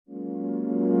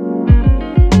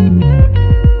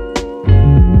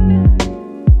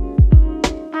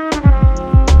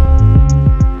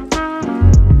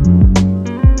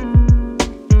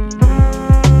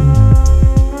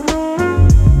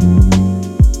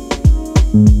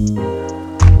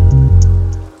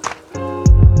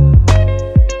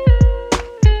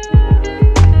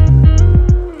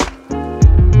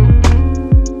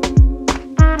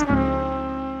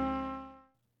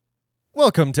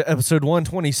Welcome to episode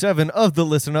 127 of the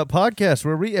Listen Up podcast,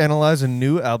 where we analyze a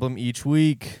new album each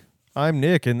week. I'm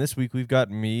Nick, and this week we've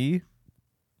got me,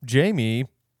 Jamie.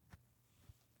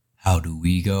 How do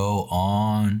we go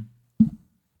on?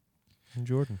 And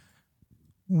Jordan.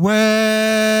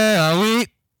 Where are we?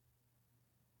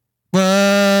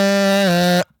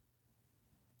 Where?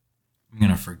 I'm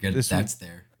going to forget This that's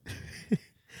there.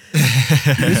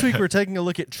 This week we're taking a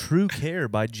look at True Care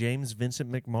by James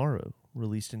Vincent McMorrow,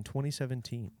 released in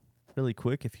 2017. Really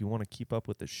quick, if you want to keep up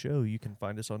with the show, you can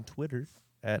find us on Twitter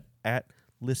at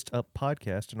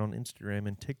ListUpPodcast and on Instagram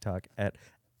and TikTok at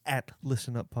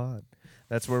ListenUpPod.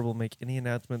 That's where we'll make any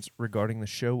announcements regarding the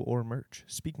show or merch.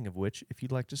 Speaking of which, if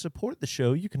you'd like to support the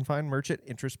show, you can find merch at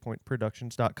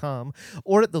interestpointproductions.com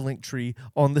or at the link tree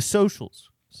on the socials.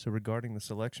 So regarding the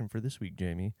selection for this week,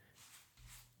 Jamie,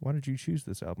 why did you choose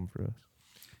this album for us?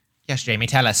 Yes, Jamie,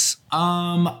 tell us.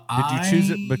 Did you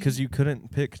choose it because you couldn't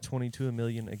pick 22 a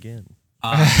Million again?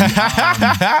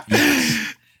 Yes.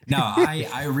 No,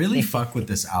 I really fuck with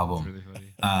this album.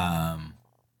 And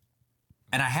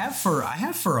I have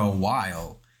for a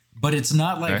while, but it's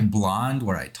not like Blonde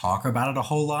where I talk about it a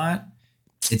whole lot.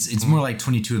 It's more like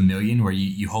 22 a Million where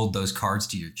you hold those cards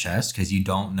to your chest because you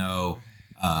don't know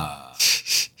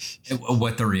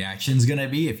what the reaction is gonna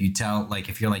be if you tell, like,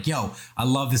 if you're like, yo, I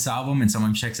love this album, and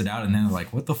someone checks it out and then they're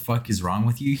like, what the fuck is wrong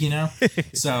with you, you know?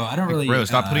 So I don't really Bro,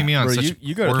 stop putting me on such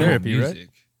you go to therapy, music. right?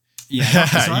 Yeah,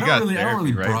 so I You got don't really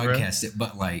therapy, right, broadcast it,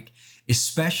 but like,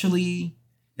 especially,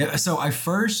 so I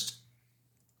first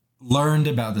learned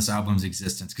about this album's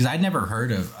existence because I'd never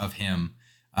heard of him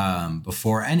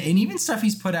before, and even stuff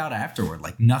he's put out afterward.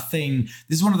 Like nothing.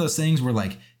 This is one of those things where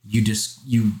like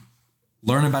you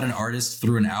learn about an artist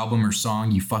through an album or song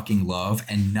you fucking love,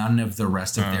 and none of the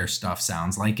rest of their stuff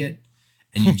sounds like it,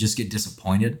 and you just get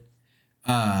disappointed.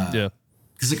 Yeah,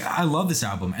 because like I love this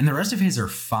album, and the rest of his are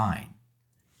fine,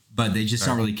 but they just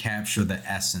don't really capture the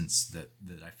essence that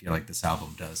I feel like this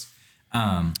album does.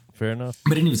 fair enough.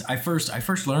 But anyways, I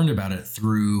first learned about it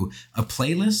through a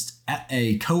playlist at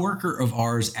a coworker of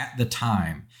ours at the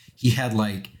time. He had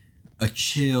like a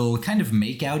chill kind of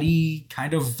make-outy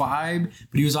kind of vibe,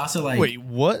 but he was also like, Wait,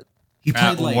 what? he played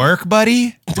At like work,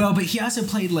 buddy? well, but he also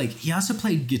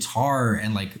played guitar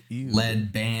and like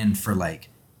led band for like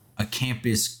a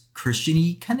campus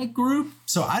Christian-y kind of group.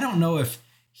 So I don't know if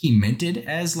he meant it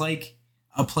as like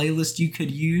a playlist you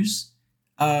could use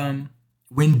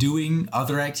when doing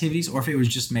other activities, or if it was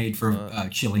just made for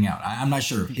chilling out. I'm not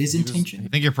sure of his intention. I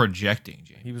think you're projecting,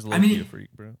 Jamie. He was low-key a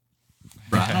freak, bro.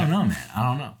 Bro, I don't know, man. I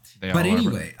don't know. They But all are,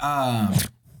 anyway,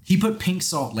 he put Pink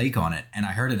Salt Lake on it, and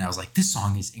I heard it, and I was like, this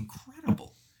song is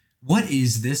incredible. What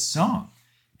is this song?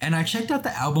 And I checked out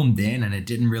the album then, and it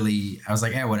didn't really, I was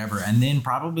like, yeah, whatever. And then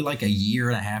probably like a year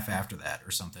and a half after that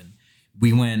or something,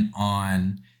 we went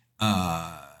on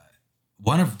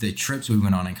one of the trips we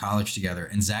went on in college together,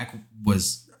 and Zach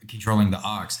was controlling the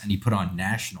aux, and he put on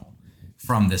National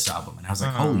from this album. And I was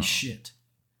like, holy shit.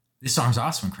 This song's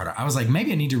awesome, incredible. I was like,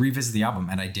 maybe I need to revisit the album,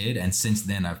 and I did. And since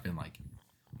then, I've been like,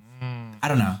 I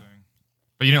don't know.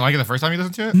 But you didn't like it the first time you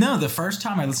listened to it? No, the first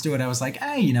time I listened to it, I was like,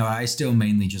 hey, I still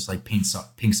mainly just like Pink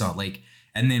Salt Lake.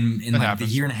 And then in like the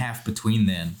year and a half between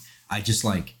then, I just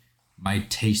like my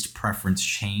taste preference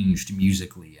changed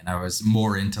musically, and I was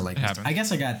more into like, I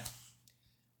guess I got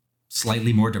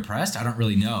slightly more depressed. I don't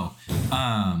really know.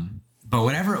 But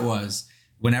whatever it was,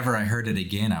 whenever I heard it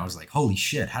again, I was like, holy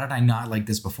shit, how did I not like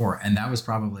this before? And that was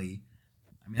probably,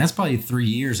 that's probably 3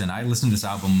 years. And I listened to this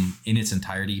album in its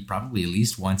entirety, probably at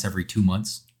least once every 2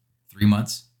 months, 3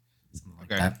 months, something like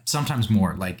that. Sometimes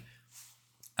more. Like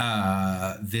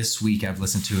this week, I've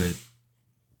listened to it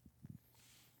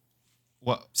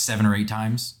 7 or 8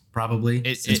 times,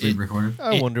 probably, since we recorded.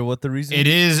 I wonder what the reason It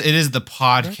is the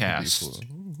podcast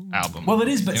album. Well, it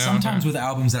is, but sometimes with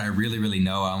albums that I really, really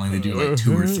know, I only do like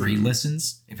 2 or 3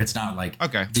 listens. If it's not like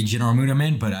the general mood I'm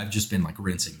in, but I've just been like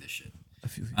rinsing this shit. I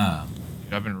feel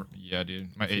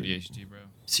Dude, my ADHD, bro.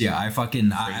 So yeah,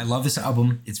 I love this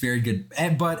album. It's very good.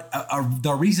 But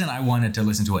the reason I wanted to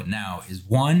listen to it now is,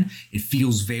 one, it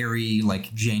feels very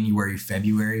like January,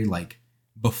 February, like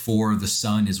before the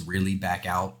sun is really back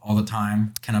out all the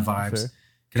time kind of vibes.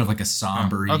 Kind of like a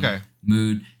somber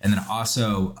mood. And then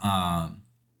also,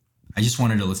 I just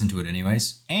wanted to listen to it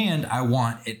anyways. And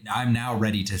I'm now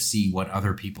ready to see what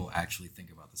other people actually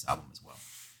think about this album as well.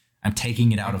 I'm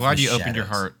taking it out of the shadows. Glad you opened your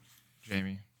heart,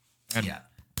 Jamie. Yeah.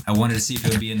 I wanted to see if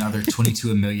it would be another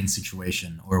 22 a Million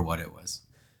situation or what it was.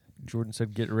 Jordan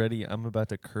said, get ready. I'm about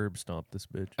to curb stomp this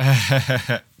bitch.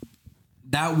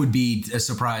 That would be a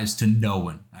surprise to no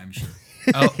one, I'm sure.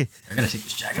 I gotta take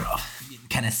this jacket off. I'm getting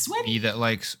kind of sweaty. He that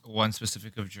likes one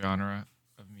specific of genre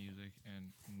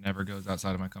never goes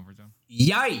outside of my comfort zone.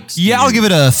 Yikes! Yeah, I'll give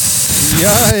it a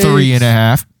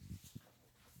 3.5.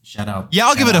 Shout out. Yeah,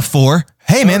 I'll give it a 4.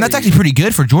 Hey, man, that's actually pretty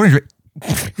good for Jordan.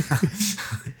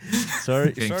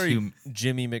 Sorry,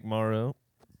 Jimmy McMorrow.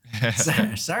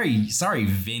 sorry,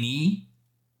 Vinny.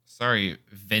 Sorry,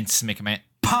 Vince McMahon.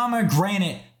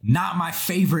 Pomegranate, not my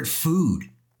favorite food.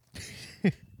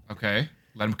 Okay,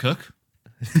 let him cook.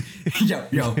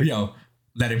 Yo,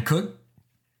 let him cook.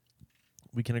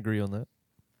 We can agree on that.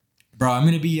 Bro, I'm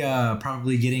going to be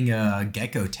probably getting a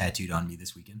gecko tattooed on me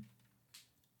this weekend.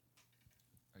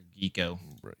 A geeko.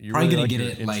 You're probably really going like to get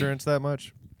your it insurance that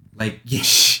much? Like, yeah.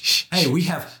 Hey, we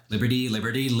have liberty.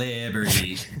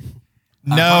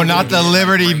 No, not the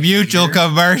Liberty Mutual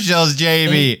commercials,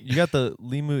 Jamie. Hey, you got the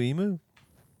Limu Emu?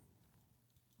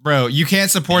 Bro, you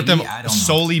can't support Maybe, them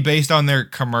solely based on their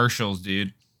commercials,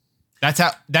 dude. That's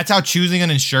how choosing an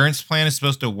insurance plan is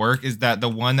supposed to work, is that the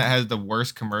one that has the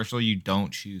worst commercial you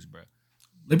don't choose, bro.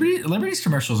 Liberty's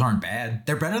commercials aren't bad.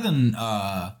 They're better than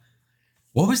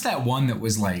what was that one that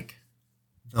was like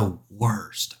the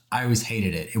worst? I always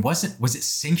hated it. Was it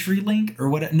CenturyLink or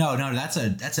what? No, that's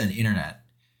an internet.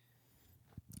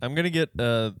 I'm gonna get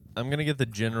the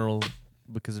general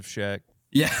because of Shaq.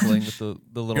 Yeah, playing with the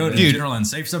little. Go to the general and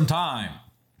save some time.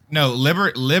 No,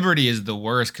 Liberty is the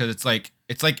worst because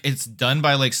it's done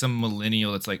by like some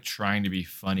millennial that's like trying to be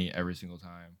funny every single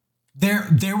time.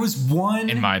 There was one,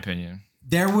 in my opinion.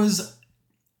 There was,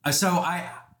 so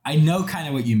I know kind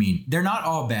of what you mean. They're not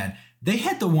all bad. They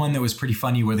had the one that was pretty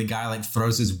funny where the guy like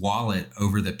throws his wallet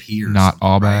over the piers. Not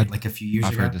all bad. Like a few years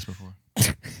ago. I've heard this before.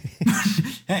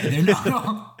 Hey, they're not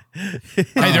all.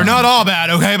 Hey, they're not all bad,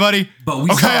 okay, buddy? But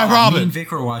me and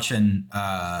Vic were watching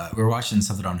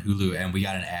something on Hulu, and we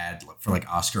got an ad for like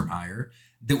Oscar Mayer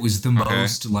that was the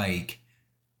most like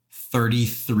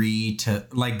 33 to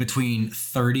like between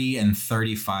 30 and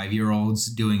 35-year-olds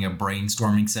doing a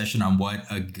brainstorming session on what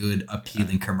a good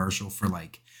appealing commercial for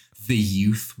like the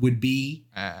youth would be.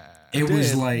 It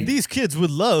was like, these kids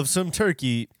would love some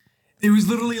turkey. It was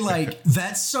literally like,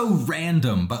 that's so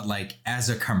random, but like as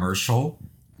a commercial,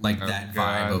 like that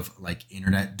vibe of like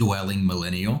internet dwelling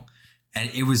millennial. And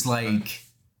it was like,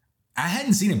 I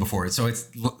hadn't seen it before. So it's,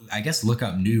 I guess, look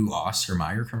up new Oscar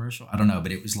Mayer commercial. I don't know,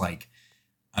 but it was like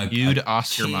a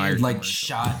Oscar kid, Mayer like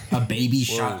commercial. a baby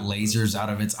shot lasers out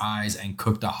of its eyes and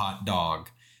cooked a hot dog.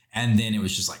 And then it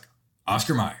was just like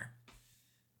Oscar Mayer.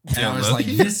 And I was like,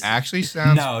 this actually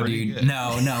sounds dude, good.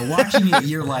 No. Watching it,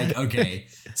 you're like, okay,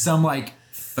 some like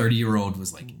 30-year-old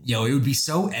was like, yo, it would be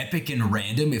so epic and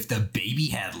random if the baby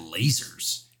had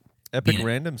lasers. Epic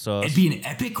random sauce. It'd be an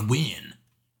epic win.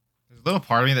 There's a little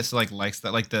part of me that still like likes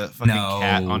that, like the fucking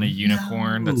cat on a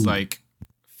unicorn that's like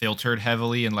filtered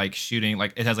heavily and like shooting,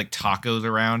 like it has like tacos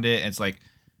around it. And it's like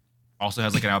also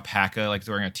has like an alpaca, like it's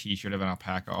wearing a t-shirt of an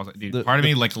alpaca. Also, dude, part of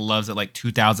me like loves it like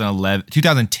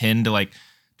 2010 to like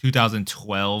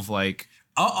 2012, like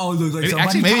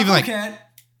maybe even like cat.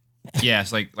 Yeah,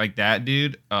 it's like that,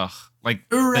 dude. Ugh, like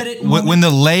Reddit when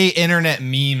the lay internet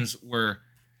memes were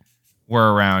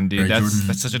around, dude. Right,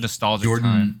 That's such a nostalgic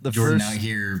time. Jordan out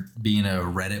here being a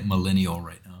Reddit millennial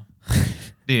right now,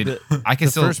 dude. I can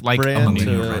still like a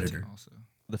millennial Redditor. Also,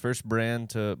 the first brand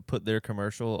to put their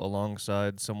commercial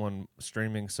alongside someone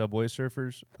streaming Subway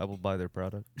Surfers, I will buy their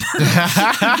product.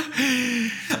 I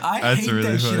hate really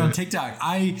that shit on TikTok.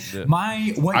 I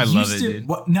love it, dude.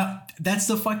 That's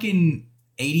the fucking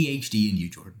ADHD in you,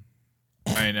 Jordan.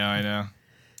 I know.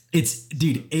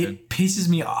 It pisses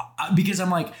me off because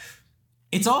I'm like,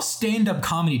 it's all stand-up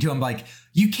comedy too. I'm like,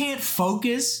 you can't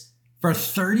focus for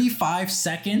 35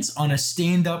 seconds on a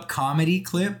stand-up comedy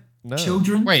clip,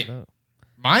 children. Wait,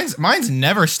 mine's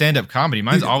never stand-up comedy.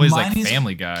 Mine's always like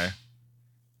Family Guy.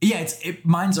 Yeah,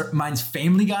 mine's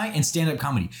Family Guy and stand-up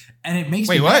comedy, and it makes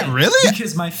me what? mad Really?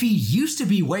 Because my feed used to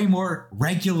be way more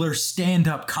regular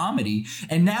stand-up comedy,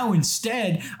 and now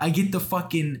instead I get the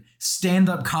fucking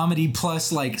stand-up comedy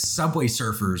plus like Subway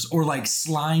Surfers or like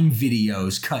slime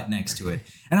videos cut next to it,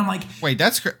 and I'm like, wait,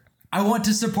 that's I want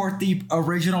to support the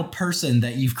original person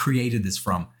that you've created this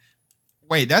from.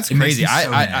 Wait, that's crazy.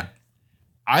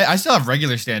 I still have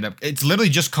regular stand-up. It's literally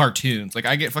just cartoons. Like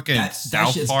I get fucking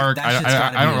South Park.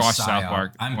 I don't watch South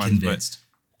Park. I'm convinced.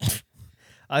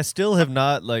 I still have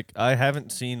not I haven't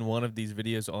seen one of these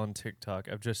videos on TikTok.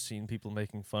 I've just seen people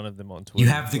making fun of them on Twitter. You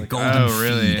have the golden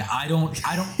feed. I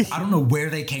don't know where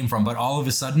they came from, but all of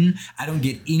a sudden I don't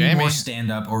get any more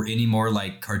stand-up or any more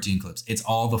like cartoon clips. It's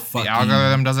all the fucking. The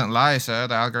algorithm doesn't lie, sir.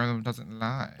 The algorithm doesn't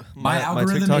lie. My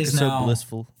algorithm TikTok is so now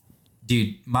blissful.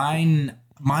 Dude, mine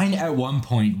at one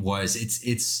point was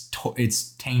it's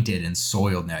tainted and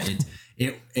soiled now.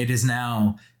 It is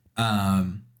now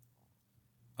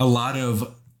a lot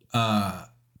of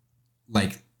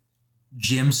like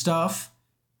gym stuff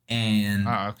and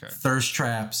thirst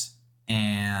traps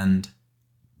and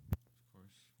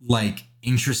like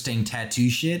interesting tattoo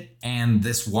shit, and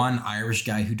this one Irish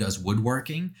guy who does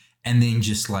woodworking, and then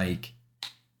just like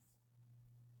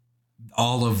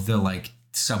all of the like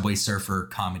Subway Surfer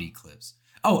comedy clips.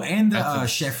 Oh, and the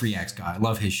Chef Reacts guy. I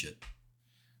love his shit.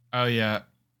 Oh yeah.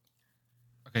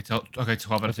 Okay, 12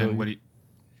 out of 10. Would eat.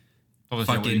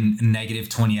 Fucking negative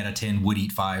 20 out of 10. Would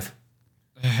eat 5.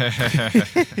 Love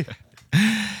that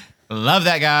guy. Love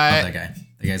that guy.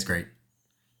 That guy's great.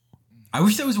 I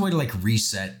wish there was a way to like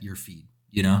reset your feed.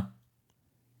 You know,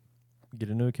 get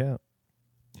a new account.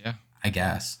 Yeah, I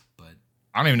guess, but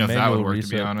I don't even know if that would work. To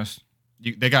be honest,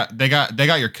 they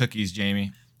got your cookies,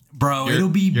 Jamie. Bro, it'll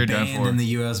be banned in the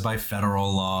U.S. by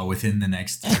federal law within the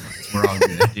next 3 months. We're all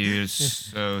good. Dude, it's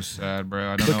so sad,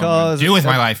 bro. I don't know what I'm gonna do with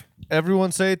my life.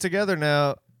 Everyone say it together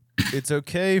now. It's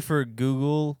okay for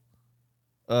Google,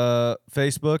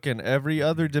 Facebook, and every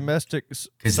other domestic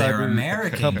because they're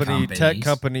American company, tech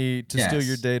company to steal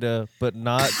your data, but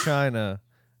not China.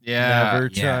 Yeah, never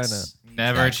China.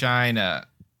 Never China.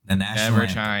 The national never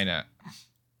anthem. China.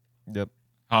 Yep.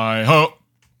 Hi ho.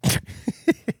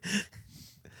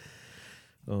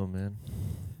 Oh man.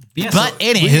 Yeah, but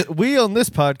anywho, we on this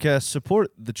podcast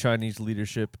support the Chinese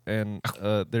leadership and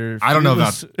their. I don't know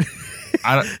about.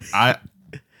 I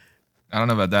don't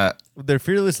know about that. Their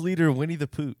fearless leader, Winnie the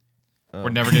Pooh. We're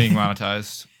never getting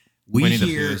monetized. We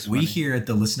here at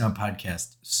the Listen Up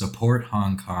podcast support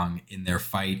Hong Kong in their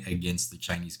fight against the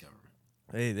Chinese government.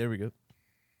 Hey, there we go.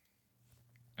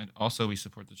 And also, we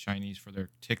support the Chinese for their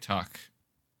TikTok.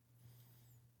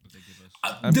 That they give us.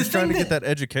 I'm just trying to get that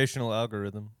educational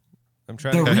algorithm. I'm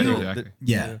trying to real, exactly.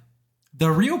 Yeah.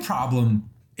 The real problem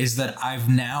is that I've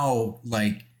now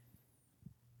like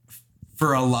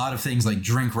for a lot of things like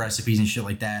drink recipes and shit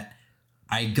like that,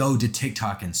 I go to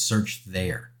TikTok and search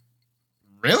there.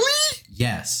 Really?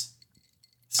 Yes.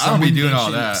 I don't be doing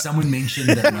all that. Someone mentioned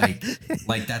that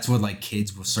like that's what like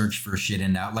kids will search for shit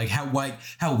in now. Like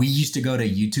how we used to go to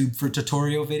YouTube for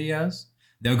tutorial videos.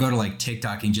 They'll go to like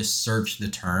TikTok and just search the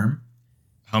term.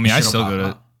 Homie, I still go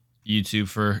to YouTube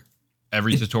for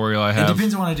every tutorial I have. It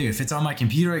depends on what I do. If it's on my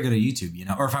computer, I go to YouTube, you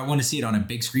know, or if I want to see it on a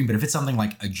big screen. But if it's something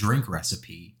like a drink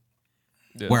recipe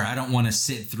where I don't want to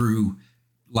sit through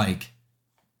like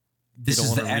this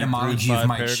is the etymology of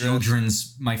my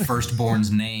my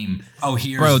firstborn's name. Oh,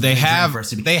 here's bro. They have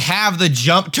the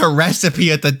jump to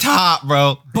recipe at the top,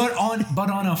 bro. But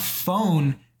on a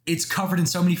phone, it's covered in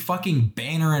so many fucking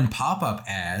banner and pop-up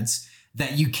ads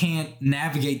that you can't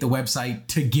navigate the website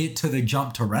to get to the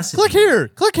jump to recipe.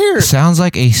 Click here. Sounds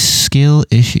like a skill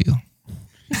issue.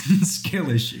 Skill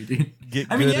issue, dude.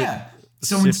 I mean, yeah.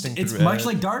 So it's much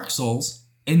like Dark Souls.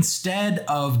 Instead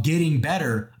of getting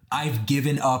better, I've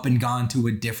given up and gone to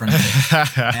a different thing.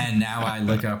 And now I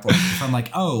look up, like, if I'm like,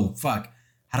 oh, fuck,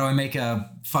 how do I make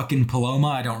a fucking Paloma?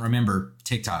 I don't remember.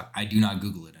 TikTok. I do not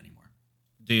Google it anymore.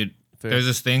 Dude, there's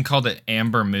this thing called the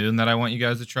Amber Moon that I want you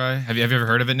guys to try. Have you ever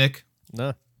heard of it, Nick?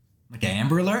 No. Like an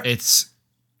Amber Alert?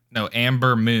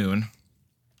 Amber Moon.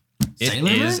 Sailor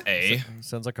It is a...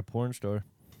 Sounds like a porn star.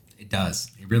 It does.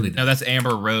 It really does. No, that's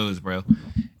Amber Rose, bro.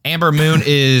 Amber Moon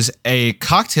is a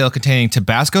cocktail containing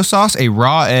Tabasco sauce, a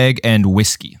raw egg, and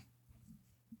whiskey.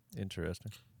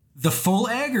 Interesting. The full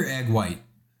egg or egg white?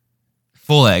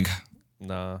 Full egg.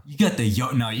 Nah. You got the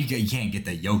yolk. No, you can't get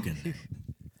the yolk in there.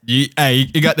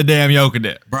 You got the damn yolk in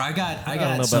it. Bro, I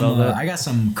got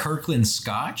some Kirkland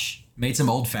Scotch. Made some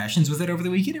old fashions with it over the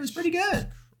weekend. It was pretty good.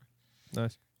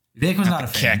 Nice. Vic was not a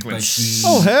fan, but she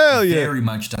hell yeah. very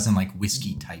much doesn't like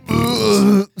whiskey type.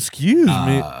 Excuse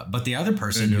me. But the other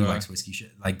person who likes whiskey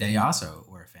shit, like they also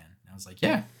were a fan. I was like,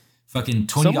 yeah, fucking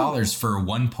 $20 for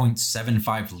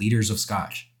 1.75 liters of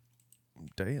Scotch.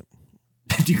 Damn.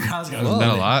 Dude, Costco. Isn't that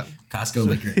a lot? Costco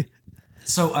liquor.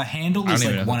 So a handle is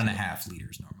like 1.5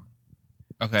 liters normally.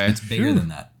 Okay. It's bigger than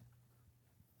that.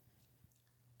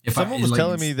 Someone was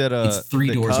telling me that it's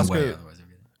 3 doors away. Otherwise,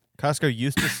 Costco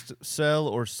used to sell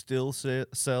or still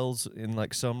sells in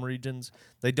like some regions.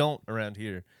 They don't around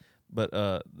here, but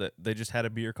they just had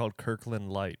a beer called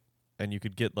Kirkland Light, and you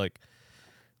could get like,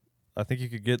 I think you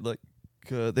could get like,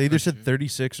 they either said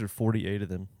 36 or 48 of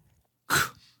them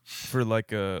for like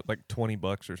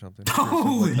 $20 or something.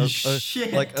 Holy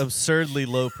shit! Like absurdly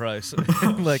low price.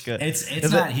 Like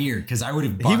it's not here because I would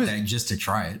have bought that just to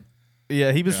try it.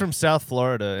 Yeah, he was from South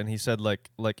Florida, and he said like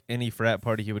any frat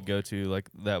party he would go to, like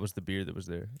that was the beer that was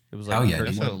there. It was like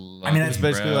Kirkland. I mean, it's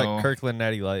basically like Kirkland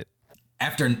Natty Light.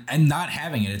 And not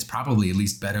having it, it's probably at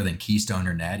least better than Keystone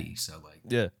or Natty. So like,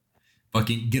 yeah,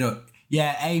 fucking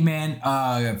Yeah, hey man,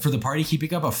 for the party, can you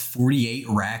pick up a 48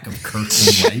 rack of Kirkland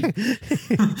Light?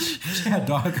 Yeah,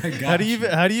 dog, I got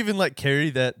How do you even like carry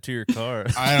that to your car?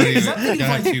 I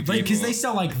don't even. Because they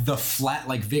sell like the flat.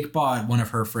 Like Vic bought one of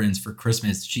her friends for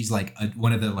Christmas. She's like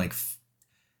one of the like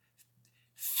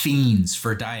fiends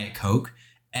for Diet Coke,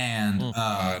 and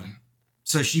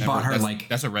so she bought her like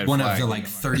that's a red one flag, of the like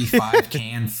 35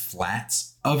 can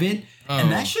flats of it,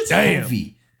 and that shit's damn.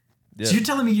 heavy. Yeah. So you're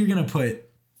telling me you're gonna put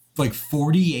like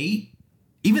 48,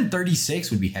 even 36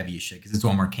 would be heavy as shit because it's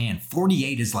one more can.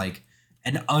 48 is like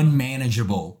an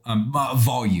unmanageable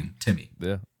volume to me.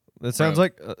 Yeah. That sounds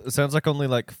like it sounds like only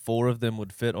like 4 of them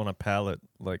would fit on a pallet.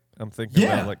 Like I'm thinking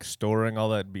about like storing all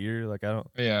that beer. Like I don't.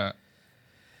 Yeah.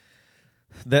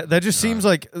 That just seems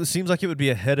like it would be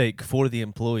a headache for the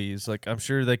employees. Like I'm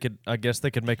sure I guess they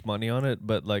could make money on it,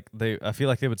 but like I feel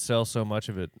like they would sell so much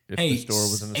of it if the store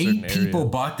was in a certain 8 area. people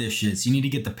bought this shit, so you need to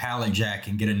get the pallet jack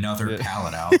and get another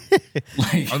pallet out.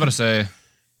 Like, I was about to say. I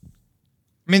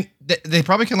mean, they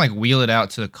probably can like wheel it out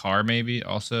to the car, maybe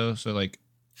also. So like,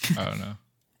 I don't know.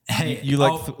 hey, You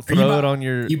like throw it on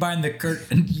your. You bind the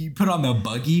curtain, you put on the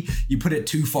buggy, you put it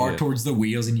too far towards the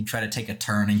wheels, and you try to take a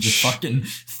turn and just fucking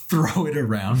throw it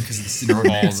around because the center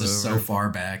mass is so far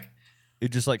back.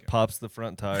 It just like pops the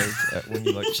front tires when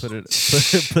you like put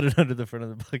it under the front of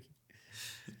the buggy.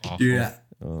 Awful. Yeah.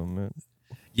 Oh man.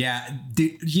 Yeah,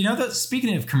 dude, you know that.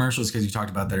 Speaking of commercials, because you talked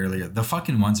about that earlier, the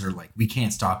fucking ones that are like, we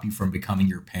can't stop you from becoming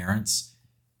your parents,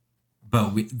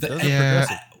 but we. Those are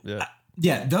progressive. Yeah.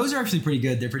 Yeah, those are actually pretty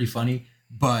good. They're pretty funny.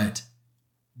 But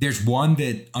there's one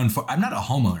that I'm not a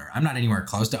homeowner. I'm not anywhere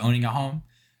close to owning a home,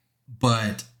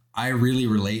 but I really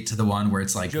relate to the one where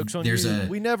it's like Jokes on there's you.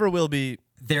 We never will be.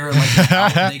 They're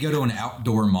like they go to an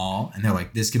outdoor mall and they're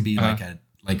like, this could be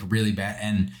like really bad.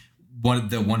 And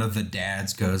one of the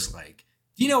dads goes like,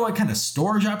 do you know what kind of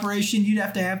storage operation you'd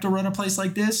have to run a place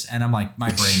like this? And I'm like, my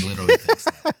brain literally thinks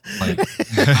that. Like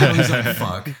I was like,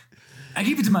 fuck. I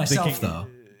keep it to myself though.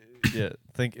 Yeah,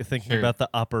 thinking about the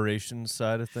operations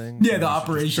side of things. Yeah, the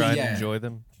operation. Try yeah, and enjoy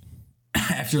them.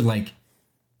 After like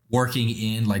working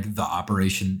in like the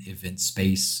operation event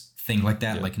space thing like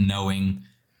that, like knowing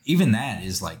even that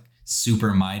is like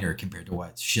super minor compared to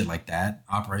what shit like that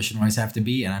operation wise have to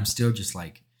be, and I'm still just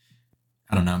like,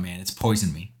 I don't know, man. It's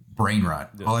poisoned me. Brain rot.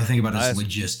 Yeah. All I think about is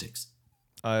logistics.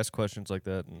 I ask questions like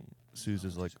that, and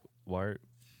Susan's like,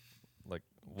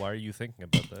 why are you thinking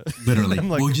about that? Literally,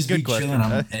 like, we'll just be chilling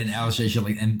and Alicia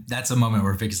like, and that's a moment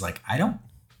where Vic is like, I don't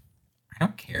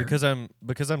care because I'm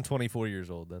 24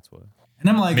 years old. That's why. And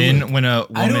I'm like, when a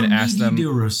woman asks them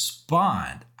to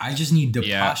respond, I just need to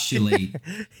postulate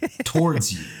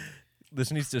towards you.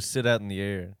 This needs to sit out in the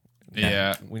air.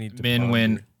 Yeah, we need to.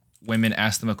 When women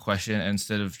ask them a question,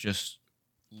 instead of just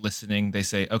listening, they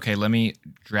say, "Okay, let me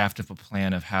draft up a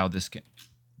plan of how this can."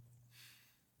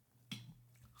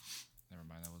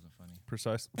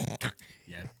 Precise.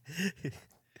 Yeah.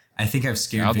 I think I've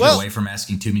scared people away from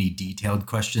asking too many detailed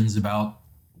questions about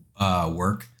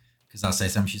work because I'll say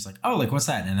something. She's like, "Oh, like what's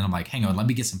that?" And then I'm like, "Hang on, let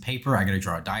me get some paper. I got to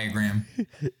draw a diagram."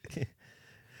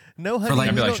 No, honey, for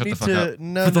like, shut the fuck up.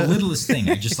 For the littlest thing,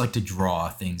 I just like to draw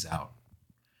things out.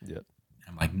 Yeah.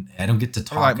 I'm like, I don't get to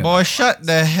talk. Like, boy, shut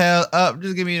the hell up.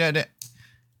 Just give me that.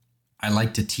 I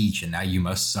like to teach, and now you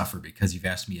must suffer because you've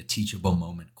asked me a teachable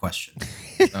moment question.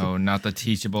 Oh, not the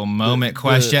teachable moment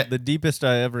question. The deepest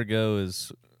I ever go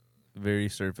is very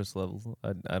surface level.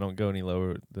 I don't go any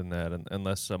lower than that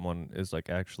unless someone is like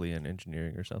actually in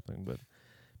engineering or something. But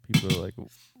people are like,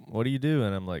 "What do you do?"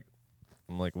 And I'm like,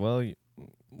 "Well,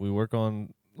 we work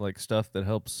on like stuff that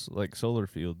helps like solar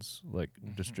fields like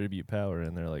distribute power."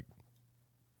 And they're like,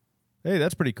 "Hey,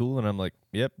 that's pretty cool." And I'm like,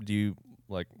 "Yep. Do you?"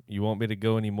 Like, you want me to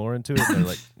go any more into it? And they're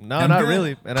like, no, not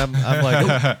really. And I'm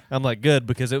like, I'm like, good,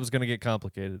 because it was going to get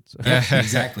complicated. So. Yeah,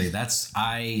 exactly. That's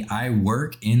I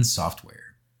work in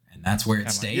software, and that's where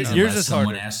it stays. Yours is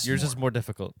harder. Yours is more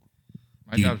difficult.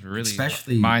 My job's really,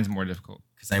 especially mine's more difficult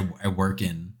because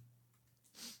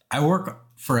I work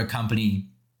for a company,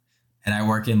 and I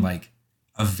work in like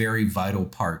a very vital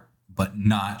part, but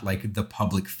not like the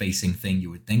public facing thing you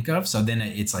would think of. So then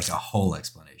it's like a whole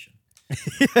explanation.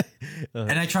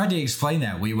 And I tried to explain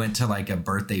that. We went to like a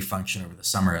birthday function over the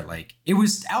summer at like, it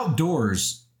was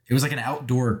outdoors. It was like an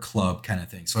outdoor club kind of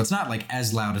thing. So it's not like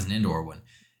as loud as an indoor one,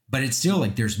 but it's still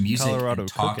like there's music and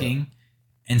talking. Cookout.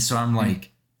 And so I'm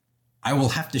like, I will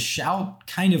have to shout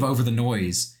kind of over the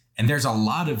noise. And there's a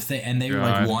lot of things. And they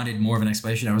like wanted more of an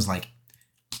explanation. I was like,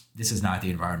 this is not the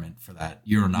environment for that.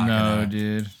 You're not gonna.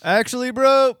 Dude. Actually,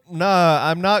 bro, nah,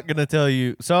 I'm not gonna tell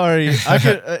you. Sorry, I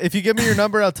could. If you give me your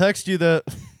number, I'll text you the.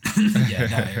 Yeah,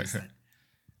 no,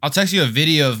 I'll text you a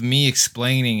video of me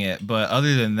explaining it, but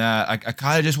other than that, I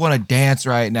kind of just want to dance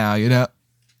right now, you know?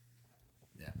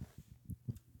 Yeah.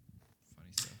 Funny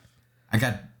stuff. I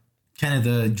got kind of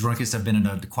the drunkest I've been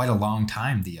in quite a long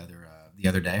time the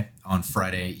other day on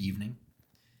Friday evening.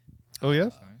 Oh, yeah?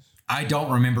 I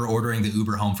don't remember ordering the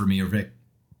Uber home for me or Vic.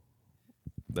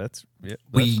 That's cool.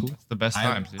 It's the best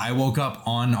time. I woke up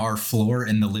on our floor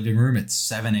in the living room at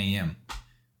 7 a.m.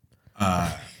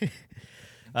 I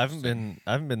haven't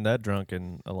been that drunk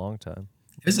in a long time.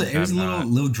 It was a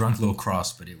little drunk, little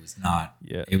cross, but it was not.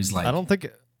 Yeah, it was like I don't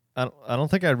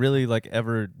think I really like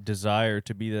ever desire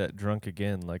to be that drunk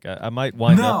again. Like I might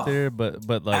wind up there,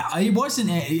 but like it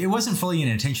wasn't fully an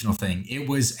intentional thing. It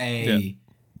was I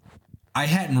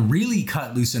hadn't really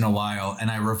cut loose in a while, and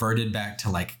I reverted back to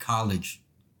like college,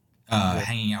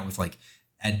 hanging out with like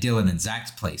at Dylan and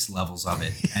Zach's place levels of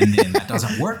it, and then that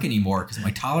doesn't work anymore because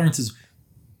my tolerance is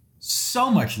so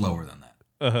much lower than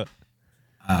that.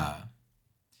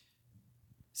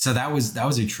 So that was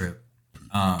a trip.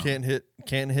 Can't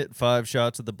hit 5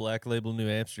 shots of the Black Label New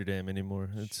Amsterdam anymore.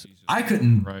 It's I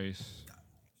couldn't. Christ.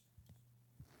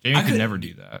 Jamie could never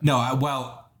do that. No,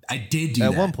 I did do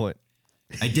that at one point.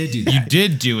 I did do that. You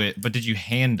did do it, but did you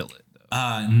handle it?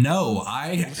 No,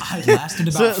 I lasted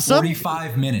about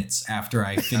 45 minutes after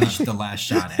I finished the last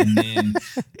shot, and then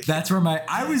that's where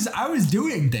I was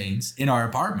doing things in our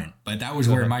apartment, but that was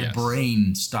where my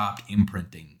brain stopped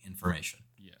imprinting information.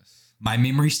 Yes, my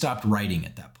memory stopped writing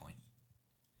at that point.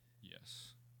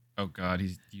 Yes. Oh God,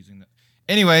 he's using that.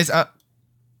 Anyways,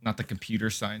 not the computer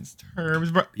science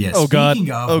terms, but yes. Oh God.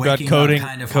 Coding.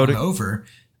 Kind of hungover.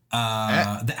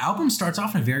 The album starts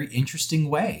off in a very interesting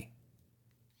way.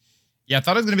 Yeah, I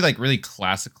thought it was gonna be like really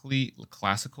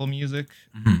classical music,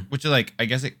 which is like I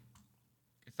guess it's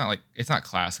not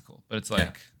classical, but it's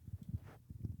like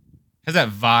has that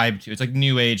vibe to it. It's like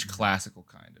new age classical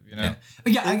kind of, you know.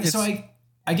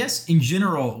 I guess in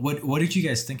general, what did you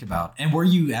guys think about? And were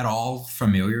you at all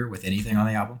familiar with anything on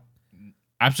the album?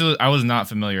 Absolutely, I was not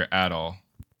familiar at all.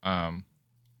 I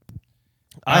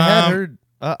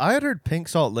had heard Pink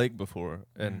Salt Lake before,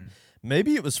 and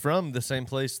maybe it was from the same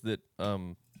place that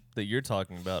you're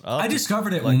talking about. I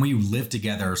discovered it when we lived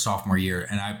together our sophomore year,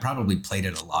 and I probably played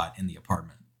it a lot in the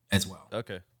apartment as well.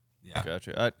 Okay, yeah,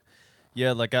 gotcha.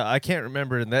 I can't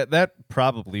remember, and that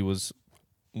probably was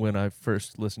when I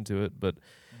first listened to it, but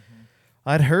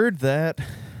I'd heard that.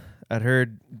 I'd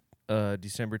heard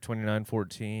December 29,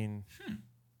 14,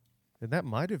 and that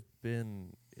might have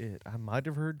been it. I might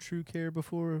have heard True Care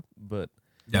before, but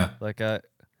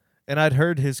and I'd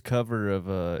heard his cover of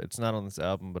it's not on this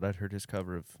album, but I'd heard his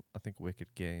cover of I think Wicked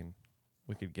Games.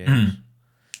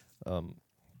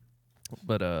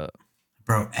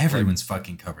 Bro, everyone's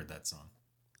fucking covered that song.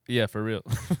 Yeah, for real.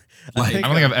 I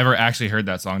don't think I've ever actually heard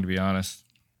that song, to be honest.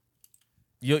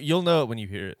 You'll know it when you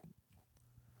hear it.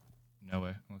 No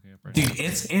way. I'm looking up right Dude, now.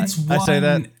 it's one. I say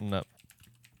that? No.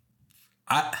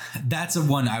 That's a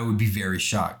one I would be very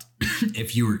shocked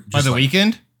if you were just By The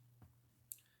Weeknd?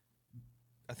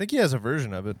 I think he has a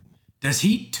version of it. Does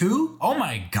he too? Oh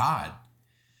my God.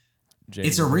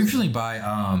 It's originally by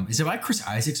is it by Chris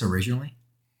Isaacs originally?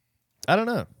 I don't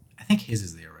know. I think his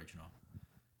is the original.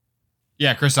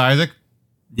 Yeah, Chris Isaac.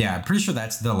 Yeah, I'm pretty sure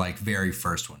that's the like very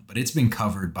first one, but it's been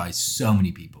covered by so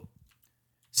many people.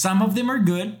 Some of them are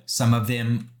good, some of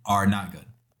them are not good.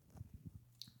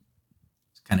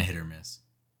 It's kind of hit or miss.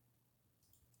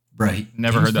 Bro,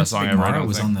 never heard that song ever. I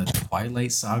was on the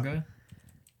Twilight Saga.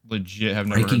 Legit have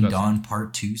never Breaking heard that Dawn song.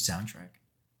 Part 2 soundtrack.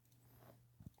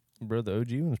 Bro, the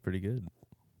OG one was pretty good.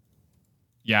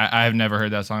 Yeah, I have never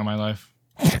heard that song in my life.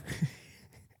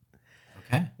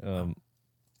 Okay. You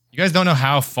guys don't know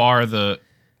how far the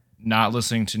not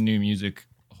listening to new music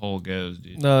hole goes,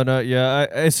 dude. No, yeah.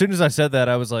 As soon as I said that,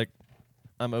 I was like,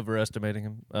 I'm overestimating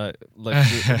him.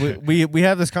 We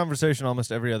have this conversation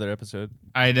almost every other episode.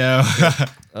 I know.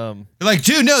 They're like,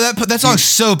 dude, no, that song's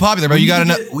so popular, bro. You gotta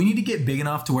know. We need to get big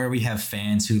enough to where we have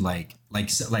fans who like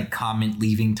comment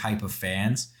leaving type of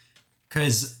fans,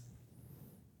 because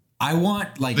I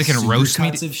want like they can roast me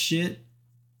of shit,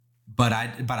 but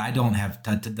I don't have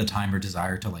the time or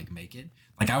desire to like make it.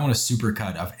 Like I want a super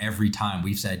cut of every time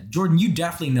we've said, Jordan, you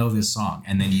definitely know this song,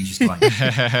 and then you just like,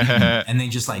 and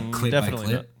then just like clip by clip.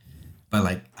 Not. But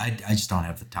like I just don't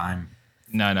have the time.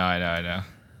 No, I know.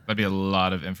 That'd be a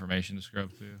lot of information to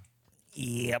scrub through.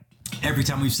 Yep. Every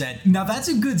time we've said, now that's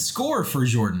a good score for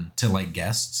Jordan to like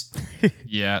guests.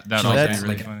 Yeah, that'd also be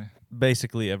really funny.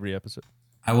 Basically every episode.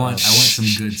 I want some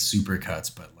good super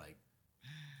cuts, but like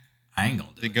I ain't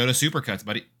gonna do it. Go to Supercuts,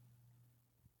 buddy.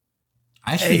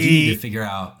 I actually need to figure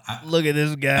out. Look at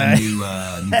this guy.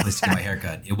 A new place to get my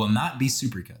haircut. It will not be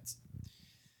Supercuts.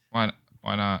 Why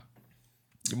not?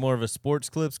 You're more of a sports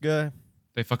clips guy.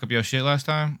 They fuck up your shit last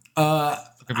time? I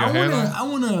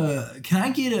wanna. Can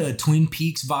I get a Twin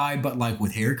Peaks vibe, but like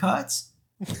with haircuts?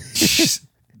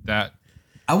 That.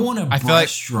 I want a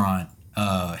restaurant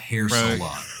hair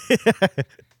salon.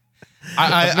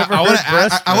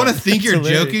 I want to think you're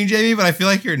joking, Jamie, but I feel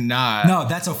like you're not. No,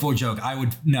 that's a full joke.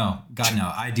 No.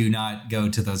 I do not go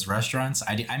to those restaurants.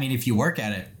 I mean, if you work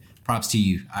at it, props to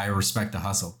you. I respect the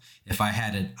hustle. If I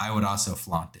had it, I would also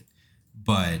flaunt it.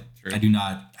 But true. I do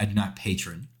not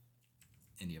patron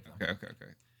any of them. Okay.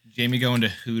 Jamie going to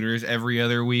Hooters every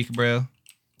other week, bro.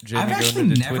 Jamie, I've actually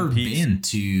never been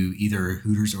to either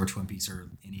Hooters or Twin Peaks or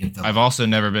any of them. I've also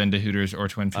never been to Hooters or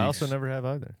Twin Peaks. I also never have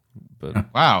either.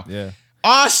 But wow. Yeah.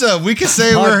 Awesome. We could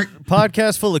say we're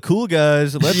podcast full of cool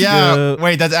guys. Let's go.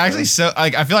 Wait, that's actually so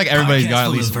like I feel like everybody's gone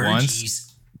at least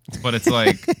once. But it's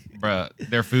like, bro,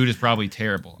 their food is probably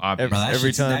terrible. Obviously.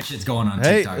 Every time that shit's going on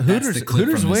TikTok. Hey,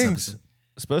 Hooters wings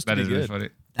supposed to be good. Funny.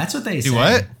 That's what they say. Do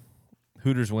what?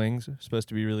 Hooters wings supposed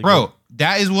to be really good. Bro,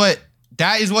 that is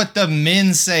what the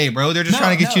men say, bro. They're just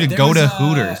trying to get you to go to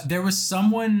Hooters. There was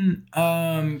someone.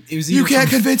 It was. You can't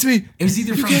convince me. It was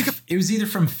either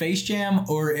from Face Jam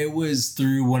or it was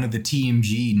through one of the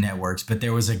TMG networks. But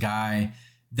there was a guy.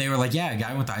 They were like, yeah, a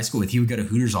guy I went to high school with. He would go to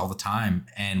Hooters all the time,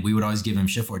 and we would always give him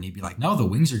shit for it. And he'd be like, "No, the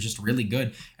wings are just really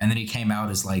good." And then he came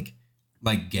out as like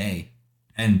gay.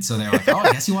 And so they were like, oh,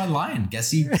 I guess he wasn't lying.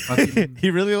 Guess he fucking... he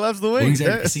really loves the wings.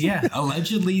 So yeah,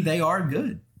 allegedly they are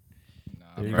good.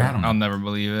 Nah, I'll never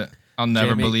believe it. I'll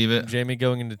never believe it. Jamie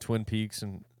going into Twin Peaks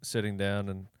and sitting down,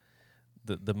 and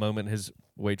the moment his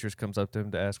waitress comes up to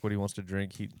him to ask what he wants to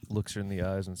drink, he looks her in the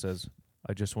eyes and says,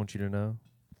 I just want you to know,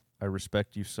 I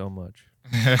respect you so much.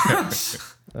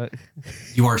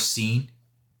 You are seen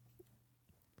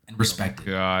and respected.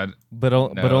 Oh God. But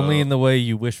only in the way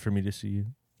you wish for me to see you.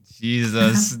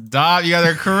 Jesus, stop! You guys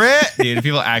are correct, dude.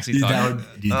 People actually talk.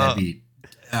 That'd be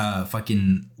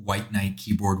fucking White Knight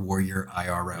keyboard warrior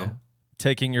IRL. Yeah.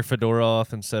 Taking your fedora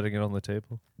off and setting it on the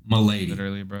table. Milady.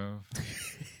 Literally, bro.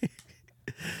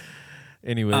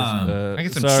 Anyways, I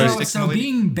get some so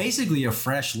being basically a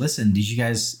fresh listen, did you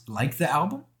guys like the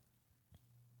album?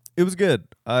 It was good.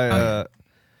 I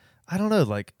don't know,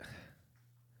 like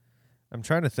I'm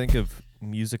trying to think of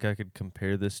music I could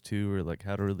compare this to, or like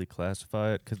how to really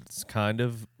classify it, because it's kind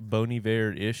of Bon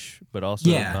Iver-ish, but also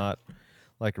not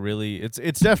like really.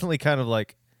 It's definitely kind of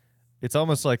like, it's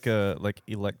almost like a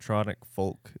electronic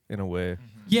folk in a way.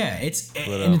 Yeah, it's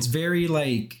very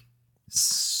like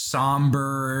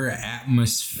somber,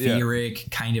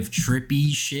 atmospheric, kind of trippy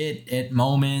shit at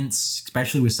moments,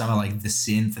 especially with some of like the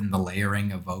synth and the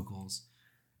layering of vocals.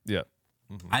 Yeah.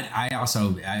 Mm-hmm.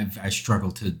 I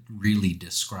struggle to really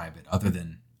describe it other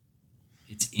than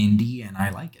it's indie and I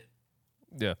like it.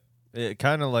 Yeah. It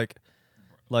kind of like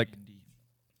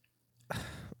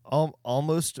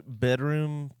almost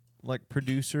bedroom like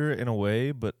producer in a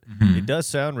way, but it does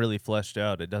sound really fleshed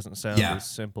out. It doesn't sound as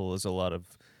simple as a lot of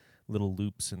little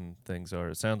loops and things are.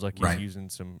 It sounds like he's using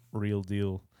some real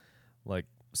deal like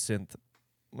synth,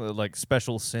 like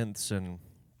special synths and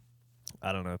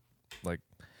I don't know, like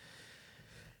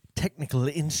technical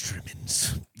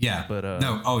instruments. Yeah. But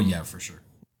no, oh yeah, for sure.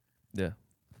 Yeah.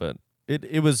 But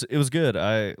it was good.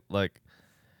 I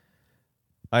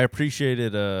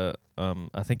appreciated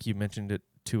I think you mentioned it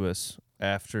to us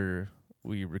after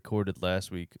we recorded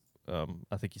last week.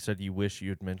 I think you said you wish you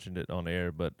had mentioned it on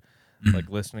air, but like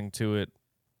listening to it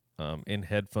in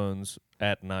headphones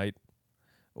at night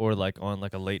or like on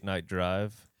like a late night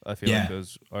drive, I feel like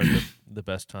those are the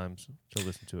best times to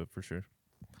listen to it for sure.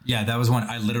 Yeah, that was one.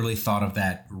 I literally thought of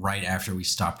that right after we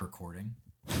stopped recording.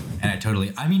 And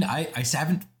I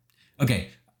haven't. Okay,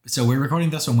 so we're recording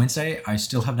this on Wednesday. I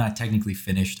still have not technically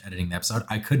finished editing the episode.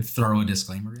 I could throw a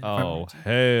disclaimer in. Oh,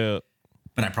 hell.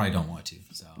 But I probably don't want to.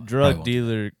 So Drug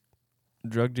dealer,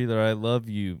 I love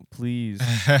you. Please.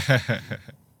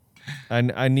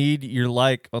 I need your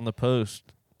like on the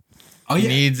post. Oh, yeah. He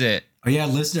needs it. Oh, yeah,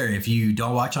 listener, if you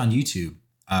don't watch on YouTube,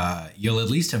 you'll at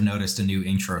least have noticed a new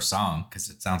intro song because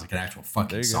it sounds like an actual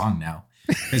fucking song now.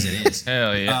 Because it is.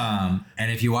 Hell yeah.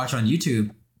 And if you watch on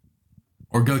YouTube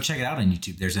or go check it out on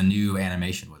YouTube, there's a new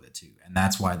animation with it too. And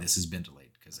that's why this has been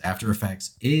delayed, because After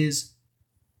Effects is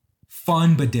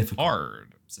fun but difficult.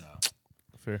 Hard. So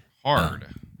fair. Hard.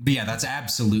 But yeah, that's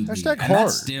absolutely. Hashtag and hard.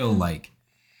 that's still like,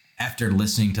 after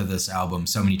listening to this album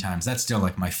so many times, that's still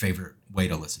like my favorite way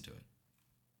to listen to it.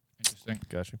 Interesting.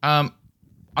 Gotcha. I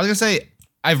was gonna say,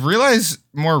 I've realized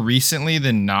more recently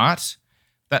than not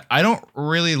that I don't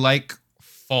really like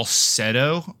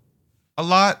falsetto a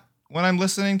lot when I'm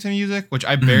listening to music, which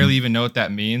I barely even know what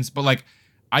that means. But like,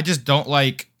 I just don't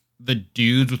like the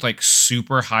dudes with like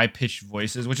super high pitched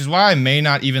voices, which is why I may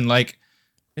not even like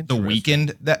The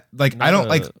Weeknd. That like I don't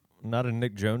like. Not a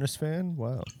Nick Jonas fan.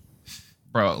 Wow,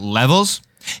 bro. Levels.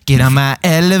 Get on my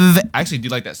elevator. I actually do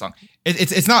like that song.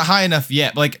 It's not high enough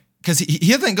yet, but like because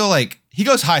he doesn't go like he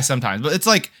goes high sometimes, but it's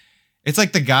like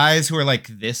the guys who are like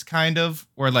this kind of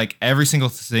where like every thing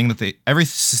that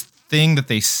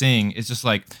they sing is just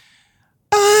like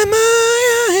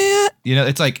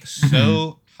it's like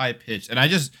so high pitched, and I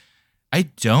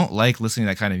don't like listening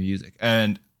to that kind of music,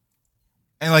 and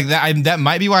like that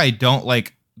might be why I don't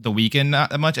like The Weeknd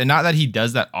not that much, and not that he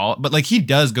does that all, but like he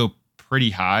does go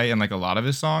pretty high in like a lot of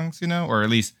his songs, or at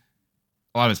least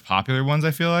a lot of his popular ones.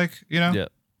 I feel like,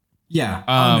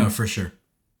 yeah, for sure.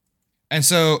 And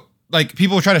so like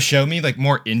people try to show me like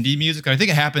more indie music, and I think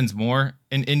it happens more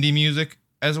in indie music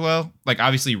as well. Like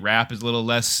obviously rap is a little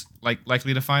less like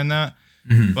likely to find that,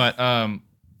 but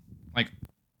like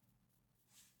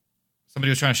somebody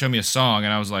was trying to show me a song,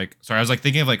 and I was like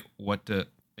thinking of like what to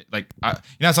like.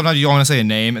 Sometimes you don't want to say a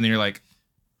name, and then you're like.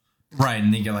 Right,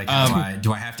 and then you're like,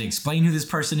 do I have to explain who this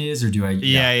person is, or do I?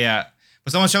 Yeah.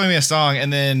 But someone's showing me a song,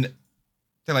 and then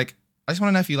they're like, I just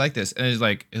want to know if you like this. And it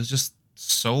was just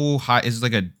so high. It's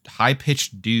like a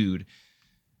high-pitched dude.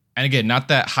 And again, not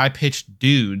that high-pitched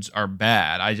dudes are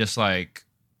bad. I just like,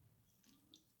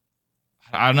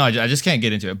 I don't know. I just can't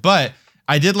get into it. But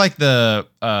I did like the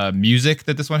music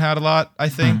that this one had a lot, I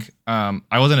think.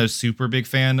 I wasn't a super big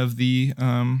fan of the,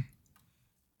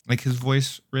 like his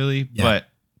voice, really. Yeah. But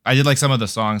I did like some of the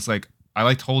songs. Like I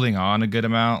liked Holding On a good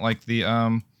amount, like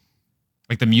the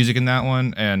music in that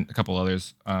one, and a couple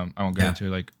others. I won't go into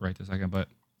like right this second, but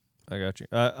I got you.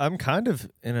 I'm kind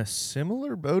of in a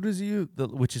similar boat as you,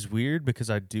 which is weird because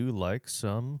I do like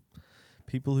some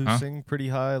people who sing pretty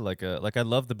high. Like I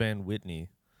love the band Whitney,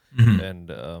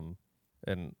 and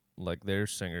like their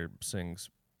singer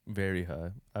sings very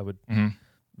high. I would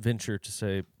venture to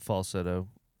say falsetto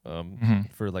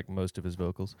for like most of his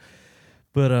vocals.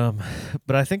 But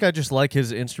I think I just like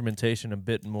his instrumentation a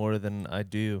bit more than I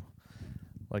do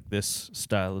like this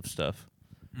style of stuff.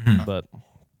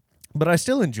 But I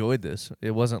still enjoyed this.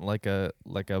 It wasn't like I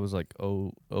was like,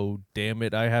 oh damn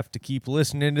it, I have to keep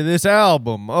listening to this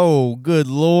album. Oh good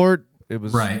lord. It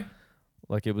was right.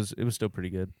 Like it was still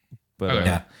pretty good.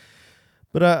 But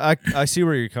But I see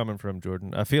where you're coming from,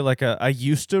 Jordan. I feel like I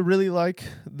used to really like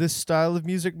this style of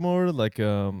music more. Like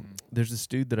there's this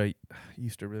dude that I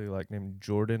used to really like named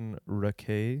Jordan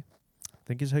Rakei. I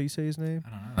think is how you say his name.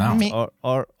 I don't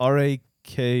know.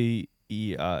 Rakei.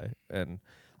 And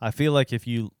I feel like if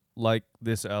you like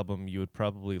this album, you would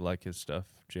probably like his stuff,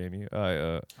 Jamie.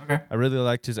 I really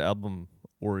liked his album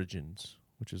Origins,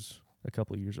 which is a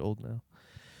couple years old now.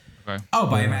 Okay. Oh,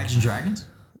 by Imagine Dragons?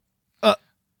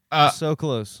 So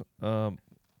close.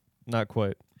 Not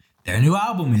quite. Their new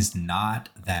album is not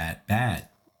that bad.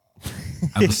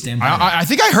 I will stand by I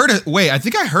think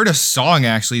I heard a song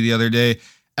actually the other day,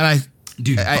 and I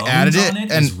added it,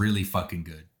 and it's really fucking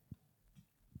good.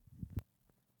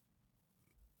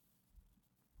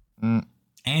 And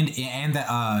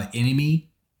the Enemy,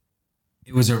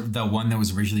 it was the one that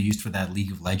was originally used for that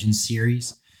League of Legends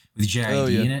series with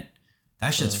JID in it.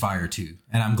 That shit's fire too.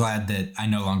 And I'm glad that I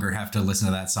no longer have to listen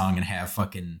to that song and have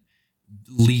fucking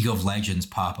League of Legends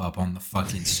pop up on the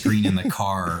fucking screen in the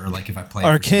car, or like if I play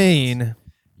Arcane.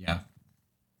 Yeah.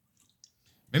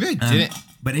 Maybe I didn't.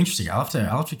 But interesting. I'll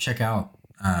have to check out.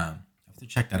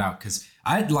 Check that out because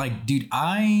I'd like, dude.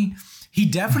 He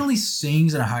definitely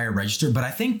sings at a higher register, but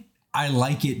I think I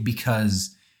like it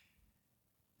because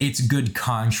it's good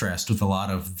contrast with a lot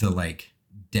of the like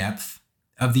depth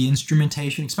of the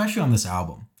instrumentation, especially on this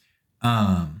album.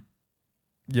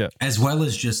 As well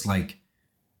as just like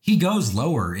he goes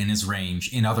lower in his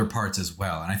range in other parts as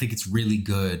well, and I think it's really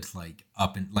good, like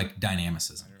up in like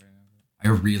dynamicism. I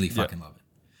really fucking love it.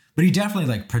 But he definitely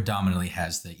like predominantly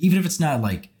has even if it's not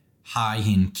like high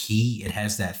in key, it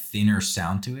has that thinner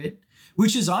sound to it,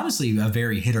 which is honestly a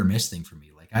very hit or miss thing for me.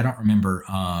 Like I don't remember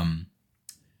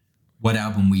what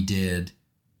album we did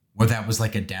where that was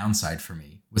like a downside for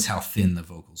me, was how thin the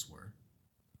vocals were.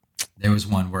 There was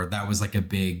one where that was like a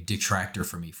big detractor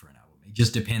for me for an album. It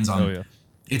just depends on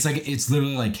it's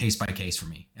literally like case by case for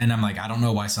me. And I'm like, I don't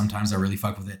know why sometimes I really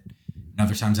fuck with it and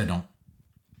other times I don't.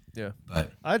 Yeah.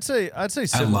 But I'd say similar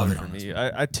I love it for me.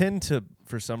 I tend to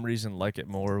for some reason like it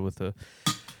more with a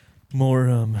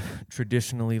more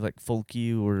traditionally like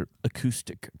folky or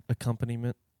acoustic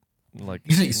accompaniment. Like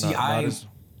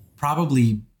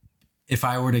probably, if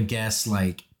I were to guess,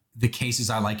 like the cases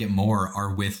I like it more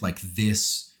are with like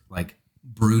this like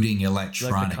brooding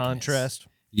electronic. Like the contrast.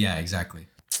 Yeah, exactly.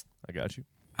 I got you.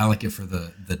 I like it for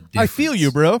the difference. I feel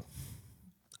you, bro.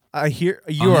 I hear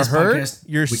you are heard.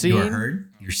 You're seen. You are heard.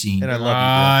 You're seen. And I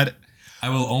love you, bro. I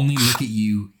will only look at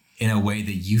you in a way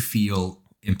that you feel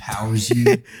empowers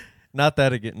you. Not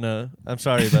that again. No, I'm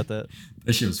sorry about that.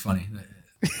 That shit was funny.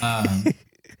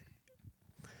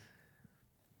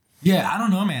 Yeah, I don't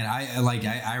know, man.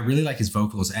 I really like his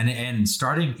vocals, and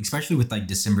starting especially with like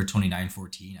December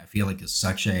 2914, I feel like it's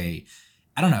such a,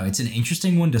 I don't know, it's an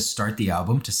interesting one to start the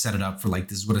album, to set it up for like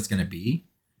this is what it's gonna be.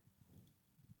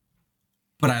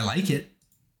 But I like it.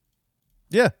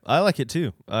 Yeah, I like it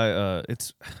too.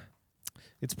 It's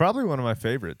probably one of my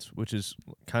favorites, which is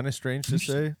kind of strange to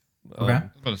say. Okay.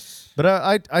 But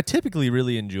I typically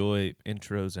really enjoy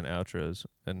intros and outros,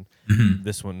 and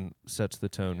this one sets the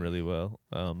tone really well.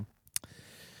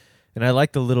 And I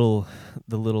like the little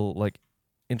like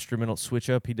instrumental switch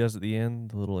up he does at the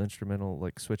end, the little instrumental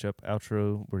like switch up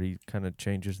outro where he kind of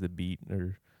changes the beat,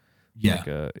 or like,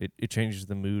 it changes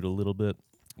the mood a little bit,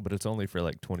 but it's only for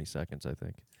like 20 seconds, I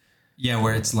think. Yeah,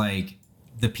 where it's like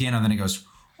the piano, and then it goes.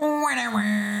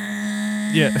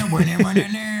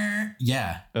 Yeah.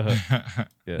 Yeah.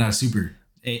 Yeah. No, super.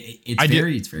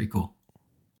 It's very cool.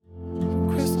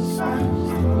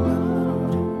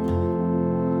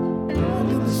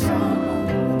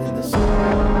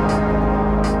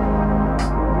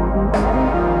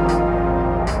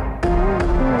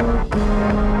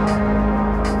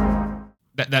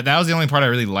 That was the only part I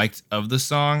really liked of the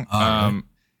song. Really?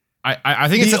 I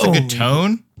think it's such a good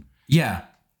tone. Yeah.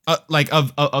 Like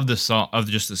of the song, of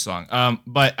just the song.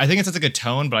 But I think it's such a good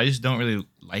tone, but I just don't really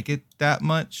like it that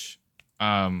much.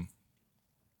 Again,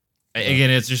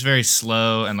 it's just very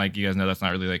slow, and like you guys know, that's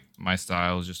not really like my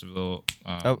style. It's just a little.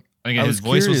 Again, his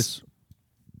voice was.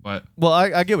 What? Well,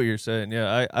 I get what you're saying.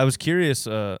 Yeah, I was curious,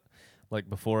 like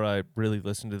before I really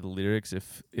listened to the lyrics,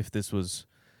 if this was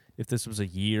a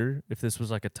year, if this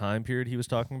was like a time period he was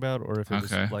talking about, or if it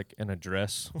was like an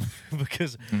address,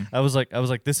 because I was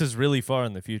like, this is really far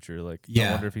in the future. Like,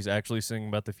 I wonder if he's actually singing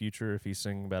about the future, or if he's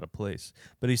singing about a place.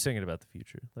 But he's singing about the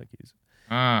future. Like he's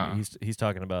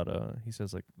talking about he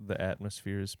says like the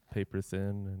atmosphere is paper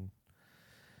thin and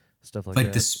stuff like that.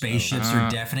 Like the spaceships are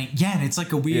deafening. Yeah, and it's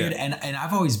like a weird and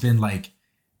I've always been like,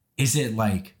 is it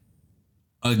like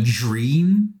a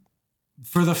dream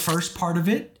for the first part of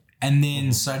it? And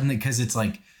then suddenly, because it's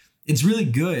like, it's really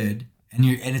good, and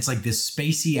it's like this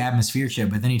spacey atmosphere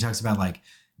shit. But then he talks about like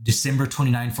December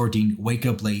 2914, wake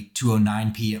up late,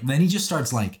 2:09 p.m. Then he just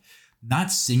starts like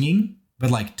not singing, but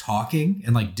like talking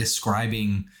and like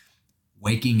describing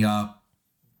waking up,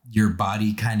 your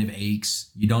body kind of aches,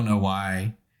 you don't know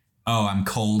why. Oh, I'm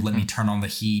cold. Let me turn on the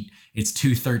heat. It's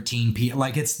 2:13 p.m.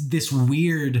 Like it's this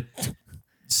weird,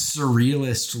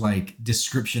 surrealist like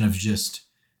description of just.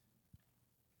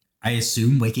 I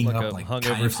assume waking like up like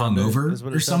kind of hungover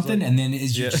or something. Like. And then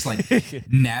is just like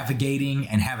navigating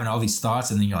and having all these thoughts.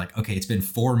 And then you're like, okay, it's been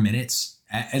 4 minutes.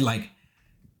 And like,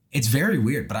 it's very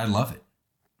weird, but I love it.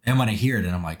 And when I hear it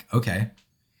and I'm like, okay.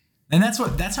 And that's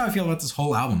how I feel about this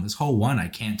whole album. This whole one, I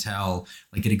can't tell,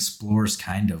 like it explores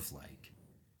kind of like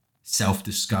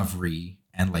self-discovery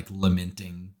and like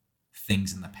lamenting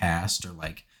things in the past, or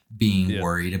like being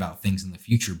worried about things in the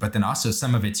future. But then also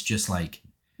some of it's just like,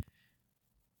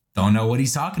 don't know what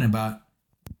he's talking about.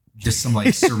 Just some like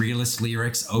surrealist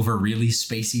lyrics over really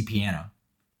spacey piano.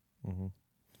 I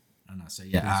don't know. So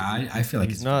yeah, I feel like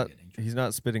he's not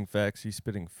spitting facts. He's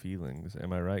spitting feelings.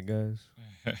 Am I right, guys?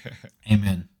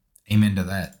 Amen. Amen to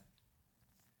that.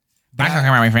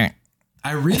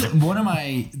 I really one of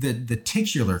my the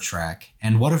titular track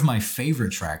and one of my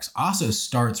favorite tracks also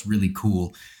starts really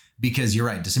cool, because you're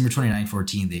right. December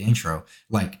 2914, the intro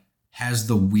like has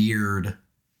the weird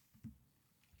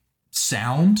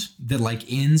sound that like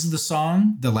ends the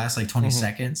song, the last like 20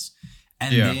 seconds,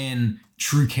 and then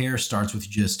True Care starts with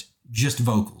just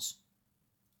vocals,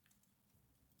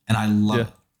 and I love it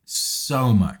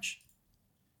so much.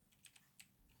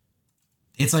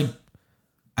 It's like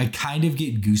I kind of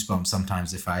get goosebumps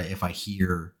sometimes if I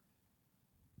hear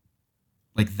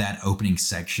like that opening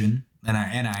section,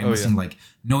 and I listen like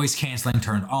noise canceling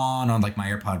turned on like my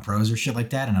AirPod Pros or shit like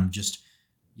that, and I'm just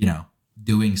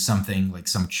doing something like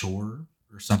some chore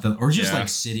or something, or just like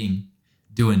sitting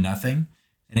doing nothing,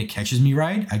 and it catches me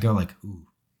right, I go like, ooh,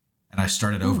 and I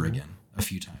start it over again a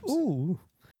few times. Ooh.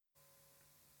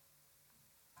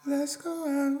 Let's go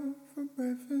out for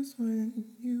breakfast when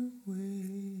you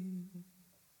wake.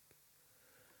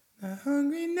 Not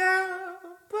hungry now,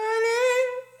 but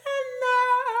I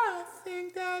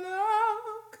think that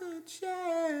all could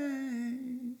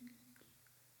change.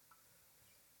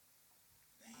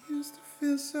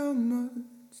 feel so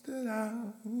much that I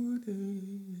would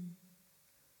hate.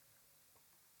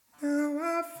 Now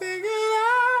I figured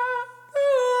out the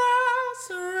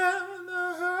world's around the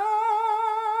whole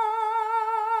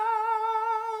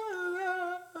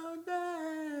day.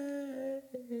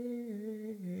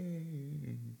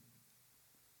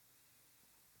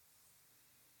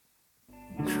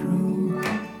 True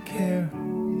care.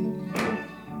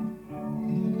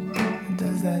 What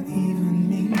does that even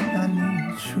mean? I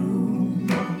need true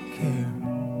care.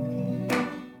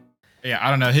 Yeah, I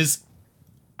don't know.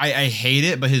 I hate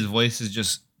it, but his voice is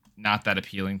just not that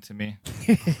appealing to me.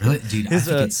 Really, dude, I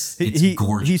think it's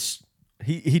gorgeous.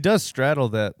 He does straddle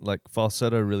that like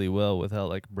falsetto really well without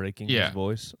like breaking his Yeah.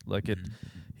 voice. Like it,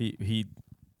 he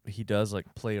does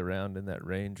like play around in that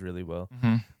range really well.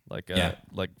 Like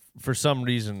like for some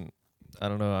reason, I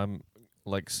don't know. I'm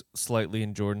like slightly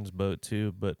in Jordan's boat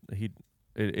too, but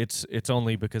it's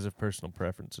only because of personal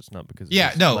preference. It's not because of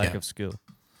his lack of skill.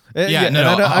 Yeah,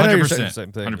 no, I know you're saying 100%. the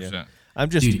same thing. 100%. Yeah. I'm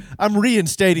just Dude. I'm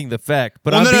reinstating the fact,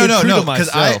 but Well, I'm being true to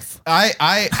because myself.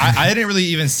 I didn't really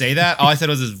even say that. All I said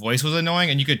was his voice was annoying,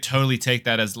 and you could totally take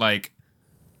that as like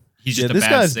he's just a this bad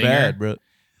guy's singer. bad, bro.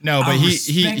 No, but I he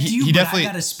respect you, but definitely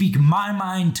I gotta speak my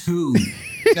mind too.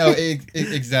 no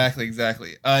exactly.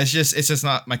 It's just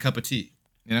not my cup of tea.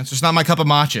 You know, it's just not my cup of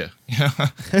matcha. You know,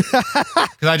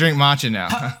 because I drink matcha now.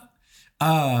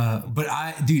 But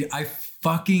I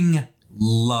fucking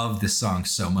love this song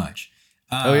so much.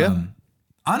 Oh yeah.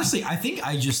 Honestly, I think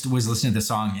I just was listening to the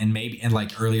song and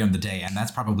like earlier in the day, and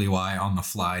that's probably why on the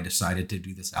fly I decided to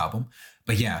do this album.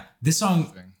 But yeah, this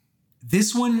song,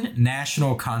 this one,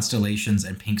 National Constellations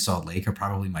and Pink Salt Lake are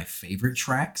probably my favorite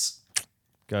tracks.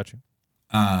 Gotcha.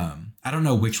 I don't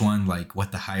know which one, like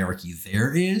what the hierarchy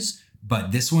there is,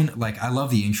 but this one, like I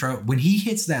love the intro. When he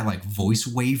hits that like voice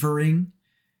wavering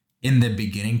in the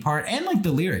beginning part, and like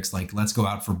the lyrics, like let's go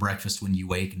out for breakfast when you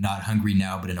wake, not hungry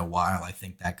now, but in a while, I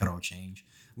think that could all change.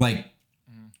 Like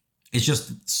it's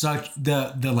just such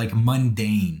the like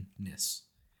mundaneness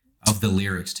of the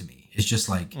lyrics to me. It's just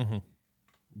like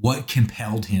what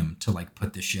compelled him to like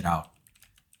put this shit out,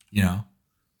 you know?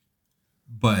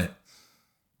 But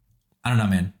I don't know,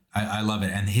 man. I love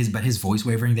it. And his voice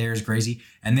wavering there is crazy.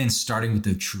 And then starting with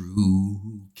the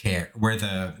true care, where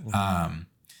the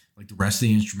like the rest of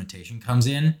the instrumentation comes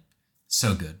in,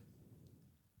 so good.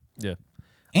 Yeah.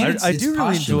 And I do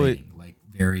really enjoy like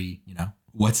very, you know,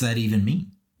 what's that even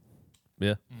mean?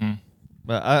 Yeah.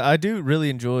 But I do really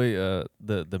enjoy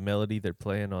the melody they're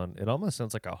playing on. It almost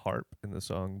sounds like a harp in the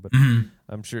song, but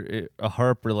I'm sure a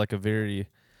harp or like a very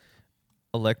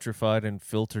electrified and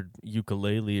filtered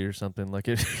ukulele or something like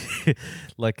it,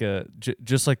 like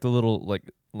just like the little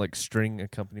like string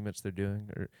accompaniments they're doing,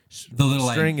 or The little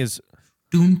string like, is.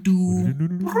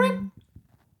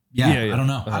 Yeah, I don't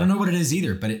know. I don't know what it is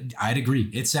either, but I'd agree.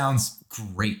 It sounds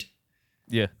great.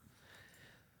 Yeah.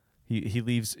 He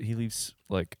leaves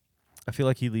like, I feel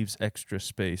like he leaves extra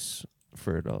space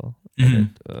for it all.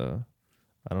 And I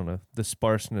don't know. The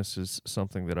sparseness is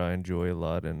something that I enjoy a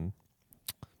lot in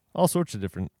all sorts of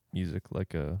different music,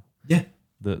 like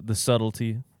the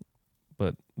subtlety,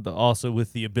 but also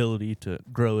with the ability to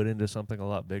grow it into something a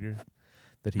lot bigger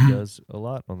that he does a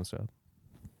lot on the South.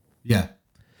 Yeah.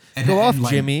 And, Go off,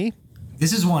 like, Jimmy.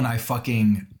 This is one I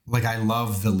fucking like. I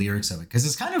love the lyrics of it because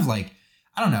it's kind of like,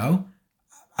 I don't know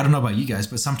about you guys,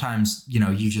 but sometimes, you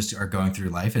know, you just are going through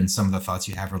life and some of the thoughts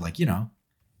you have are like, you know,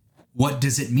 what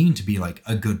does it mean to be like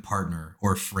a good partner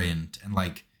or friend, and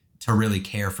like to really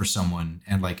care for someone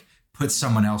and like put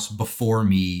someone else before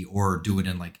me, or do it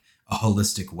in like a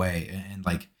holistic way. And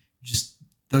like, just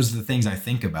those are the things I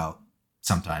think about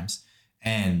sometimes.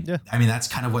 And I mean, that's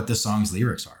kind of what the song's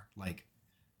lyrics are. Like,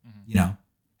 you know,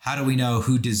 how do we know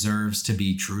who deserves to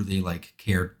be truly like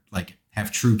cared, like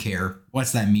have true care?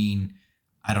 What's that mean?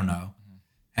 I don't know.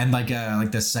 And like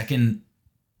the second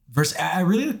verse, I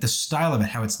really like the style of it,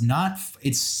 how it's not,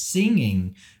 it's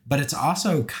singing, but it's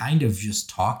also kind of just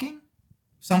talking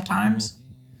sometimes.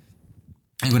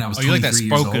 And when I was you like that 23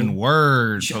 years spoken old,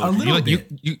 word? A little bit.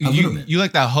 You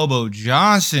like that Hobo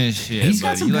Johnson shit? He's got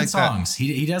buddy. some You good like songs.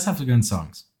 He does have some good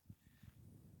songs.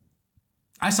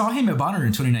 I saw him at Bonner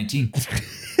in 2019.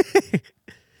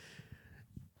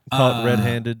 Caught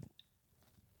red-handed.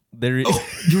 There he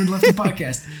Jordan left the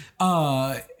podcast.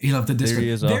 He left the Discord. There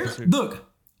he is, officer.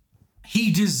 Look,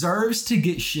 he deserves to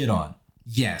get shit on.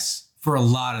 Yes, for a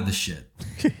lot of the shit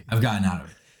I've gotten out of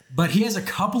it. But he has a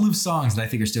couple of songs that I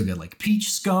think are still good, like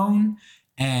Peach Scone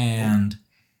and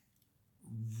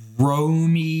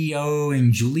Romeo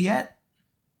and Juliet,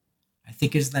 I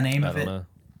think is the name of it. know.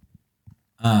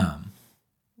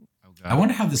 I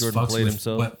wonder how this Jordan fucks played with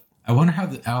himself. I wonder how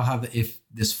if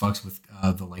this fucks with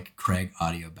the like Craig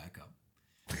audio backup.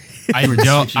 I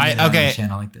don't. Okay.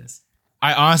 Channel like this.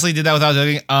 I honestly did that without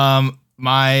joking.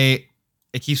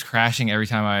 It keeps crashing every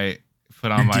time I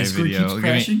put on my Discord video. keeps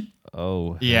crashing?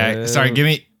 Yeah. Sorry. Give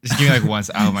me like once.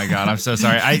 Oh my god. I'm so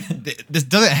sorry. This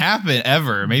doesn't happen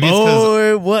ever. Maybe it's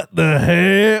because what the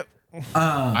heck?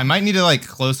 I might need to like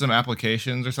close some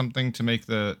applications or something to make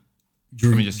the.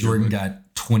 Jordan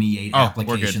got 28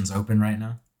 applications open right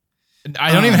now.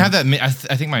 I don't even have that.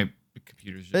 I think my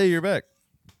computer's. Hey, you're back.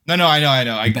 No, I know.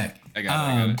 I got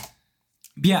it.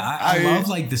 Yeah, I love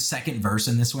like the second verse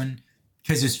in this one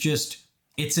because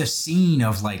it's a scene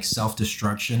of like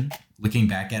self-destruction. Looking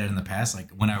back at it in the past, like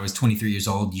when I was 23 years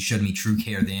old, you showed me true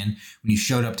care then. When you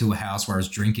showed up to a house where I was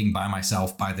drinking by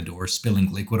myself by the door,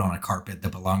 spilling liquid on a carpet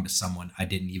that belonged to someone I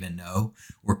didn't even know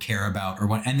or care about or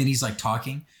what. And then he's like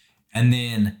talking. And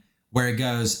then where it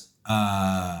goes,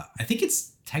 I think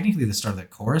it's technically the start of the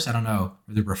chorus. I don't know,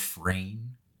 or the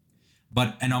refrain.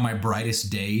 And on my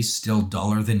brightest days, still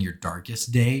duller than your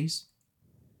darkest days.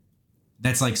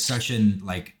 That's like such an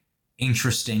like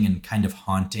interesting and kind of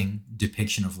haunting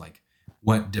depiction of like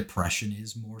what depression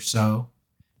is more so.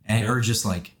 Or just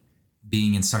like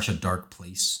being in such a dark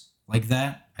place like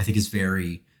that. I think is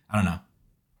very, I don't know.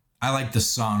 I like the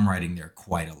songwriting there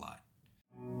quite a lot.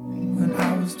 When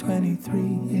I was 23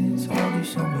 years old, you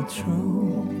showed me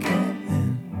true care.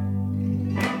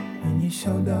 When you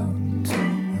showed up to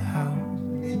the house,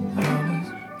 I was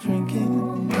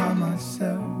drinking by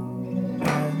myself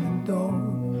by the door,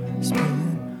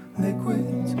 spilling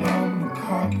liquids on the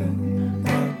carpet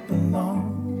that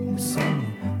belonged to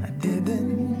someone I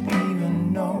didn't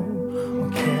even know or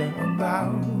care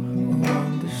about. I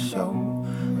wanted to show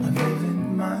my vivid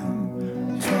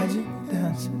mind, tragic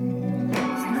dancing.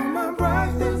 My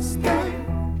brightest day,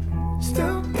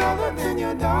 still duller than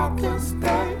your darkest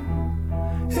day.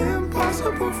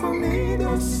 Impossible for me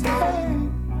to say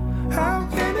how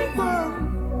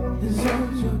anyone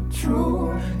deserves your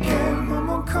true care. I'm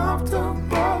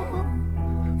uncomfortable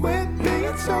with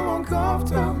being so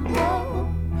uncomfortable.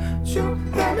 You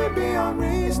let me be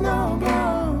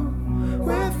unreasonable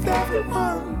with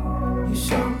everyone. You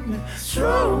showed me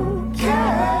true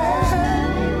care.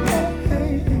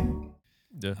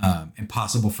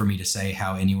 Impossible for me to say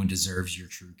how anyone deserves your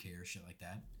true care, shit like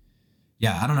that.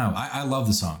 Yeah, I don't know. I love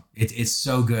the song. It's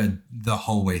so good the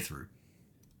whole way through.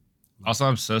 Also,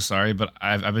 I'm so sorry, but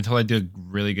I've been told I do a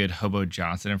really good Hobo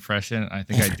Johnson impression. I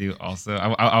think I do also.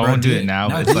 I won't do it now,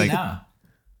 but it's like now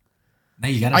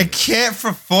you gotta. I can't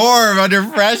perform under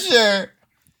pressure.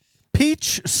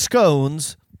 Peach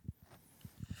scones.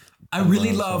 I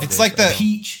really love. It's like the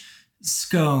peach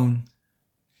scone.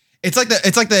 It's like the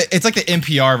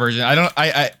NPR version. I don't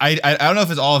know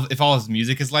if all his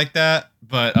music is like that,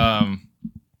 but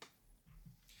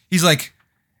he's like,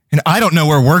 and I don't know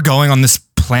where we're going on this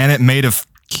planet made of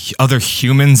other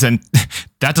humans, and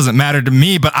that doesn't matter to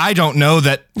me. But I don't know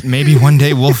that maybe one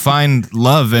day we'll find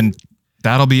love, and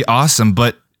that'll be awesome.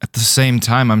 But at the same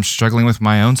time, I'm struggling with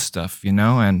my own stuff, you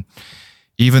know. And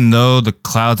even though the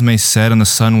clouds may set and the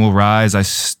sun will rise, I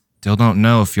still don't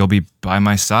know if you'll be by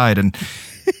my side, and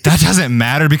that doesn't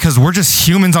matter because we're just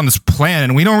humans on this planet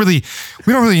and we don't really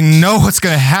know what's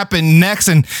going to happen next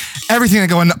and everything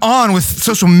that's going on with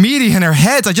social media in our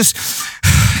heads.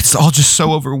 It's all just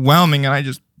so overwhelming and I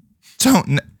just don't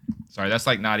know. Sorry, that's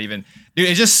like not even, dude.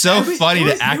 It's just so funny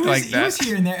to act like that. It was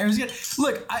here and there. It was good.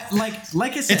 Look, like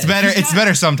I said, it's better. It's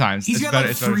better sometimes. He's got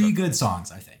like 3 good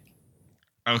songs, I think.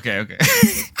 Okay.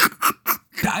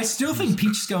 I still think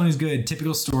Peach Scone is good.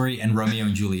 Typical Story and Romeo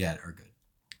and Juliet are good.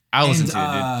 I'll listen to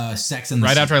it, dude. Sex and the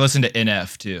right City. after I listen to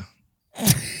NF too.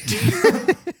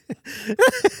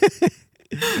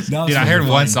 Dude, I heard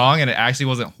one song and it actually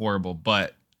wasn't horrible,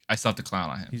 but I still have to clown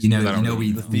on him. You know,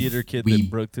 the theater kid that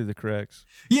broke through the cracks.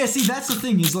 Yeah, see, that's the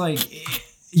thing. Is like,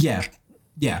 yeah.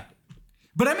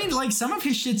 But I mean, like, some of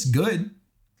his shit's good.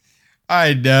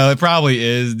 I know it probably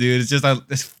is, dude. It's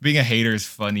just being a hater is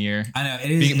funnier. I know it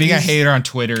is. Being a hater on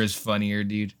Twitter is funnier,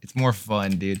 dude. It's more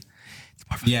fun, dude. It's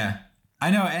more fun. Yeah,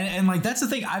 I know, and like that's the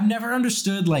thing. I've never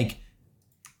understood like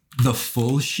the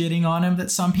full shitting on him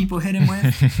that some people hit him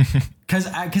with, because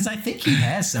I think he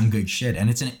has some good shit, and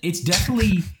it's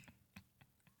definitely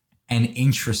an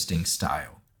interesting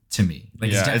style to me.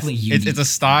 Like, it's definitely unique. It's a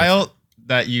style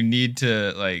that you need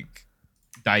to like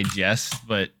digest,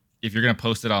 but if you're gonna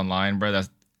post it online, bro, that's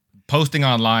posting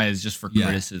online is just for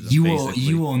criticism.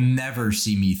 You will never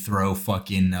see me throw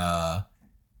fucking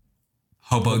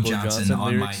Hobo Johnson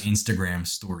on lyrics? My Instagram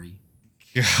story.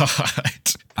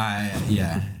 God.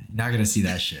 Not gonna see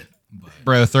that shit. But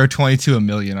Bro, throw 22 a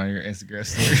million on your Instagram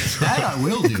story. that I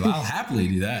will do. I'll happily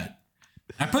do that.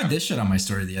 I put this shit on my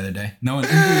story the other day. No one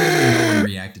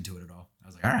reacted to it at all. I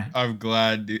was like, all right. I'm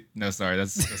glad, dude. No, sorry.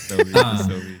 That's so weird. That's so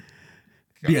weird.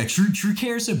 Yeah, True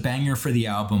Care is a banger for the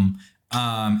album.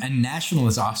 And National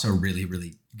is also really,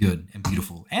 really good and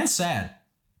beautiful and sad.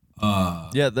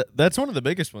 Yeah, that's one of the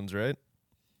biggest ones, right?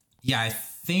 Yeah, I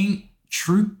think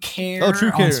True Care,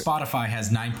 True Care on Spotify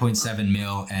has 9.7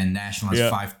 mil and National has Yeah.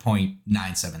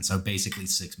 5.97. So basically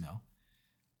 6 mil.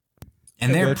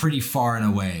 And Yeah, they're good. pretty far and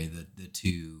away, the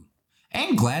two.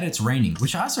 And Glad It's Raining,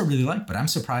 which I also really like, but I'm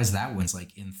surprised that one's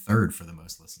like in third for the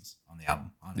most listens on the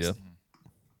album, honestly. Yeah.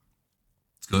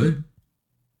 It's good.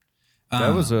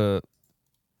 That was a.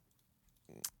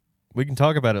 We can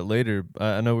talk about it later.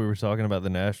 I know we were talking about the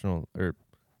National, or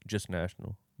just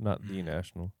National, not the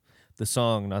National. The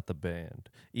song, not the band.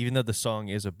 Even though the song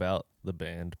is about the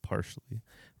band partially.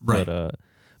 Right.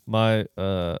 But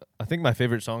I think my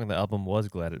favorite song on the album was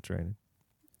Glad It's Raining.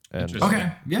 And Interesting.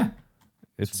 Okay, yeah.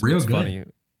 it's real it's good. funny.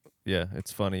 Yeah,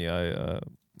 it's funny. I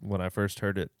when I first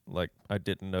heard it, like I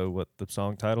didn't know what the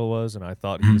song title was, and I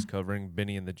thought he was covering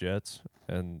Benny and the Jets,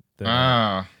 and then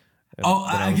Ah. and Oh,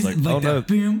 then I guess like oh that. no,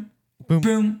 Boom, boom,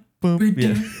 boom, boom, boom,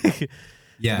 yeah. boom.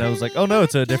 Yeah. And I was like, oh no,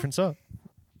 it's a different song,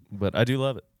 but I do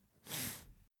love it.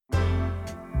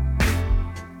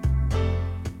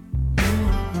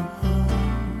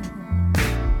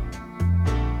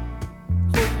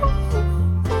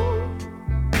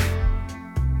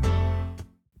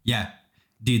 Yeah,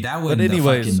 dude, that would. But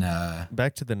anyways, fucking,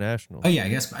 back to the National. oh yeah, I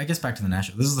guess back to the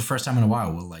National. This is the first time in a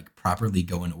while we'll like properly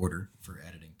go in order for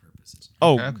editing purposes.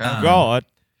 Oh Okay. God,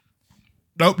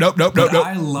 Nope. But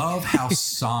I love how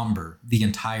somber the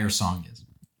entire song is.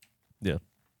 yeah.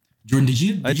 Jordan, did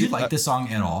you I like this song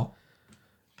at all?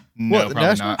 No, Well, probably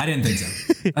National- not. I didn't think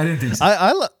so. I didn't think so.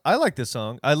 I like this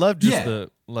song. I love just Yeah.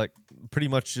 the pretty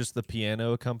much just the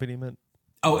piano accompaniment.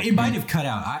 Oh, it might have cut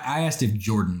out. I asked if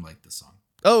Jordan liked the song.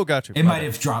 Oh, gotcha. It might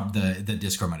have dropped the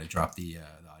Discord might have dropped the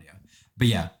audio. But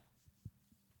yeah.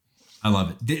 I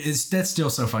love it. That's still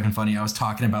so fucking funny. I was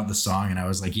talking about the song and I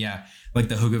was like, yeah, like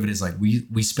the hook of it is like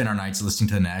we spend our nights listening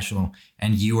to the National,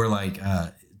 and you were like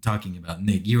talking about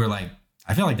Nick. You were like,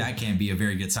 I feel like that can't be a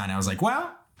very good sign. I was like,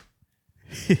 well,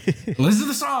 listen to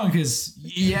the song because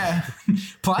yeah,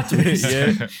 plot twist.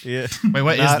 yeah. Wait,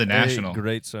 what is Not the a National?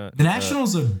 Great song. The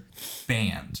National's a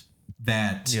band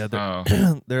that Yeah, they're,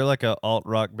 Oh. they're like a alt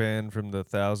rock band from the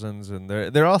thousands, and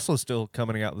they're also still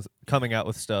coming out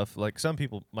with stuff. Like some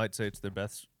people might say it's their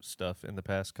best stuff in the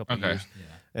past couple Okay. years.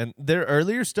 And their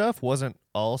earlier stuff wasn't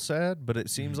all sad, but it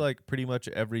seems like pretty much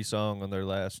every song on their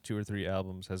last 2 or 3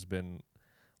 albums has been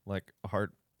like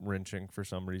heart wrenching for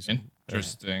some reason.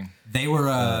 Interesting. they were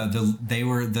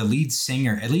the lead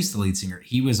singer, at least the lead singer.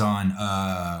 He was on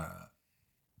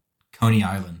Coney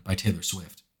Island by Taylor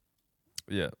Swift.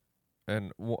 Yeah.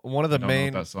 And one of the I don't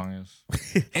main know what that song is.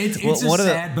 It's Well, a one of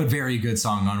the- sad but very good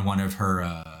song on one of her.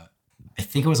 I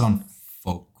think it was on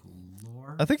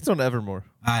Folklore. I think it's on Evermore.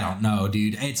 I don't know,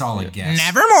 dude. It's all a guess.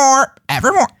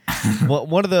 Nevermore. Well,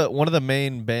 one of the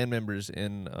main band members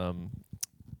in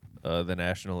the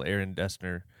National, Aaron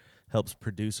Dessner, helps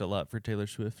produce a lot for Taylor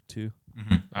Swift too.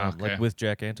 Okay. Like with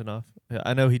Jack Antonoff. Yeah,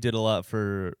 I know he did a lot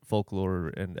for Folklore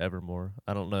and Evermore.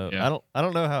 I don't know. Yeah. I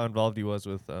don't know how involved he was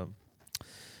with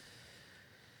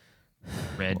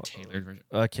Red tailored version.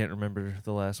 I can't remember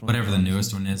the last one. Whatever the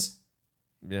newest one is.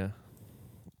 Yeah.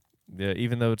 Yeah,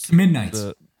 even though it's Midnights.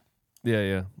 the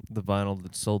the vinyl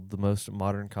that sold the most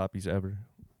modern copies ever.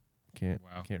 Can't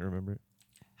remember it.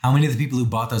 How many of the people who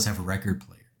bought those have a record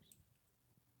player?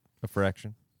 A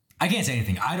fraction. I can't say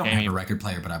anything. I don't Amy. have a record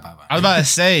player, but I buy one. I was about to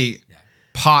say,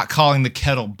 pot calling the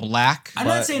kettle black. I'm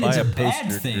Buy- not saying buy it's a a bad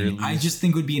poster, thing. girlies. I just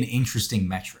think it would be an interesting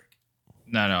metric.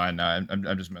 No, I know.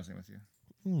 I'm just messing with you.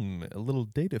 A little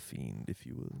data fiend, if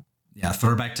you will. Yeah,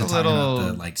 throwback to A talking about the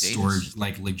little like data storage,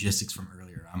 like logistics from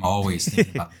earlier. I'm always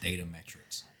thinking about data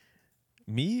metrics.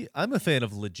 Me, I'm a fan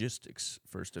of logistics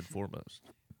first and foremost.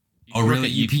 You Oh, work really?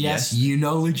 at UPS? You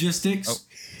know logistics?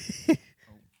 Oh.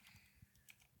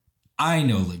 I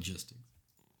know logistics.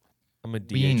 I'm a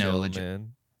We know DHL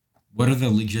man. What are the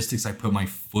logistics I put my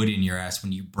foot in your ass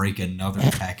when you break another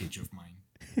package of mine?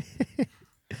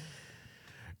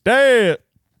 Damn.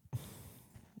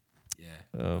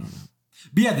 Yeah.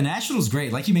 But yeah, the National's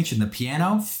great. Like you mentioned, the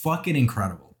piano, fucking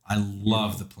incredible. I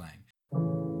love the playing.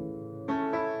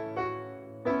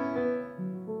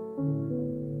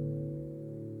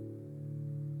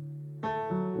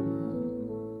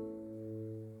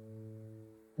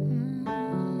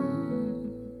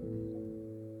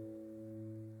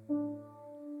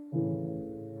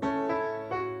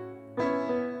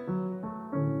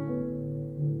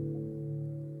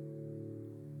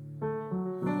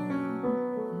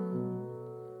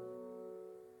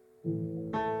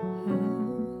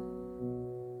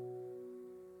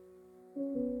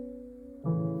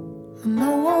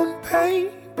 no on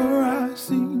paper I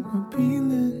seem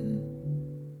appealing.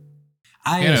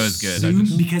 I Piano is good.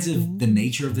 assume, because of the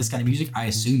nature of this kind of music, I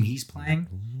assume he's playing.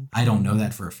 I don't know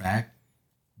that for a fact,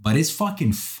 but it's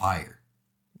fucking fire.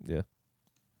 Yeah.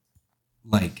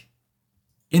 Like,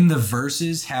 in the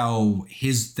verses, how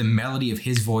the melody of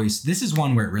his voice, this is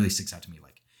one where it really sticks out to me.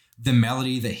 Like, the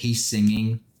melody that he's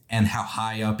singing and how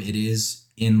high up it is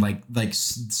in like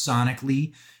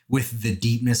sonically with the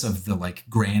deepness of the like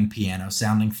grand piano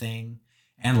sounding thing.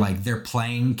 And like they're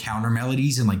playing counter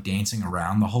melodies and like dancing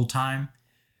around the whole time.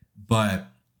 But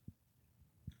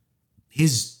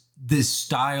this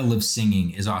style of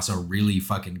singing is also really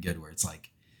fucking good, where it's like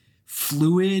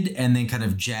fluid and then kind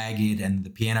of jagged, and the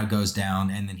piano goes down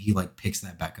and then he like picks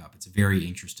that back up. It's a very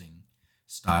interesting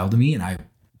style to me, and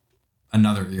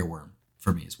another earworm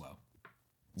for me as well.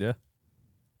 Yeah.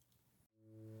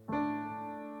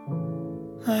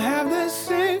 I have this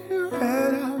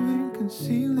cigarette I've been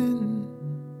concealing.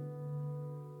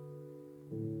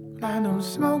 I don't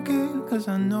smoke it cause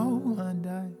I know I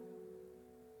die.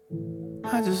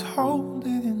 I just hold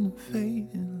it in the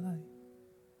fading light.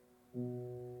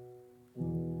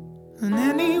 And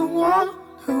anyone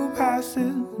who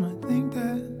passes might think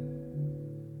that.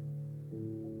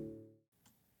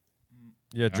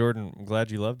 Yeah, Jordan, I'm glad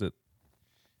you loved it.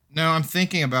 No, I'm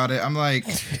thinking about it. I'm like,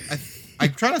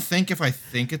 I'm trying to think if I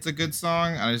think it's a good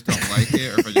song. I just don't like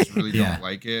it, or if I just really don't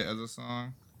like it as a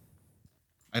song.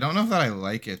 I don't know if that I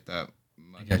like it that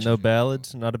much. No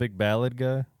ballads? Not a big ballad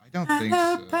guy? I don't think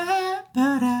so.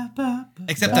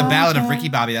 Except the ballad of Ricky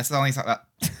Bobby. That's the only song that.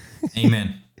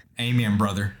 Amen. Amen,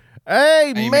 brother.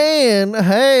 Hey, Amen. man.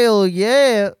 Hell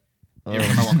yeah. You ever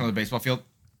time I walk on the baseball field?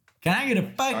 Can I get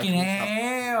a fucking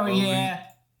hell yeah?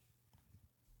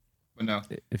 But no.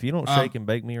 If you don't shake and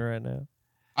bake me right now.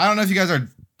 I don't know if you guys are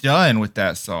done with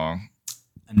that song.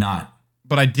 I'm not.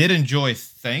 But I did enjoy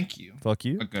Thank You. Fuck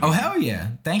you. Oh, hell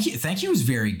yeah. Thank you. Thank you was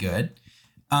very good.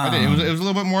 I did. It was a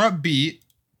little bit more upbeat.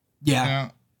 Yeah. You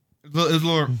know? It was a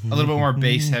little bit more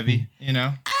bass heavy, you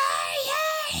know?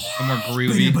 A little more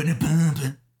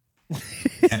groovy.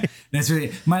 Yeah, that's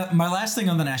really my last thing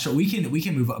on the national. We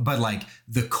can move up, but like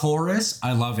the chorus,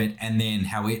 I love it, and then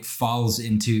how it falls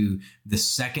into the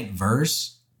second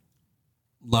verse.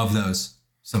 Love those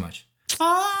so much.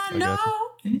 Oh no,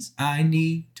 I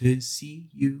need to see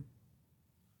you.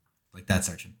 Like that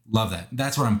section. Love that.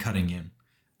 That's what I'm cutting in.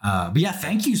 But yeah,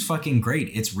 Thank You's fucking great.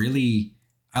 It's really,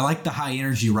 I like the high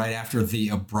energy right after the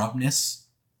abruptness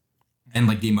and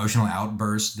like the emotional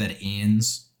outburst that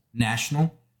ends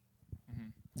national.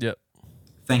 Yep.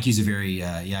 Thank You's a very,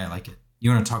 I like it.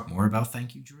 You want to talk more about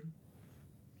Thank You, Jordan?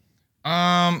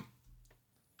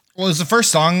 Well, it's the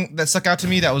first song that stuck out to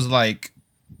me that was like,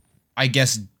 I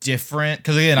guess different.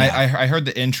 Because again, I heard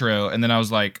the intro and then I was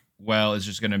like, well, it's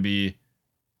just going to be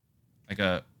like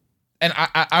a, and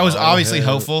I was obviously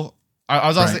hopeful. I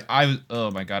was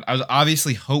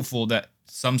obviously hopeful that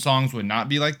some songs would not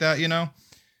be like that, you know?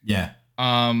 Yeah.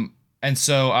 And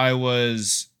so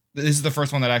this is the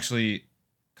first one that actually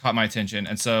caught my attention.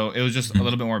 And so it was just a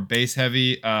little bit more bass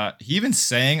heavy. He even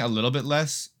sang a little bit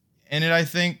less in it, I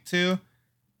think, too.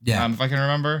 Yeah. If I can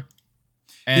remember.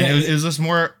 And it was just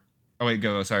more, oh wait,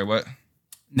 go. Sorry, what?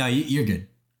 No, you're good.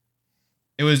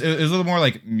 It was a little more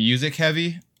like music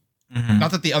heavy. Mm-hmm.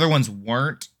 Not that the other ones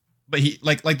weren't, but he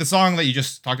like the song that you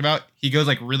just talked about, he goes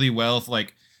like really well with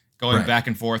like going back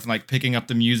and forth and like picking up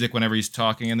the music whenever he's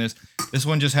talking. And this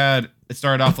one just it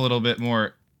started off a little bit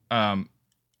more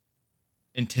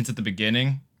intense at the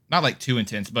beginning. Not like too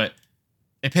intense, but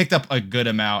it picked up a good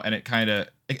amount, and it kind of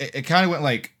went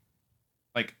like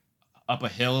up a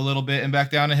hill a little bit and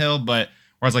back down a hill, but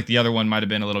whereas like the other one might have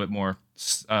been a little bit more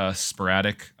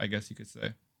sporadic, I guess you could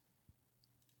say.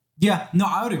 Yeah, no,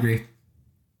 I would agree.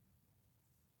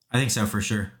 I think so for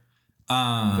sure.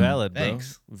 Valid, bro.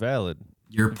 Thanks. Valid.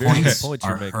 Your points you're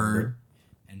are making, heard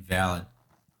and valid.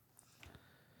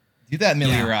 Do that,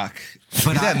 Millie Rock.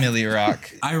 But Do that, Millie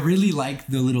Rock. I really like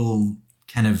the little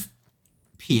kind of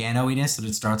piano-iness that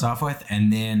it starts off with,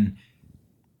 and then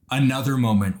another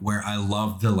moment where I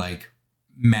love the like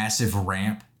massive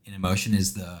ramp in emotion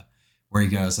is where he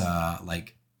goes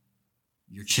like,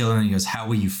 you're chilling and he goes, how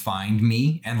will you find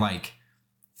me? And like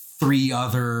 3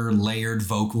 other layered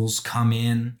vocals come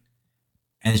in,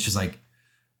 and it's just like,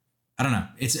 I don't know.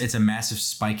 It's a massive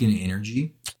spike in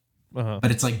energy,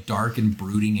 but it's like dark and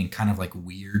brooding and kind of like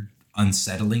weird,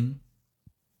 unsettling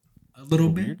a little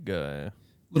bit. Weird guy.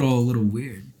 Little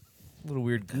weird. Little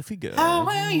weird goofy guy. How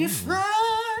will you find?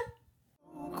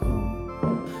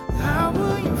 How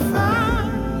will you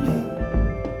find me?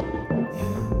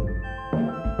 Yeah.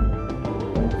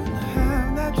 When I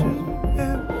have that dream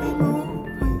every morning.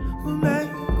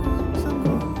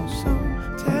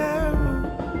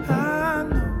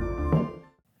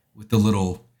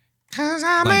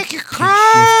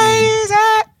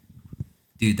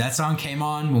 dude, that song came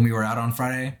on when we were out on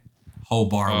Friday. Whole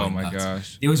bar. Oh went my nuts.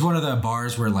 gosh. It was one of the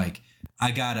bars where like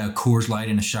I got a Coors Light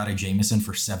and a shot of Jameson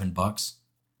for $7.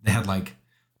 They had like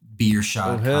beer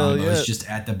shot combos just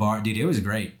at the bar. Dude, it was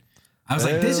great. I was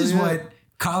like, this is what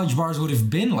college bars would have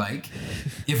been like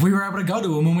if we were able to go to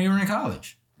them when we were in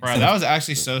college. Bro, that was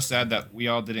actually so sad that we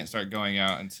all didn't start going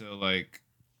out until like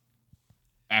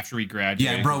after we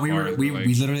graduated. Yeah, bro, we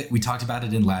literally we talked about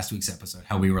it in last week's episode,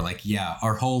 how we were like, yeah,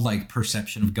 our whole like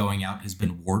perception of going out has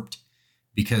been warped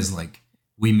because like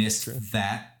we missed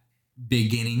that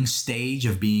beginning stage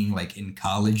of being like in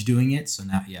college doing it. So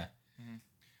now, yeah.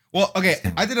 Well, okay,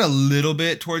 I did a little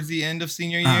bit towards the end of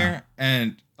senior year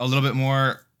and a little bit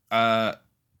more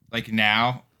like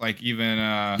now, like even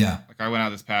like I went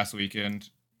out this past weekend.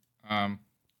 Went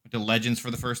to Legends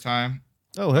for the first time.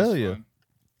 Oh, hell yeah.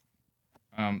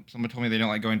 Someone told me they don't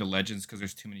like going to Legends because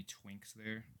there's too many twinks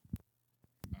there.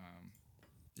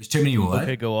 There's too many what?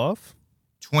 Okay, go off.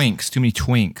 Twinks, too many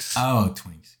twinks. Oh,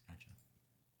 twinks. Gotcha.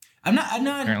 I'm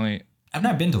not. Apparently, I've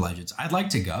not been to Legends. I'd like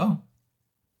to go.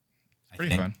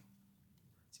 Pretty fun.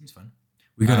 Seems fun.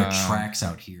 We go to tracks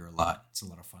out here a lot. It's a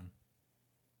lot of fun.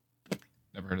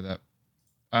 Never heard of that.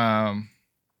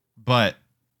 But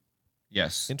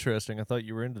yes, interesting. I thought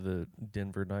you were into the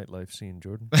Denver nightlife scene,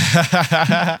 Jordan.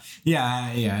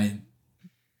 yeah.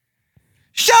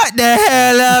 Shut the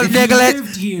hell up,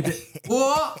 Nicholas.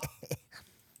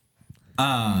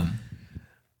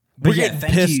 We're getting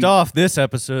pissed off this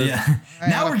episode. Yeah.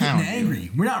 Now we're getting angry.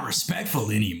 We're not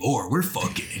respectful anymore. We're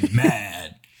fucking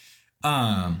mad.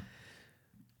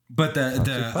 But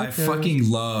I fucking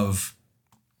love.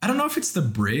 I don't know if it's the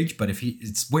bridge, but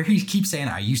it's where he keeps saying,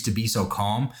 "I used to be so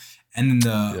calm," and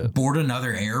then board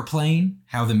another airplane.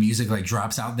 How the music like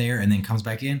drops out there and then comes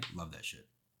back in. Love that shit.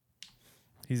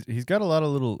 He's got a lot of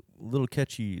little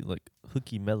catchy like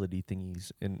hooky melody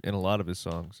thingies in a lot of his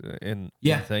songs. And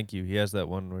Thank You. He has that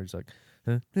one where he's like,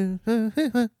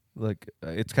 like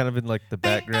it's kind of in like the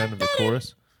background of the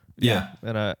chorus. Yeah,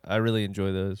 and I really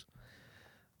enjoy those.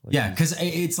 Like because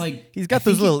it's like he's got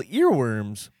those little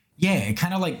earworms. Yeah, it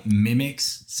kind of like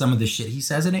mimics some of the shit he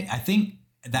says in it. I think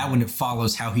that when it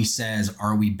follows how he says,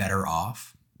 "Are we better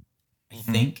off?" I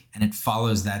think, and it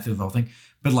follows that through the whole thing.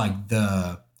 But like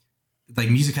the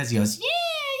music as he goes,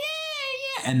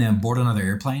 yeah, and then board another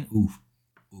airplane, ooh,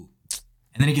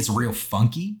 and then it gets real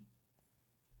funky.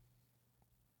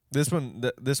 This one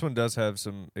does have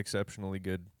some exceptionally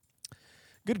good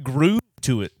groove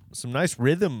to it. Some nice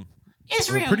rhythm. It's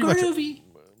real groovy.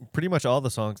 Pretty much all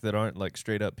the songs that aren't like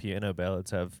straight up piano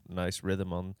ballads have nice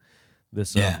rhythm on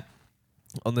this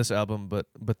on this album, but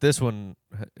this one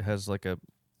has like a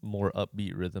more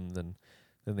upbeat rhythm than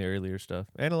the earlier stuff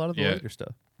and a lot of the later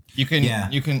stuff. You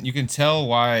can tell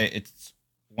why it's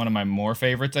one of my more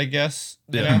favorites, I guess.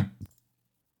 You know? If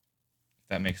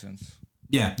that makes sense.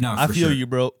 Yeah, no, I feel you,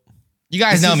 bro. You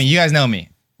guys know me. You guys know me.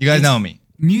 You guys know me.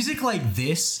 Music like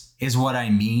this is what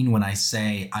I mean when I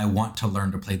say I want to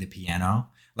learn to play the piano.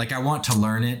 Like I want to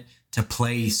learn it to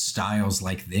play styles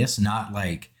like this, not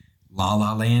like La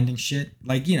La Land and shit.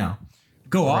 Like, you know,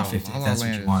 go off if that's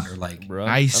what you want, or like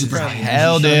nice as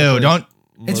hell, dude. Don't.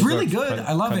 It's really good.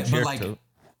 I love it, but like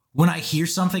when I hear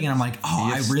something and I'm like,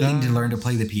 oh, I really need to learn to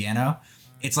play the piano.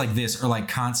 It's like this, or like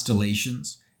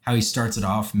Constellations. How he starts it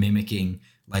off mimicking,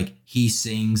 like he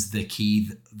sings the key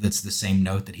that's the same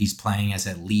note that he's playing as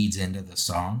it leads into the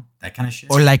song. That kind of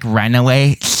shit. Or like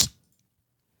Runaway.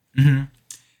 Mm-hmm.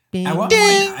 At what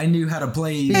point I knew how to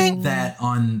play that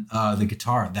on the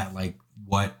guitar. That like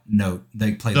what note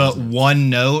they play? The one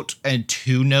note and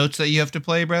two notes that you have to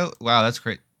play, bro. Wow, that's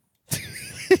great.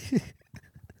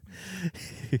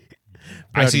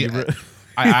 I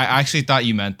actually thought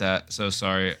you meant that. So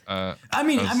sorry. I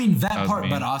mean that part,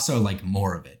 but also like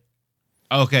more of it.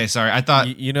 Okay, sorry. I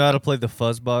thought you know how to play the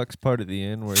fuzzbox part at the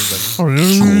end where he's like.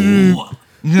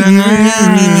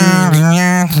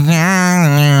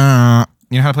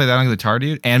 You know how to play that on guitar,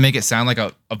 dude? And make it sound like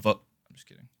a I'm just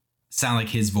kidding. Sound like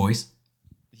his voice?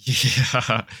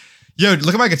 Yeah. Yo,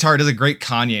 look at my guitar. It does a great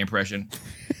Kanye impression.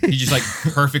 He just like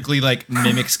perfectly like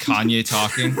mimics Kanye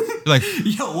talking. You're like,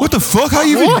 yo, what the fuck? How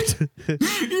you even? What?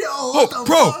 Yo, what the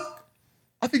bro. fuck?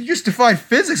 I think you just defied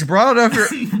physics, bro. I don't know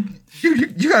if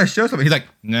you gotta show something. He's like,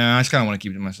 nah, I just kind of want to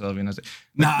keep it to myself. You know?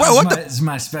 Nah, it's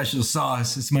my special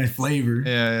sauce. It's my flavor.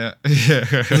 Yeah.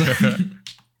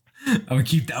 I'm gonna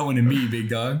keep that one in me, big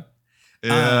dog.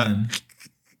 Yeah.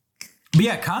 But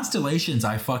yeah, Constellations,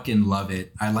 I fucking love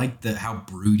it. I like how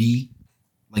brooding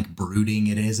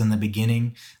it is in the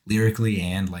beginning, lyrically,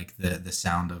 and like the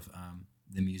sound of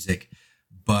the music.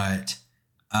 But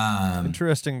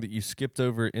Interesting that you skipped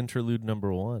over interlude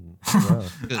number 1. Wow.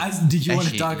 Did you want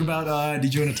to talk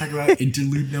about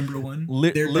interlude number 1?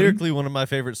 Lyrically, one of my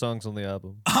favorite songs on the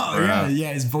album. Oh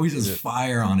yeah, his voice is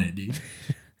fire on it, dude.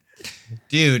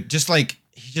 Dude, just like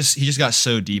he just got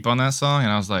so deep on that song,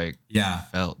 and I was like,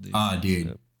 felt, dude. Dude.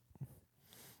 Yep.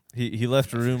 He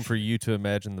left room for you to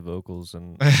imagine the vocals,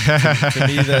 and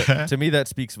to me that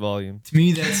speaks volume. To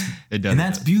me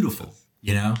that's beautiful,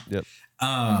 you know. Yep.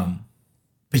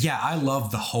 But yeah, I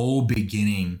love the whole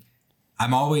beginning.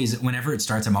 Whenever it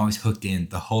starts, I'm always hooked in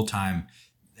the whole time.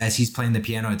 As he's playing the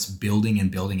piano, it's building and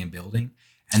building and building.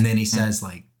 And then he says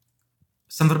like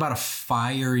something about a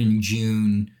fire in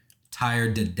June,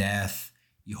 tired to death.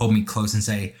 You hold me close and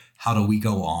say, how do we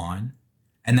go on?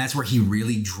 And that's where he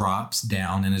really drops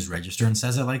down in his register and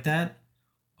says it like that.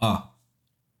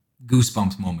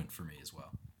 Goosebumps moment for me as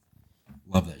well.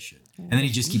 Love that shit. And then he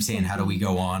just keeps saying, how do we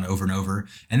go on, over and over.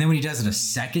 And then when he does it a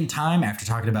second time, after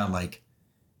talking about like,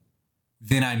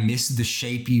 then I miss the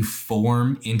shape you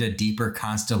form into deeper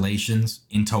constellations,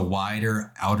 into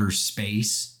wider outer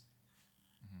space.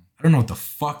 I don't know what the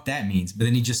fuck that means. But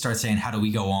then he just starts saying, how do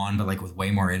we go on, but like with way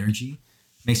more energy.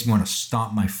 Makes me want to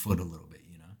stomp my foot a little bit,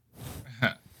 you know?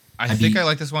 I think I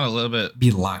like this one a little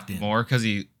bit locked in more because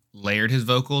he layered his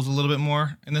vocals a little bit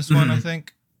more in this one, I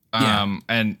think.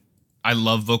 And I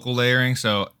love vocal layering,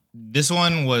 so this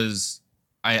one was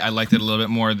I liked it a little bit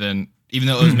more than, even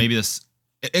though it was maybe this.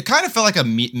 It kind of felt like a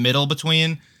middle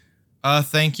between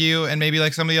 "Thank You" and maybe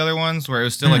like some of the other ones, where it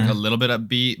was still like a little bit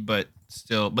upbeat, but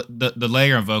the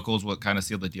layer of vocals what kind of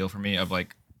sealed the deal for me. Of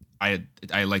like I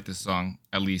like this song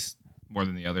at least more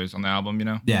than the others on the album, you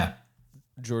know? Yeah.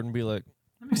 Jordan be like,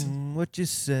 what you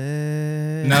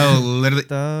say? No, literally.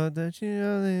 I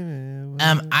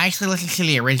actually listened to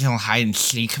the original hide and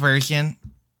seek version.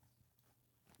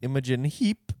 Imogen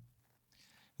Heap.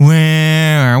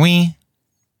 Where are we?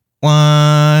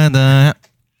 What the?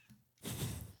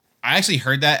 I actually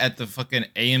heard that at the fucking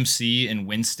AMC in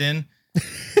Winston,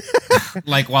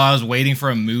 like while I was waiting for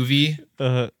a movie.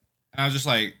 And I was just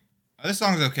like, oh, this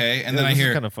song's okay. And then I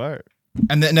hear kind of fire.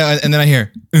 And then I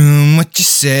hear, what you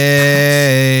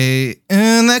say?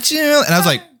 That you. And I was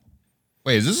like,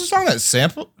 wait, is this a song that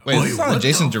sampled? Wait, is this a song that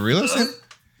Jason Derulo sang?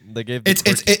 They gave the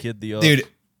kid the dude.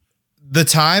 The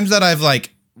times that I've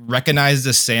like recognized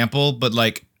a sample, but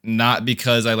like not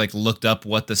because I like looked up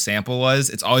what the sample was.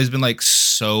 It's always been like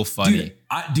so funny.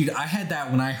 Dude, I had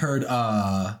that when I heard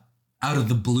Out of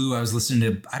the Blue. I was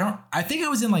listening to I think I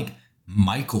was in like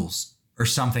Michaels or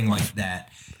something like that,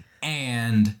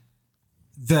 and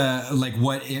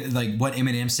what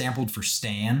Eminem sampled for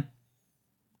Stan.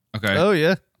 Okay. Oh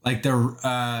yeah. Like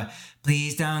the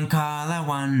please don't call, I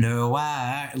wonder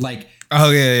why. Like,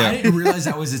 oh yeah. I didn't realize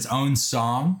that was its own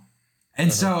song,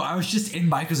 and so I was just in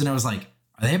Michael's and I was like,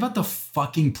 are they about to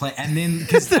fucking play? And then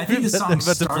because I think the song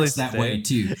starts that way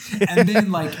too, and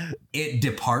then like it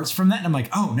departs from that, and I'm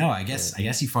like, oh no, I guess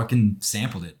he fucking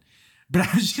sampled it. But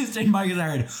I was just in Michael's and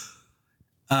I heard.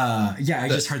 I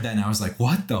just heard that and I was like,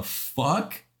 what the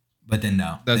fuck? But then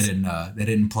no, they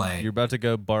didn't play. You're about to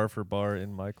go bar for bar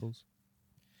in Michael's.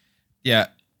 Yeah.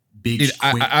 Big dude,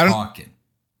 quick talking.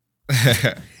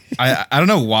 I don't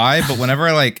know why, but whenever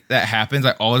that happens,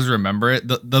 I always remember it.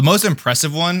 The most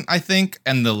impressive one, I think,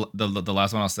 and the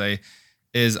last one I'll say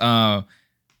is I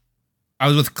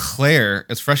was with Claire.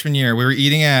 It's freshman year. We were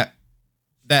eating at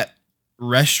that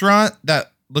restaurant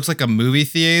that looks like a movie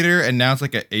theater, and now it's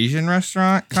like an Asian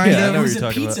restaurant, kind of. It was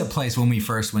a pizza place when we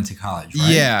first went to college, right?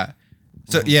 Yeah.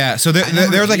 So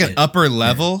there was like an upper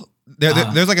level.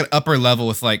 There's like an upper level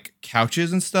with like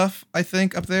couches and stuff, I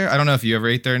think, up there. I don't know if you ever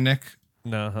ate there, Nick.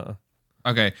 No.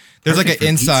 Okay. There's like an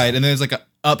inside, and there's like a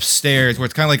upstairs where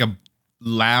it's kind of like a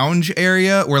lounge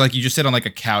area where like you just sit on like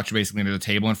a couch basically, and there's a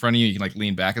table in front of you. You can like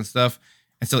lean back and stuff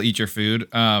and still eat your food.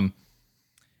 And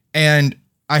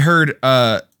I heard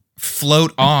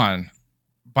Float On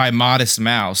by Modest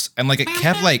Mouse, and like it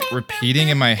kept like repeating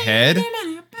in my head.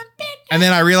 And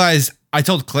then I realized, I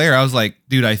told Claire, I was like,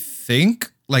 dude, I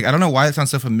think, like, I don't know why it sounds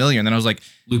so familiar. And then I was like,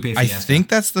 I think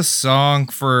that's the song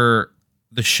for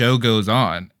The Show Goes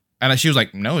On. And she was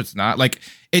like, no, it's not. Like,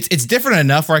 it's different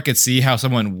enough where I could see how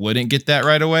someone wouldn't get that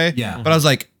right away. Yeah. But I was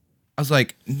like,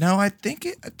 no, I think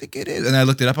it is. And I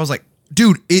looked it up. I was like,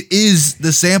 dude, it is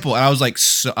the sample. And I was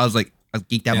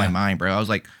geeked out my mind, bro. I was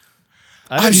like,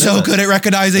 I'm so good at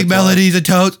recognizing melodies and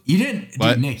tones. You didn't,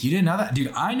 dude, Nick, you didn't know that?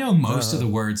 Dude, I know most of the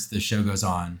words The Show Goes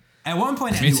On. At one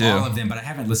point, I knew all of them, but I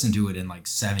haven't listened to it in like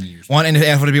 7 years. 1 in the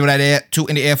air for the people out there, 2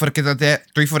 in the air for the kids out there,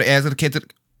 3 for the air for the kids.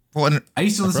 4 in the... I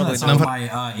used to listen to that song on my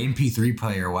MP3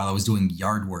 player while I was doing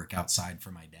yard work outside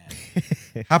for my dad.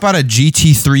 How about a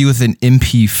GT3 with an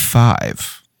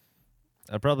MP5?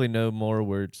 I probably know more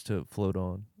words to Float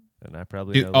On, and I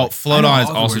probably know. Float On is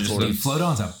also Float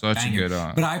On's a such banger. a good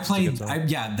song. But I played,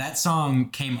 that song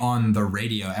came on the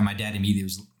radio, and my dad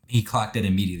he clocked it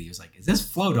immediately. He was like, "Is this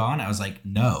Float On?" I was like,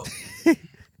 "No."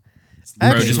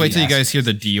 Bro, just wait till you guys hear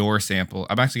the Dior sample.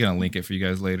 I'm actually gonna link it for you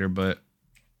guys later, but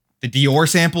the Dior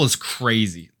sample is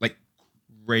crazy, like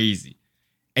crazy.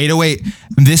 808.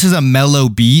 This is a mellow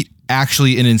beat.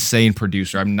 Actually, an insane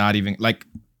producer. I'm not even like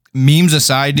memes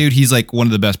aside, dude. He's like one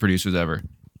of the best producers ever.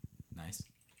 Nice.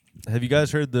 Have you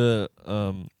guys heard the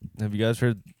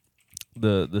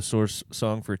Source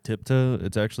song for Tiptoe?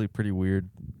 It's actually pretty weird.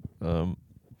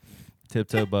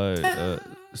 Tiptoe by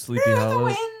Sleepy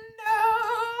Hollow.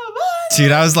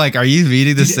 Dude, I was like, are you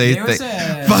reading the same thing?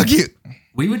 Fuck you.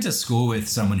 We went to school with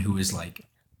someone who was like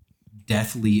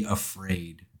deathly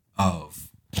afraid of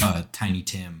Tiny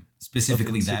Tim,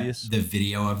 specifically the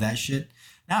video of that shit.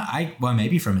 Now,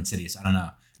 maybe from Insidious. I don't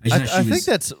know.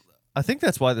 I think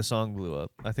that's why the song blew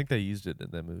up. I think they used it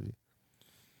in that movie.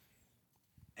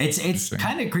 It's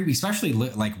kind of creepy, especially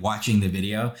like watching the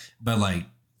video. But like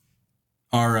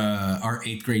our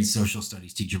 8th grade social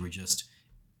studies teacher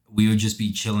we would just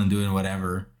be chilling, doing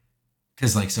whatever.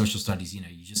 Because like social studies, you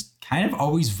just kind of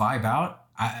always vibe out,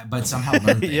 but somehow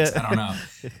learn things. Yeah. I don't know.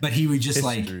 But he would just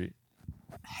like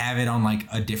have it on like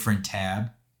a different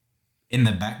tab in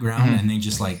the background, and then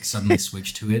just like suddenly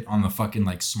switch to it on the fucking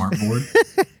like smart board.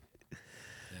 Yeah,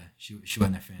 she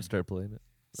wasn't a fan. Start playing it.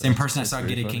 Same person I saw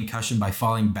get a concussion by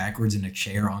falling backwards in a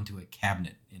chair onto a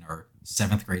cabinet in our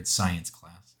 7th grade science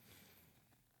class.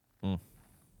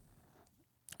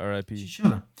 R.I.P. She should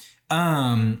have.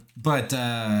 But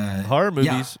horror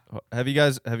movies. Yeah. Have you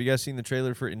guys seen the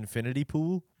trailer for Infinity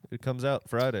Pool? It comes out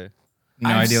Friday.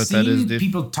 No idea what that is, dude.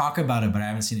 People talk about it, but I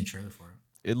haven't seen a trailer for it.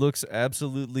 It looks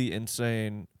absolutely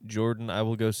insane. Jordan, I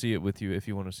will go see it with you if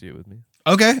you want to see it with me.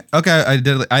 Okay. I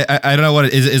did. I don't know what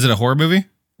it is. Is it a horror movie?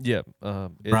 Yeah.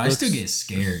 I still get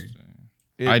scared.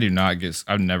 I do not get.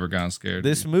 I've never gotten scared.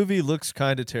 This movie looks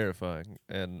kind of terrifying,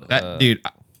 and dude.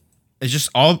 It's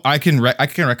just all I can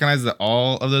recognize that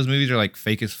all of those movies are like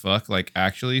fake as fuck, like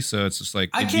actually. So it's just like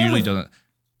it usually doesn't.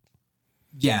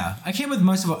 Yeah, I can't with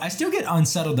most of it. I still get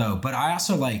unsettled though, but I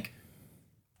also I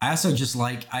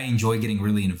enjoy getting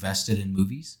really invested in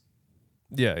movies.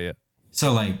 Yeah.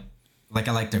 So like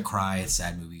I like to cry at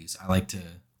sad movies. I like to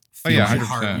feel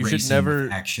you should never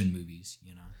action movies.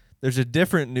 There's a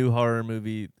different new horror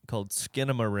movie called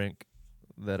Skinamarink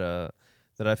that I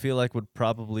feel like would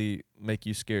probably make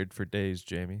you scared for days,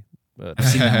 Jamie. But I've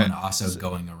seen that one also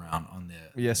going around on the...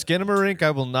 Yeah, Skinamarink I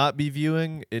will not be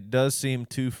viewing. It does seem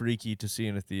too freaky to see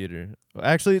in a theater.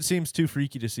 Actually, it seems too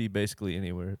freaky to see basically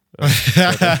anywhere.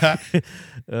 How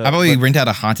about we rent out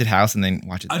a haunted house and then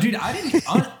watch it? Dude, I didn't...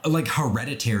 like,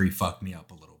 Hereditary fucked me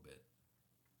up a little bit.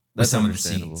 That's some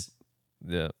understandable. Of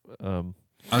the scenes. Yeah.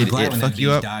 I was glad when that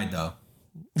bitch died, though.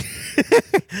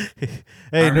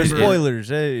 Hey, no spoilers.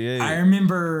 Hey. I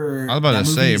remember. I was about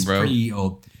to say, bro. Pretty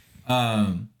old.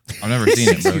 I've never seen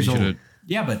it, bro. You should.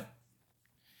 Yeah, but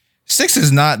 6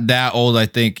 is not that old. I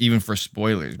think even for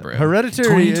spoilers, bro.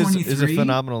 Hereditary is a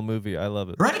phenomenal movie. I love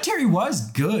it. Hereditary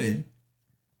was good.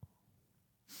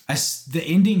 The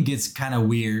ending gets kind of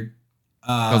weird.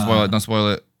 Don't spoil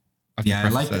it. I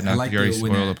like that. I like you already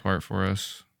spoiled the part for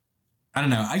us. I don't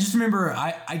know. I just remember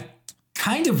I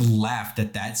kind of laughed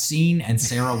at that scene, and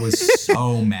Sarah was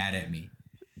so mad at me.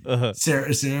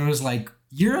 Sarah was like,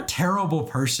 "You're a terrible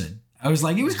person." I was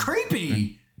like, "It was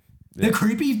creepy. Yeah. The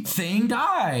creepy thing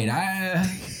died."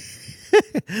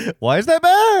 Why is that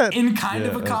bad? In kind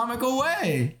of a comical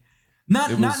way.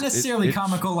 Not necessarily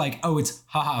comical, like, oh, it's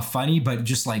haha funny, but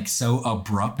just like so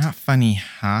abrupt. Not funny,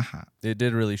 haha. It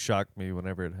did really shock me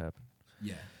whenever it happened.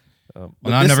 Yeah. Well,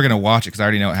 I'm never gonna watch it because I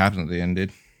already know what happens at the end,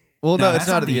 dude. Well, no, it's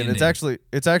not at the end.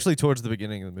 It's actually towards the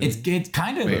beginning of the movie. It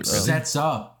kind of sets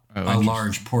up a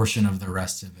large portion of the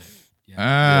rest of it.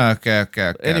 Yeah.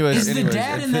 Okay. Anyways, the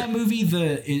dad in that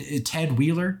movie Ted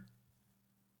Wheeler?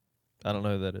 I don't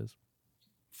know who that is.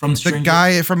 From the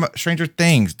guy from Stranger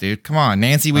Things, dude. Come on,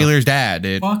 Nancy Wheeler's dad,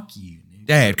 dude. Fuck you, dude.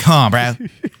 Dad. Come on,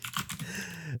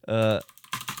 bro.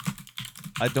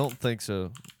 I don't think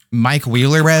so. Mike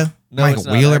Wheeler, bro. No, Mike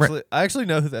Wheeler. I actually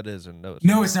know who that is, and no,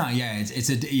 it's not. Yeah,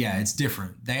 it's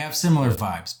different. They have similar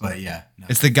vibes, but yeah, no.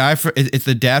 It's the guy it's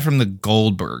the dad from the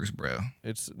Goldbergs, bro.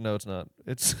 It's not.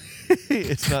 It's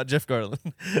it's not Jeff Garlin.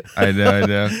 I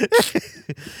know.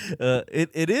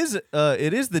 It is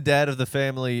the dad of the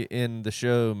family in the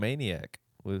show Maniac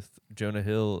with Jonah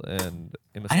Hill and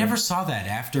Emma Stone. I never saw that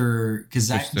after because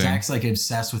Zach's like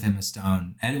obsessed with Emma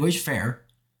Stone, and it was fair.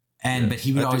 but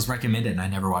he would always recommend it, and I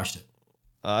never watched it.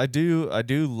 I do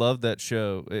love that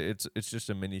show. It's just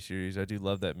a miniseries. I do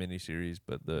love that miniseries,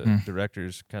 but the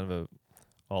director's kind of a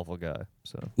awful guy.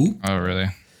 So. Ooh. Oh, really?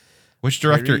 Which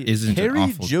director isn't an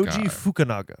awful Joji guy?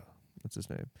 Fukunaga. That's his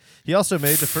name. He also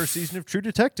made the first season of True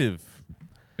Detective.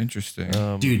 Interesting.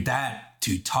 Dude,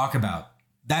 talk about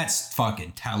that's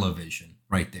fucking television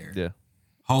right there. Yeah.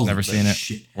 Holy Never seen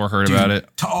shit. it or heard about it.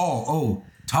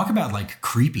 Talk about like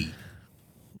creepy,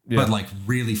 Yeah. but like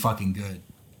really fucking good.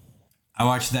 I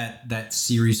watched that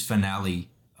series finale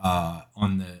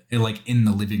in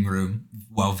the living room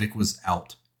while Vic was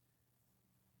out,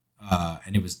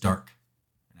 and it was dark,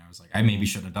 and I was like, I maybe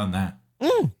shouldn't have done that.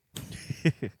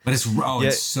 But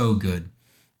it's so good.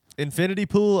 Infinity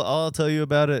Pool, all I'll tell you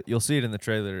about it, you'll see it in the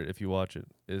trailer if you watch it,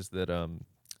 is that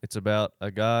it's about a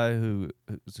guy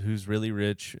who's really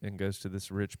rich and goes to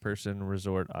this rich person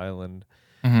resort island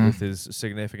with his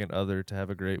significant other to have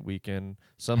a great weekend.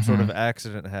 Some sort of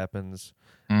accident happens,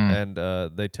 and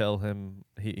they tell him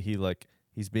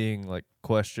he's being like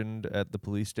questioned at the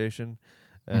police station,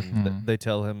 and they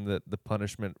tell him that the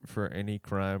punishment for any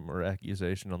crime or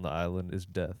accusation on the island is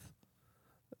death.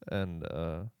 And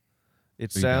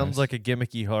it sounds like a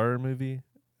gimmicky horror movie,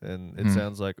 and it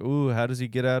sounds like, ooh, how does he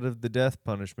get out of the death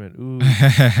punishment? Ooh,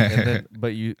 and then,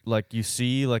 but you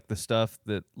see like the stuff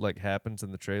that like happens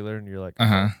in the trailer, and you're like,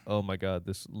 oh my god,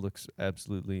 this looks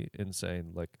absolutely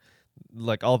insane.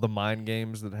 Like all the mind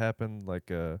games that happen,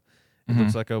 like it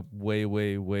looks like a way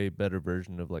way better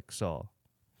version of like Saw.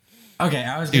 Okay,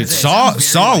 I was Dude, gonna say,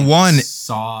 Saw like 1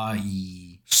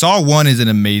 Saw-y. Saw 1 is an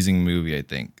amazing movie, I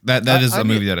think. That is a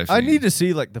movie that I've seen. I need to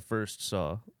see like the first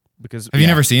Saw because Have you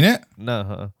never seen it?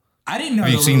 No, I didn't know.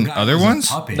 Have you the seen little guy other was a ones?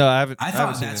 puppet. No, I haven't. I I thought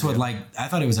haven't seen that's it what yet. I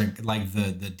thought it was like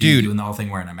the dude Dude. doing the whole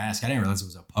thing wearing a mask. I didn't realize it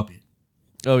was a puppet.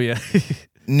 Oh yeah.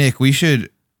 Nick, we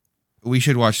should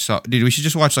watch Saw. Dude, we should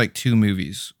just watch like 2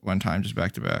 movies one time, just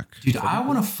back to back. Dude, I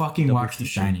want to fucking watch The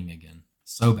Shining again.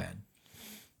 So bad.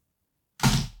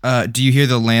 Do you hear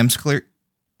the lambs clear?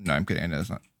 No, I'm kidding. I know that's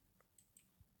not.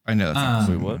 I know that's not.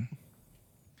 Wait, what?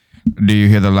 Do you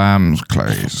hear the lambs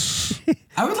clays?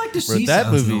 I would like to see that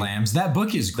Silence of the movie- Lambs. That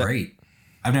book is great.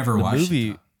 I've never watched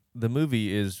it. The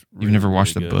movie is. You've never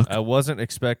watched really the good. book? I wasn't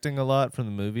expecting a lot from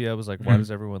the movie. I was like, why does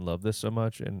everyone love this so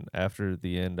much? And after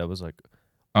the end, I was like,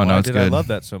 Oh no, why it's did good. I love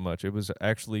that so much? It was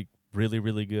actually really,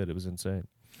 really good. It was insane.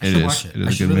 I It should is. watch it. It is I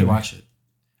a should good really movie. watch it.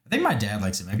 I think my dad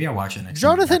likes it. Maybe I'll watch it next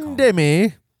time. Jonathan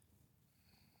Demme.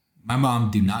 My mom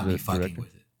do not be The fucking director.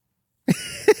 with it.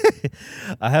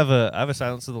 I have a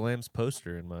Silence of the Lambs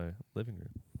poster in my living room.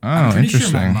 I'm Oh, pretty sure my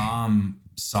interesting. mom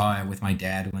saw it with my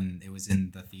dad when it was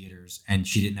in the theaters, and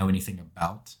she didn't know anything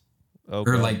about,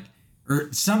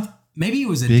 maybe it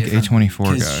was a Big different A24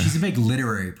 movie, 'cause guy. she's a big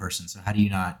literary person, so how do you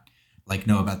not like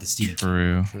know about the Stephen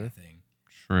True. King thing?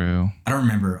 True. I don't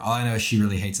remember. All I know is she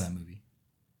really hates that movie.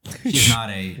 She's not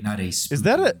a spooky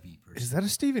movie person. Is that a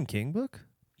Stephen King book?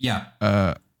 Yeah,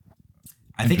 I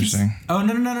I think it's. Interesting. Oh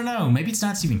no! Maybe it's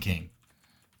not Stephen King.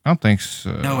 don't think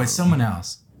so. No, it's someone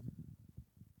else.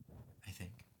 I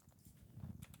think.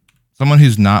 Someone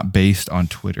who's not based on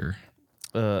Twitter.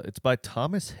 It's by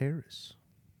Thomas Harris.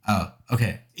 Oh,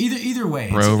 okay. Either way,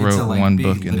 Bro it's a wrote like one big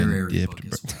book and then literary dipped,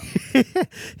 book as well.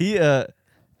 He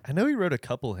I know he wrote a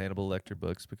couple Hannibal Lecter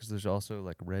books because there's also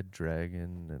like Red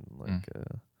Dragon and like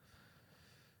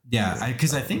Yeah,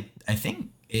 because I think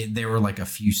there were like a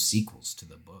few sequels to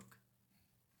the book.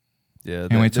 yeah.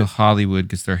 Can't wait till Hollywood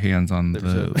gets their hands on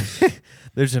those.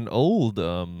 There's an old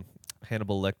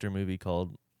Hannibal Lecter movie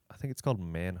called I think it's called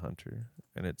Manhunter,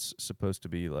 and it's supposed to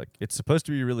be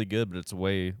really good, but it's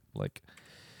way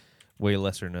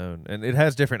lesser known, and it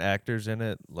has different actors in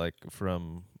it, like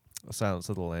from Silence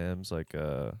of the Lambs, like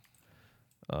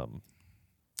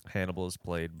Hannibal is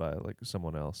played by like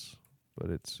someone else, but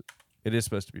it is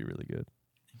supposed to be really good.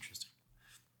 Interesting.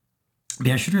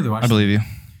 Yeah, I should really watch. I believe you.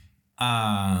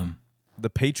 The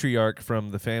patriarch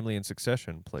from The Family in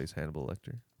Succession plays Hannibal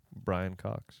Lecter, Brian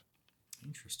Cox.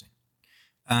 Interesting.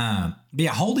 But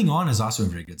yeah, Holding On is also a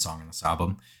very good song on this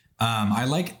album.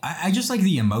 I just like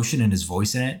the emotion in his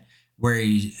voice in it, where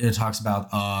he talks about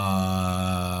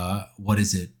what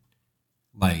is it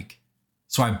like?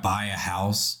 So I buy a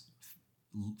house,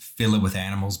 fill it with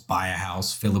animals, buy a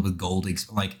house, fill it with gold.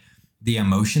 Like the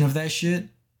emotion of that shit,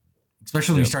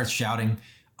 especially when he starts shouting,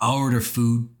 "I order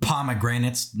food,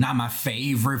 pomegranates, not my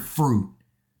favorite fruit."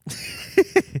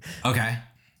 Okay.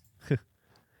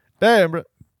 Damn, bro.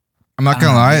 I'm not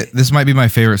gonna lie. This might be my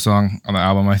favorite song on the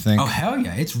album. I think. Oh hell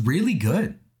yeah, it's really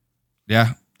good.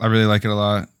 Yeah, I really like it a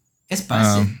lot. It's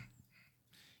busted.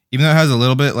 Even though it has a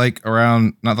little bit like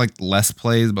around, not like less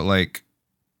plays, but like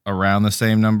around the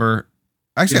same number.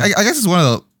 Actually, I guess it's one of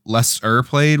the lesser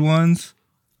played ones,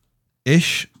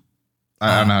 ish.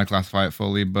 I don't know how to classify it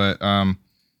fully, but I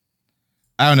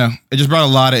don't know. It just brought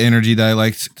a lot of energy that I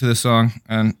liked to the song,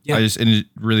 and I just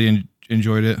really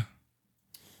enjoyed it.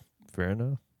 Fair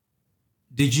enough.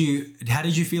 How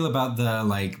did you feel about the,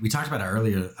 like, we talked about it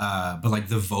earlier, but like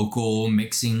the vocal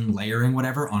mixing, layering,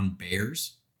 whatever on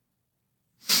Bears?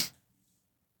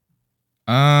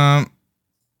 I'm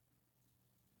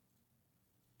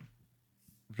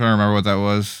trying to remember what that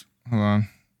was. Hold on.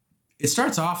 It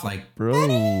starts off like,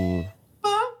 bro,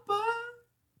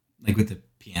 like with the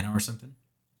piano or something.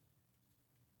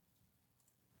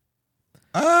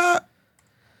 I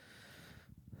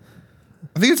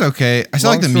think it's okay. I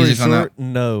still like the music on that.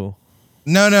 No.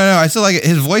 I still like it.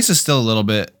 His voice is still a little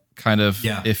bit kind of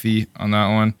iffy on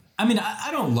that one. I mean, I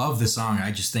don't love the song.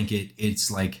 I just think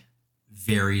it's like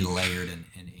very layered and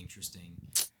interesting.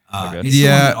 It's the one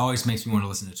that always makes me want to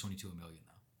listen to 22 A Million,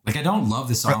 though. Like, I don't love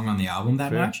the song on the album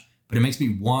that much, but it makes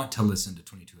me want to listen to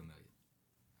 22 A Million.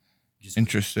 Just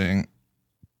interesting.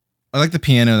 I like the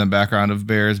piano in the background of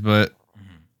Bears, but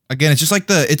again, it's just like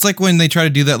it's like when they try to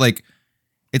do that, like,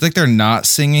 it's like they're not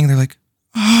singing. They're like,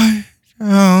 I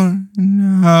don't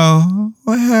know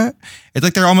what. It's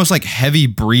like they're almost like heavy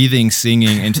breathing,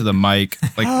 singing into the mic,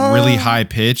 like really high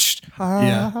pitched.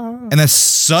 Yeah. And that's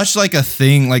such like a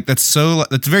thing. Like that's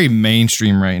very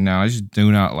mainstream right now. I just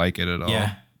do not like it at all.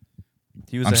 Yeah.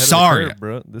 He was I'm ahead sorry, of the curve,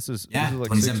 bro. This is like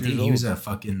 2017. He was a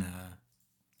fucking.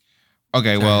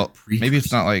 Okay, well, maybe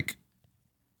it's not like.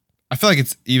 I feel like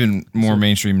it's even more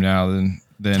mainstream now than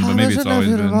but maybe it's always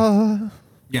been.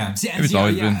 Yeah,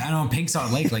 and on Pink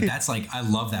Salt Lake, like that's like, I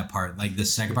love that part. Like the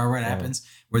second part where it happens,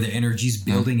 where the energy's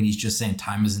building and he's just saying,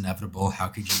 "Time is inevitable. How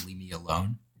could you leave me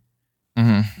alone?"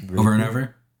 Mm-hmm. Over and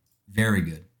over. Very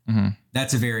good. Mm-hmm.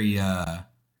 That's a very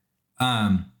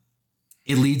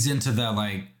it leads into the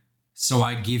like, so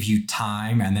I give you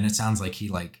time, and then it sounds like he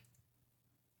like,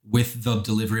 with the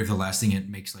delivery of the last thing, it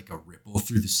makes like a ripple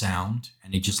through the sound,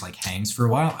 and it just like hangs for a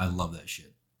while. I love that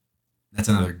shit. That's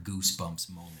another goosebumps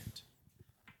moment.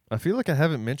 I feel like I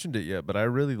haven't mentioned it yet, but I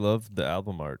really love the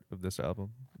album art of this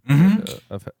album.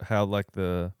 Of how like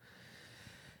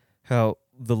how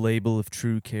the label of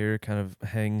True Care kind of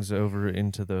hangs over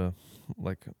into the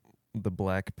like the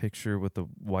black picture with the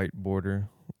white border,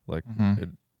 like the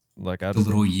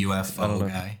little UFO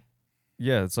guy.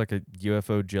 Yeah, it's like a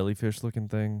UFO jellyfish looking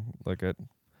thing. Like I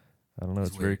don't know,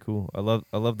 it's very cool. I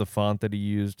love the font that he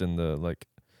used and the like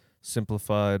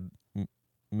simplified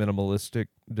minimalistic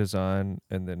design,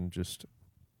 and then just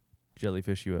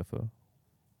jellyfish UFO.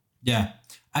 Yeah,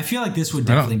 I feel like this would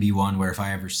definitely be one where if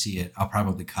I ever see it, I'll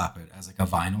probably cop it as like a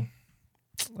vinyl.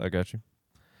 I got you,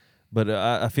 but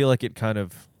I feel like it kind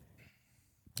of,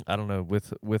 I don't know,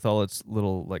 with all its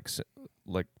little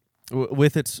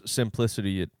with its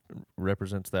simplicity, it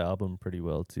represents the album pretty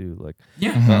well too. Like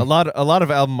a lot of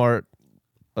album art,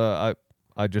 I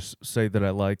just say that I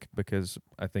like because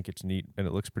I think it's neat and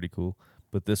it looks pretty cool.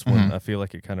 But this one, I feel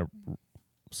like it kind of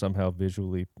somehow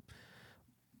visually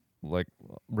like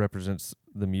represents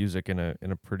the music in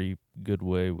a pretty good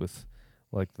way, with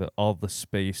like all the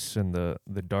space and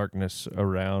the darkness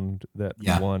around that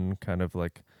one kind of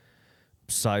like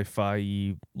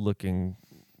sci-fi looking,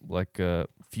 like a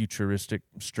futuristic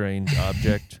strange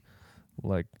object.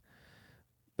 Like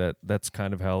that's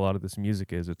kind of how a lot of this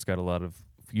music is. It's got a lot of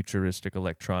futuristic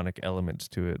electronic elements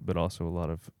to it, but also a lot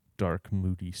of dark,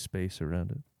 moody space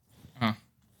around it.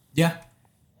 Yeah.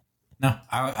 No,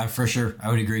 I for sure, I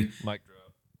would agree. Mic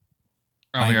drop.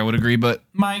 I don't think I would agree, but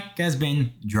Mike has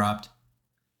been dropped.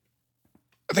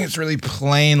 I think it's really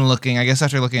plain looking. I guess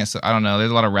after looking at, I don't know,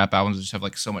 there's a lot of rap albums that just have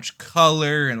like so much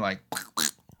color and like.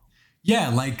 Yeah,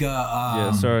 like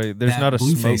sorry, there's not a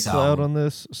smoke cloud on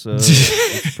this, so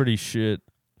it's pretty shit.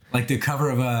 Like the cover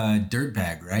of a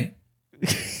Dirtbag, right?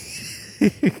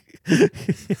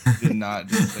 Did not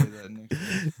just say that, Nick.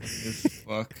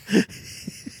 Fuck.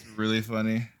 It's really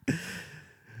funny.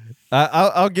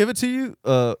 I'll give it to you.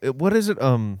 What is it?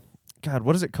 God,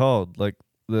 what is it called? Like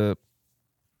the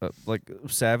like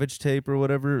Savage Tape or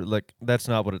whatever. Like that's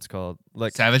not what it's called.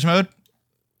 Like Savage Mode.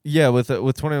 Yeah, with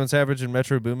 21 Savage and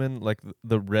Metro Boomin, like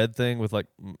the red thing with like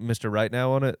Mr. Right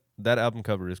Now on it. That album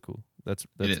cover is cool. That's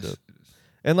dope. It is.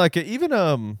 And like even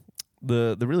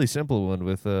the really simple one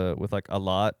with like A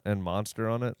Lot and Monster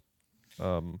on it.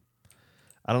 I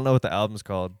don't know what the album's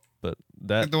called, but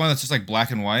that like the one that's just like black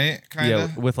and white kind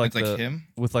of. Yeah, with like it's like him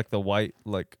with like the white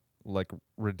like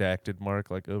redacted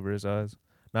mark like over his eyes.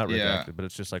 Not redacted, but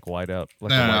it's just like white out,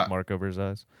 like a white mark over his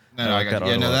eyes. I got that.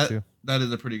 Yeah, no, that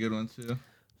is a pretty good one too.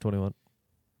 21.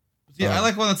 Yeah, I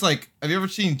like one that's like. Have you ever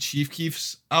seen Chief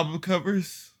Keef's album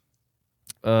covers?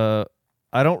 I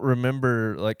don't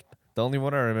remember. Like the only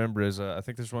one I remember is I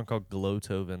think there's one called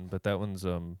Glowtoven, but that one's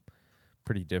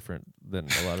pretty different than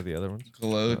a lot of the other ones.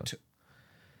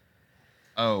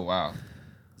 Oh wow!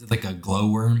 Is it like a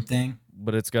glowworm thing?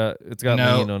 But it's got lean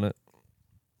on it.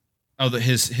 Oh,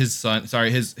 his son.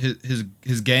 Sorry, his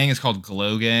gang is called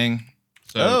Glow Gang.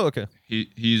 So okay. He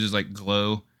uses like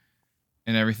glow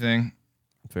and everything.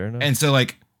 Fair enough. And so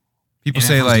like people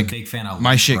say like big fan of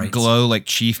my shit brights. glow like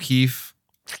Chief Keef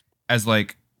as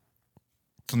like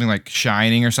something like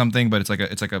shining or something, but it's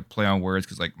like a play on words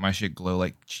because like my shit glow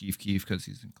like Chief Keef because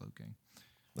he's in Glow Gang.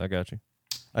 I got you.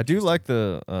 I do like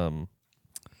the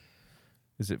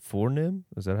is it Fornim?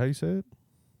 Is that how you say it?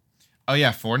 Oh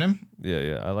yeah, Fornim.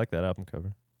 Yeah. I like that album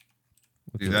cover.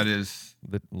 Dude, that is.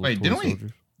 Wait, didn't we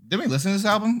listen to this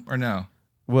album or no?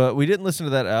 Well, we didn't listen to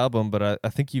that album, but I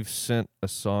think you've sent a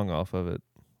song off of it.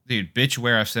 Dude, Bitch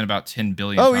Where I've sent about 10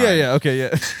 billion times. Yeah, okay,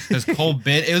 yeah. This Cole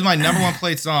Bennett, it was my number one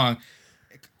played song.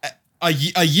 A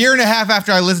year and a half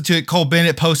after I listened to it, Cole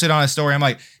Bennett posted on a story. I'm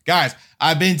like, guys,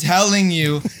 I've been telling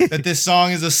you that this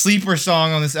song is a sleeper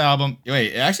song on this album.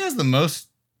 Wait, it actually has the most.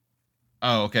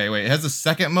 Oh, okay, wait. It has the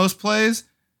second most plays.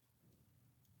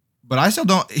 But I still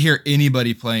don't hear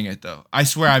anybody playing it though. I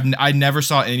swear I never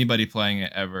saw anybody playing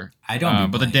it ever. I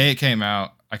don't. But the day it came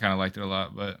out, I kind of liked it a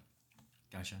lot. But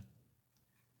gotcha.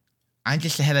 I'm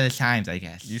just ahead of the times, I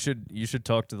guess. You should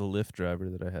talk to the Lyft driver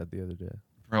that I had the other day.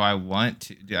 Bro, I want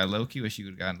to. Dude, I low key wish you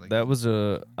would have gotten like. That was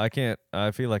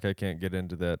I feel like I can't get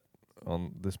into that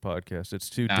on this podcast. It's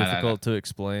too difficult to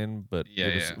explain. But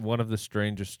it was one of the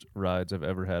strangest rides I've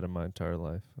ever had in my entire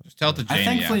life. Just tell it to Jamie. I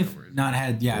thankfully afterwards. Not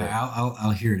had. Yeah,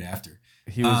 I'll hear it after.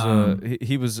 He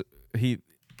was he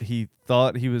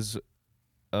thought he was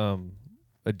a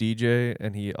DJ,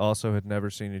 and he also had never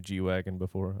seen a G-Wagon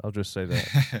before. I'll just say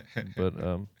that. But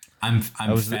I'm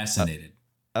fascinated.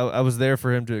 I was there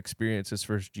for him to experience his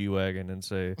first G-Wagon and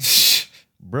say,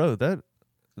 bro, that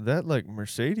like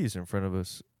Mercedes in front of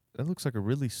us, that looks like a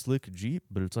really slick Jeep,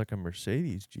 but it's like a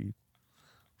Mercedes Jeep.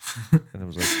 And I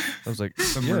was like,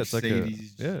 yeah, it's like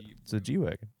it's a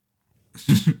G-Wagon.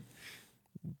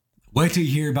 Wait till you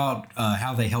hear about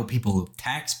how they help people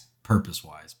tax purpose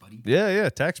wise, buddy. Yeah,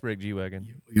 tax break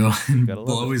G-Wagon. You'll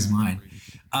blow his mind.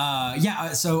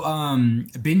 So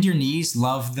Bend Your Knees,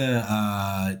 love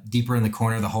the Deeper in the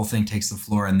Corner, the whole thing takes the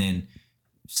floor, and then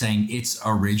saying it's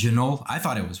original. I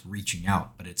thought it was reaching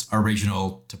out, but it's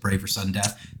original to Pray for Sudden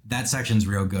Death. That section's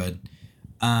real good.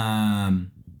 Yeah,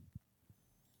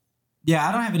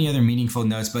 I don't have any other meaningful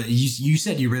notes, but you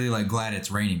said you really like Glad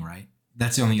It's Raining, right?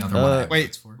 That's the only other one I have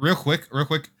notes for. Real quick.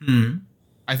 Mm-hmm.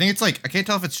 I think it's like, I can't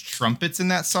tell if it's trumpets in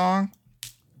that song,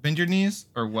 Bend Your Knees,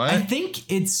 or what. I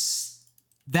think it's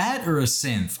that or a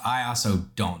synth. I also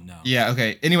don't know. Yeah,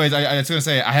 okay. Anyways, I was going to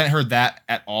say, I hadn't heard that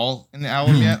at all in the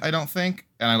album yet, I don't think.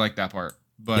 And I like that part.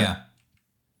 But, yeah.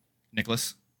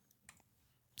 Nicholas?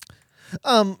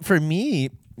 For me,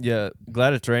 yeah,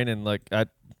 Glad It's Raining, like, I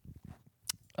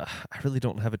really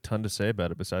don't have a ton to say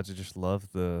about it besides I just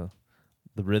love the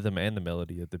rhythm and the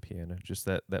melody of the piano, just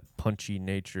that punchy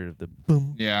nature of the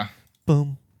boom, yeah,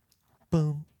 boom,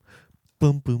 boom,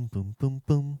 boom, boom, boom, boom,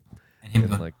 boom, and him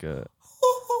going, like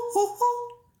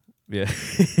yeah,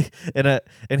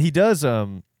 and he does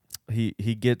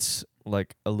he gets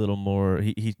like a little more,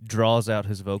 he draws out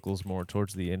his vocals more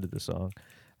towards the end of the song,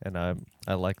 and I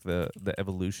like the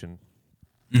evolution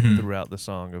throughout the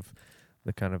song of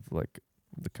the kind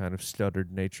of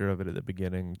stuttered nature of it at the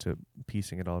beginning to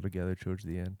piecing it all together towards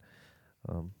the end.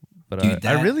 But dude,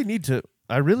 I really need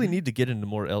to get into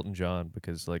more Elton John,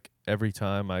 because like every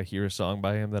time I hear a song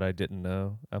by him that I didn't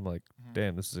know, I'm like,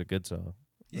 damn, this is a good song.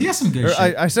 You got some good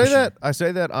shit. I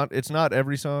say that on, it's not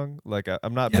every song. Like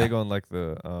I'm not big on like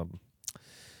the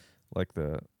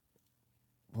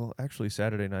well, actually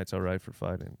Saturday Night's All Right for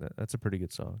Fighting. That's a pretty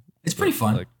good song. It's pretty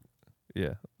fun. Like,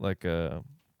 yeah, like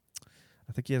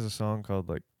I think he has a song called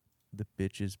like "The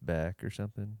Bitch Is Back" or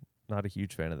something. Not a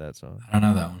huge fan of that song. I don't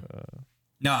know that one.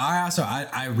 No,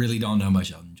 I really don't know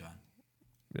much Elton John.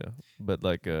 Yeah, but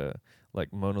like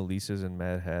Mona Lisa's and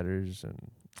Mad Hatters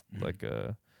and like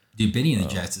dude, Benny and the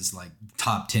Jets is like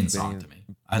top 10 song to me.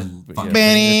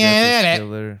 Benny and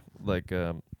the Jets. Like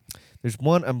there's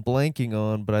one I'm blanking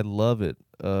on, but I love it.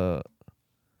 I'll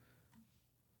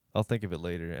think of it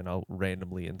later and I'll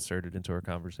randomly insert it into our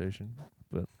conversation.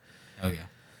 But oh yeah.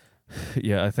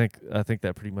 Yeah, I think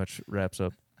that pretty much wraps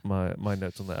up my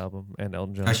notes on the album and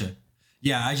Elton John. Gotcha.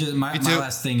 Yeah, my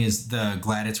last thing is the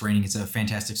Glad It's Raining. It's a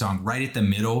fantastic song. Right at the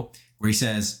middle where he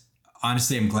says,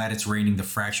 honestly, I'm glad it's raining. The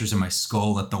fractures in my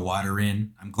skull let the water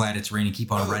in. I'm glad it's raining.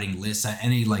 Keep on writing lists.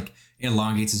 And he like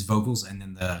elongates his vocals. And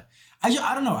then I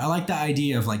don't know. I like the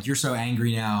idea of like, you're so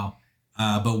angry now,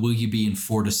 but will you be in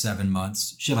 4 to 7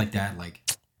 months? Shit like that. Like,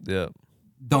 Yeah.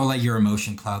 don't let your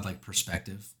emotion cloud like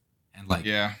perspective. And like,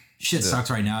 shit sucks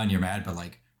right now and you're mad, but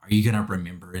like, are you going to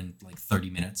remember in like 30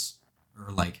 minutes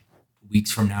or like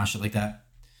weeks from now? Shit like that.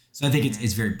 So I think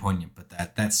it's very poignant, but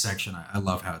that section, I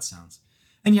love how it sounds.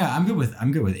 And yeah, I'm good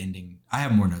with ending. I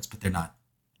have more notes, but they're not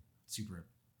super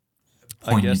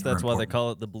poignant. I guess that's why they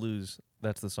call it the blues.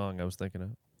 That's the song I was thinking of.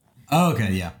 Oh,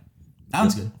 okay, yeah. That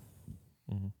one's good.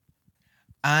 Mm-hmm.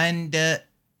 And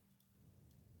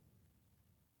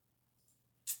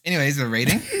anyways, the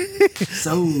rating.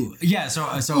 So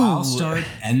I'll start,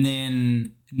 and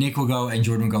then Nick will go, and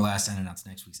Jordan will go last, and announce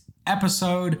next week's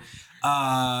episode.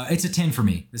 It's a 10 for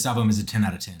me. This album is a 10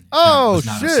 out of 10. Oh, was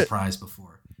not a surprise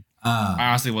before. I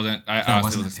honestly wasn't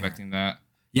expecting that.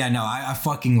 Yeah, no, I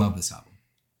fucking love this album.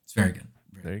 It's very good.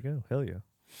 There you go. Hell yeah.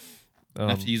 I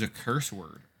have to use a curse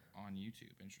word on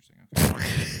YouTube. Interesting.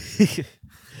 Okay.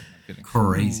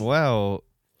 Crazy. Wow.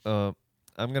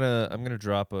 I'm gonna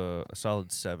drop a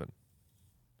solid 7.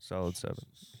 Solid 7.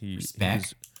 He was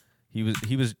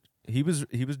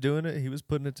doing it. He was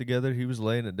putting it together. He was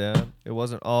laying it down. It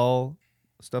wasn't all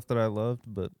stuff that I loved,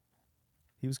 but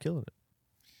he was killing it.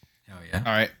 Hell yeah.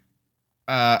 All right.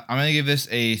 I'm gonna give this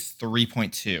a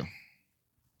 3.2.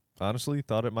 Honestly,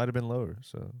 thought it might have been lower.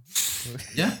 So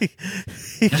Yeah.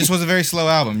 It just was a very slow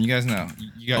album. You guys know.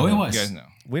 You guys it know. was. You guys know.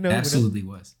 we know. Absolutely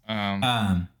was.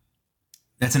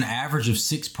 That's an average of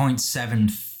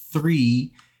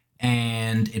 6.73,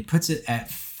 and it puts it at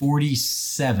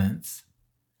 47th.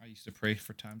 I used to pray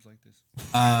for times like this.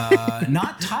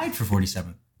 Not tied for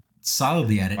 47th.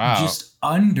 Solidly at it. Wow. Just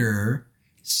under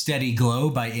Steady Glow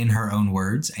by In Her Own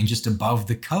Words, and just above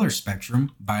The Color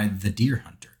Spectrum by The Deer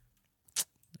Hunter.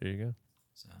 There you go.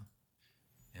 So,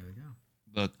 there we go.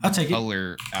 The I'll take it.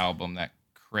 Color album that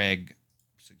Craig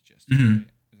suggested. Mhm. Right?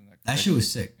 Isn't That shit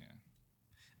was sick.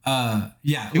 Yeah,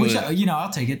 It which, was- I'll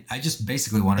take it. I just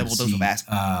basically wanted to Double dose see, of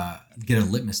basketball. get a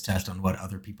litmus test on what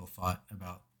other people thought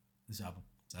about this album.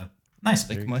 So, nice.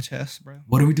 Lick my chest, bro.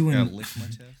 What are we doing? Yeah, lick my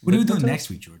chest. What are we Lick my doing chest? next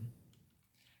week, Jordan?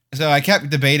 So I kept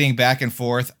debating back and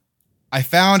forth. I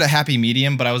found a happy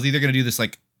medium, but I was either gonna do this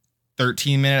like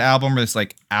 13-minute album or this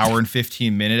like hour and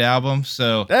 15-minute album.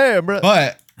 So, Damn, bro.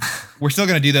 but we're still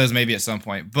gonna do those maybe at some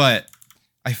point. But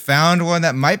I found one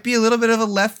that might be a little bit of a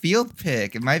left field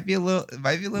pick. It might be a little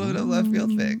bit of a left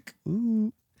field pick.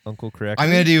 Ooh. Uncle Crack. I'm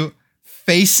gonna do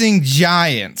 "Facing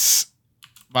Giants"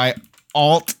 by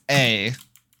Alt A.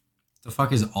 The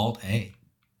fuck is Alt A?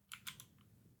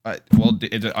 Well,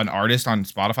 is it an artist on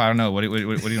Spotify? I don't know. What do you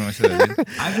want to say? That, dude?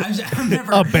 I've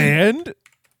never. a band.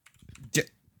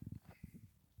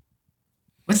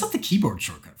 What's that the keyboard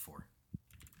shortcut for?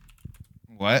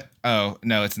 What? Oh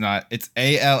no, it's not. It's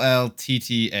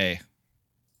ALLTTA.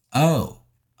 Oh,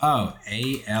 ALLTTA.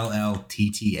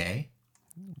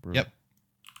 Bro, Yep.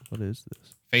 What is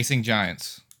this? Facing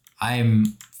Giants.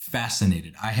 I'm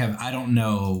fascinated. I don't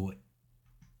know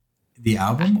the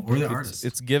album or the artist.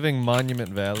 It's giving Monument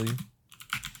Valley.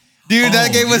 Dude, that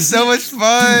Oh, game was is so it? much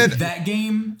fun. Dude, that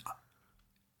game.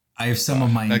 I have some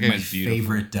of my That game my is beautiful.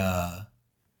 favorite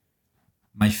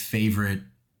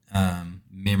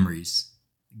memories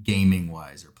gaming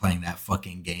wise are playing that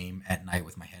fucking game at night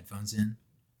with my headphones in.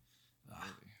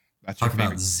 That's Talk your about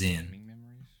favorite Zen. gaming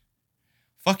memories?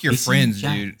 Fuck your Facing friends, dude.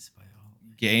 Giants by Alt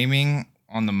A. Gaming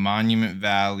on the Monument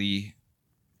Valley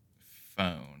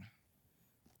phone.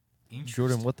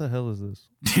 Jordan, what the hell is this?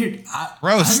 Dude,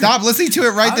 Bro, stop listening to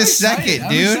it right I'm this excited. second,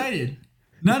 I'm dude. excited.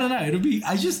 No. It'll be.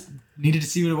 I just needed to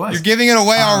see what it was. You're giving it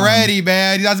away already,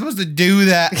 man. You're not supposed to do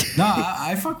that. No,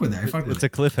 I fuck with it. I fuck with It's it. a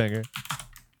cliffhanger.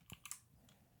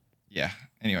 Yeah.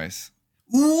 Anyways.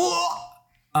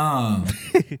 So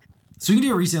we can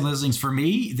do a recent listenings. For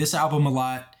me, this album a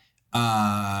lot.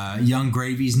 Young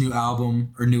Gravy's new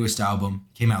album or newest album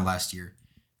came out last year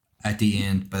at the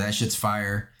end, but that shit's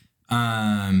fire.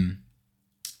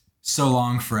 So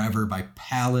Long Forever by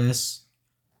Palace.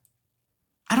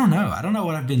 I don't know. I don't know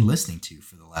what I've been listening to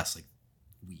for the last like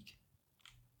week.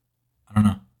 I don't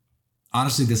know.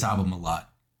 Honestly, this album a lot.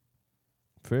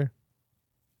 Fair.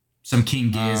 Some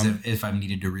King Giz if I'm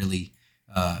needed to really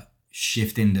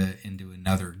shift into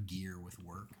another gear with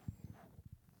work.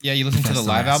 Yeah, you listened to the That's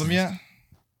the live last album yet?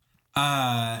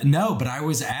 No, but I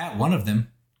was at one of them.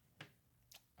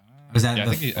 I was at Yeah, I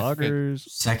the think Loggers.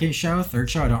 second show, third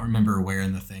show. I don't remember where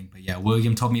in the thing, but yeah,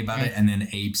 William told me about it, and then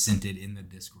Abe sent it in the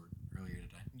Discord earlier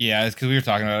today. Yeah, it's because we were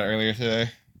talking about it earlier today.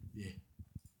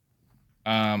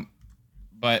 Yeah.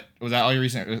 But was that all your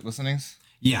recent listenings?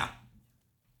 Yeah.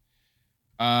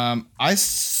 I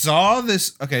saw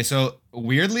this. Okay, so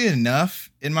weirdly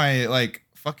enough, in my like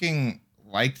fucking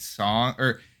liked song,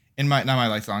 or in my not my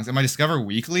liked songs, in my Discover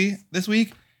Weekly this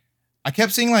week, I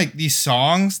kept seeing like these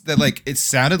songs that like it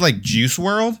sounded like Juice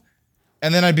WRLD,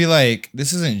 and then I'd be like,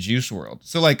 this isn't Juice WRLD.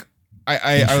 So like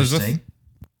I was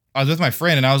with my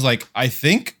friend, and I was like, I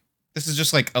think this is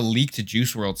just like a leaked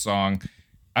Juice WRLD song.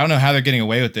 I don't know how they're getting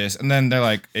away with this. And then they're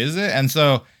like, is it? And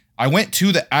so I went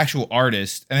to the actual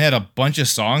artist, and they had a bunch of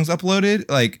songs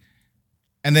uploaded, like,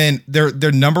 and then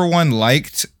their number one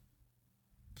liked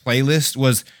playlist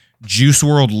was Juice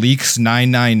WRLD Leaks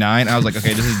 999. I was like,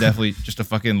 okay, this is definitely just a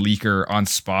fucking leaker on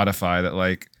Spotify that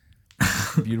like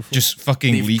Beautiful. just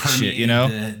fucking leak shit, you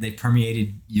know? They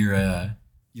permeated your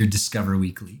Discover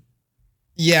Weekly.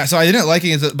 Yeah, so I didn't like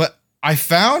it, but I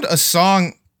found a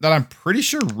song that I'm pretty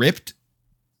sure ripped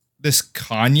this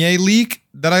Kanye leak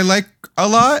that I like a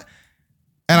lot,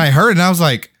 and I heard it and I was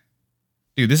like,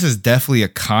 dude, this is definitely a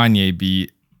Kanye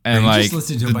beat. And like just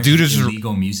listened to a bunch of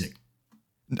illegal music.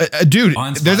 Dude,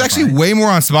 there's actually way more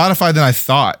on Spotify than I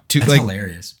thought. That's like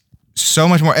hilarious. So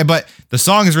much more. But the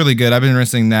song is really good. I've been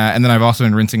rinsing that, and then I've also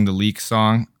been rinsing the leak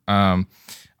song. I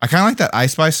kind of like that I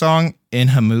Spy song, In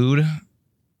Hamood,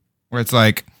 where it's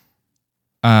like,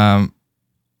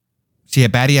 see a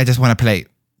baddie, I just want to play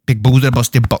big boozer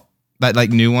busted bo. That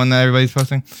like new one that everybody's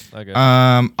posting. Okay.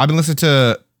 I've been listening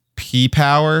to P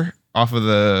Power off of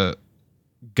the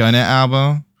Gunna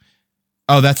album.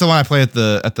 Oh, that's the one I played at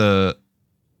the.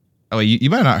 Oh, you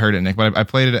might have not heard it, Nick, but I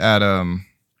played it at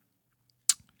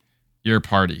your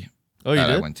party. Oh, you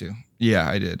did? I went to. Yeah,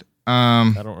 I did.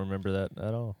 I don't remember that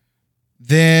at all.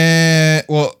 Then,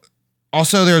 well,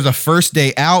 also there's a First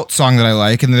Day Out song that I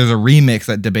like, and there's a remix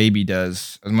that DaBaby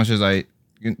does. As much as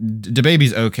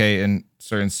DaBaby's okay in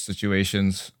certain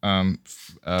situations,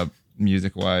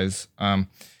 music wise. I'm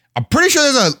pretty sure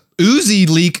there's a Uzi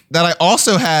leak that I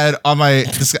also had on my.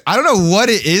 I don't know what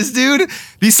it is, dude.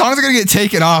 These songs are gonna get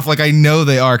taken off. Like I know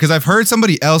they are, because I've heard someone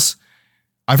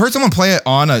play it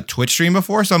on a Twitch stream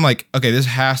before. So I'm like, okay, this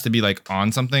has to be like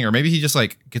on something, or maybe he just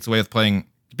like gets away with playing.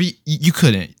 But you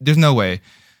couldn't. There's no way.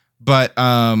 But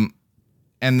and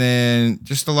then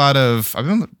just a lot of. I've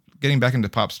been getting back into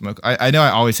Pop Smoke. I know I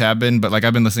always have been, but like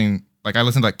I've been listening. Like I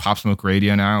listen to like Pop Smoke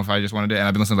Radio now if I just wanted it, and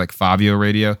I've been listening to like Fabio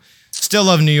Radio. Still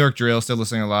love New York Drill. Still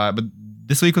listening a lot, but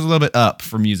this week was a little bit up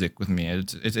for music with me.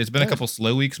 It's been a couple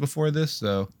slow weeks before this,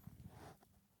 so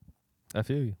I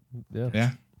feel you. Yeah.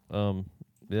 Yeah.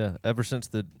 Yeah. Ever since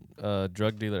the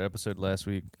drug dealer episode last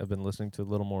week, I've been listening to a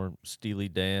little more Steely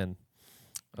Dan.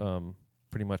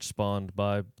 Pretty much spawned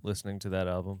by listening to that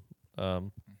album.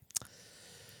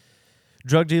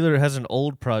 Drug Dealer has an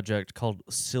old project called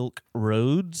Silk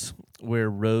Roads, where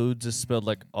Rhodes is spelled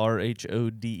like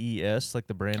RHODES, like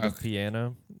the brand of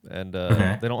piano. And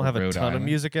they don't have a ton of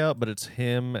music out, but it's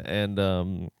him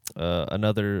and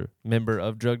another member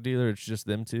of Drug Dealer. It's just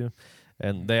them two.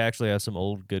 And they actually have some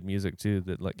old good music too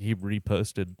that like he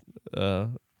reposted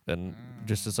and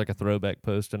just as like a throwback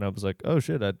post. And I was like, oh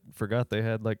shit, I forgot they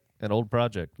had like an old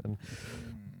project. And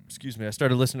excuse me, I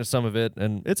started listening to some of it,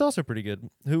 and it's also pretty good.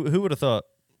 Who would have thought?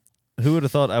 Who would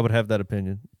have thought I would have that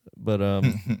opinion? But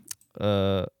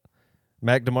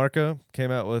Mac DeMarco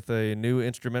came out with a new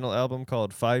instrumental album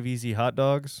called 5 Easy Hot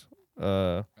Dogs.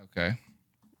 Okay.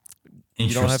 You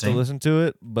don't have to listen to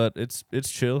it, but it's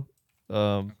chill.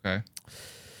 Okay.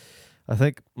 I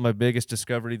think my biggest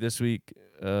discovery this week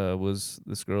was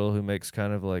this girl who makes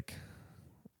kind of like,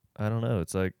 I don't know,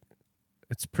 it's like,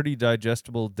 it's pretty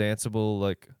digestible, danceable,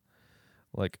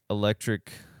 like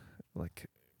electric, like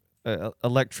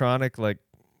electronic, like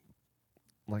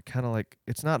kind of like,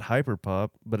 it's not hyper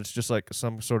pop, but it's just like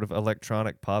some sort of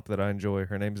electronic pop that I enjoy.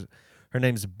 Her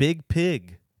name's Big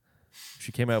Pig.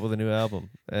 She came out with a new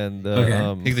album, and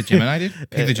Pig the Gemini did.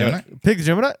 Pig the Gemini. Pig the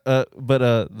Gemini. But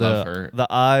the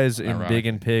eyes in Big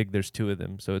and Pig, there's two of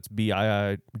them, so it's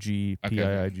BIIG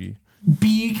PIIG.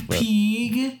 Big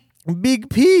Pig. Big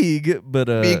Pig, but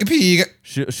Big Pig.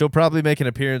 She'll probably make an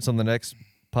appearance on the next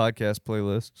podcast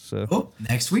playlist. So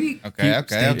next week. Okay. Yeah,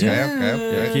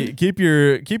 keep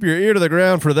your ear to the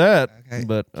ground for that. Okay.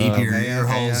 But keep your ear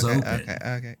holes open.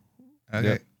 Okay.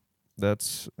 Yeah,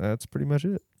 that's pretty much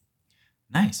it.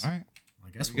 Nice. All right. Well,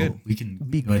 I guess Big we can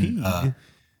go ahead and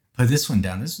put this one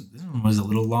down. This one was a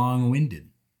little long-winded.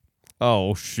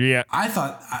 Oh shit! I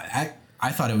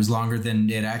thought it was longer than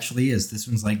it actually is. This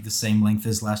one's like the same length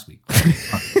as last week.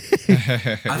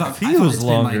 I feels it's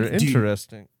longer. Been like,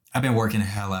 interesting. Dude, I've been working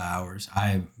hella hours.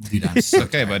 I'm so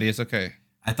okay, buddy. It's okay.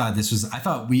 I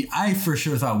for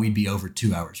sure thought we'd be over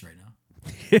 2 hours right now.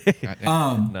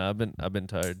 No, I've been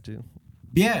tired too.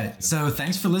 Yeah. So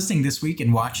thanks for listening this week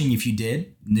and watching. If you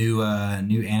did, new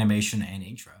animation and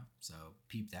intro. So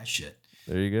peep that shit.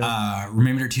 There you go.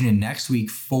 Remember to tune in next week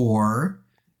for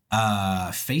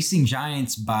Facing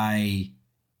Giants by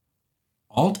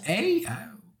Alt A.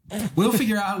 We'll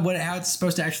figure out how it's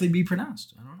supposed to actually be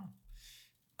pronounced. I don't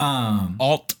know.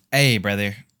 Alt A,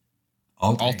 brother.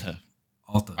 Alta.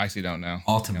 I actually don't know.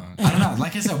 Ultima. I don't know.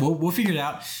 Like I said, we'll figure it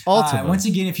out. Once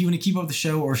again, if you want to keep up the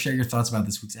show or share your thoughts about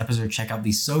this week's episode, check out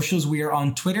these socials. We are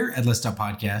on Twitter at Listen Up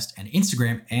Podcast and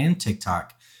Instagram and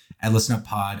TikTok at Listen Up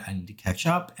Pod. I need to catch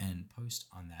up and post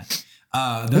on that.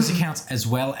 Those accounts, as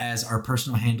well as our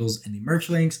personal handles and the merch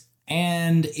links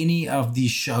and any of the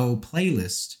show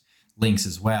playlist links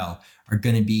as well, are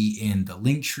going to be in the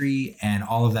link tree, and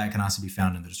all of that can also be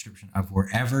found in the description of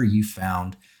wherever you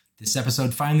found this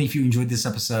episode. Finally, if you enjoyed this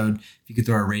episode, if you could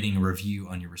throw a rating and review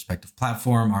on your respective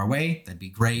platform our way, that'd be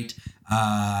great.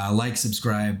 Like,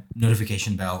 subscribe,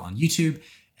 notification bell on YouTube.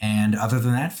 And other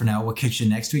than that, for now, we'll catch you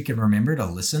next week. And remember to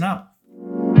listen up.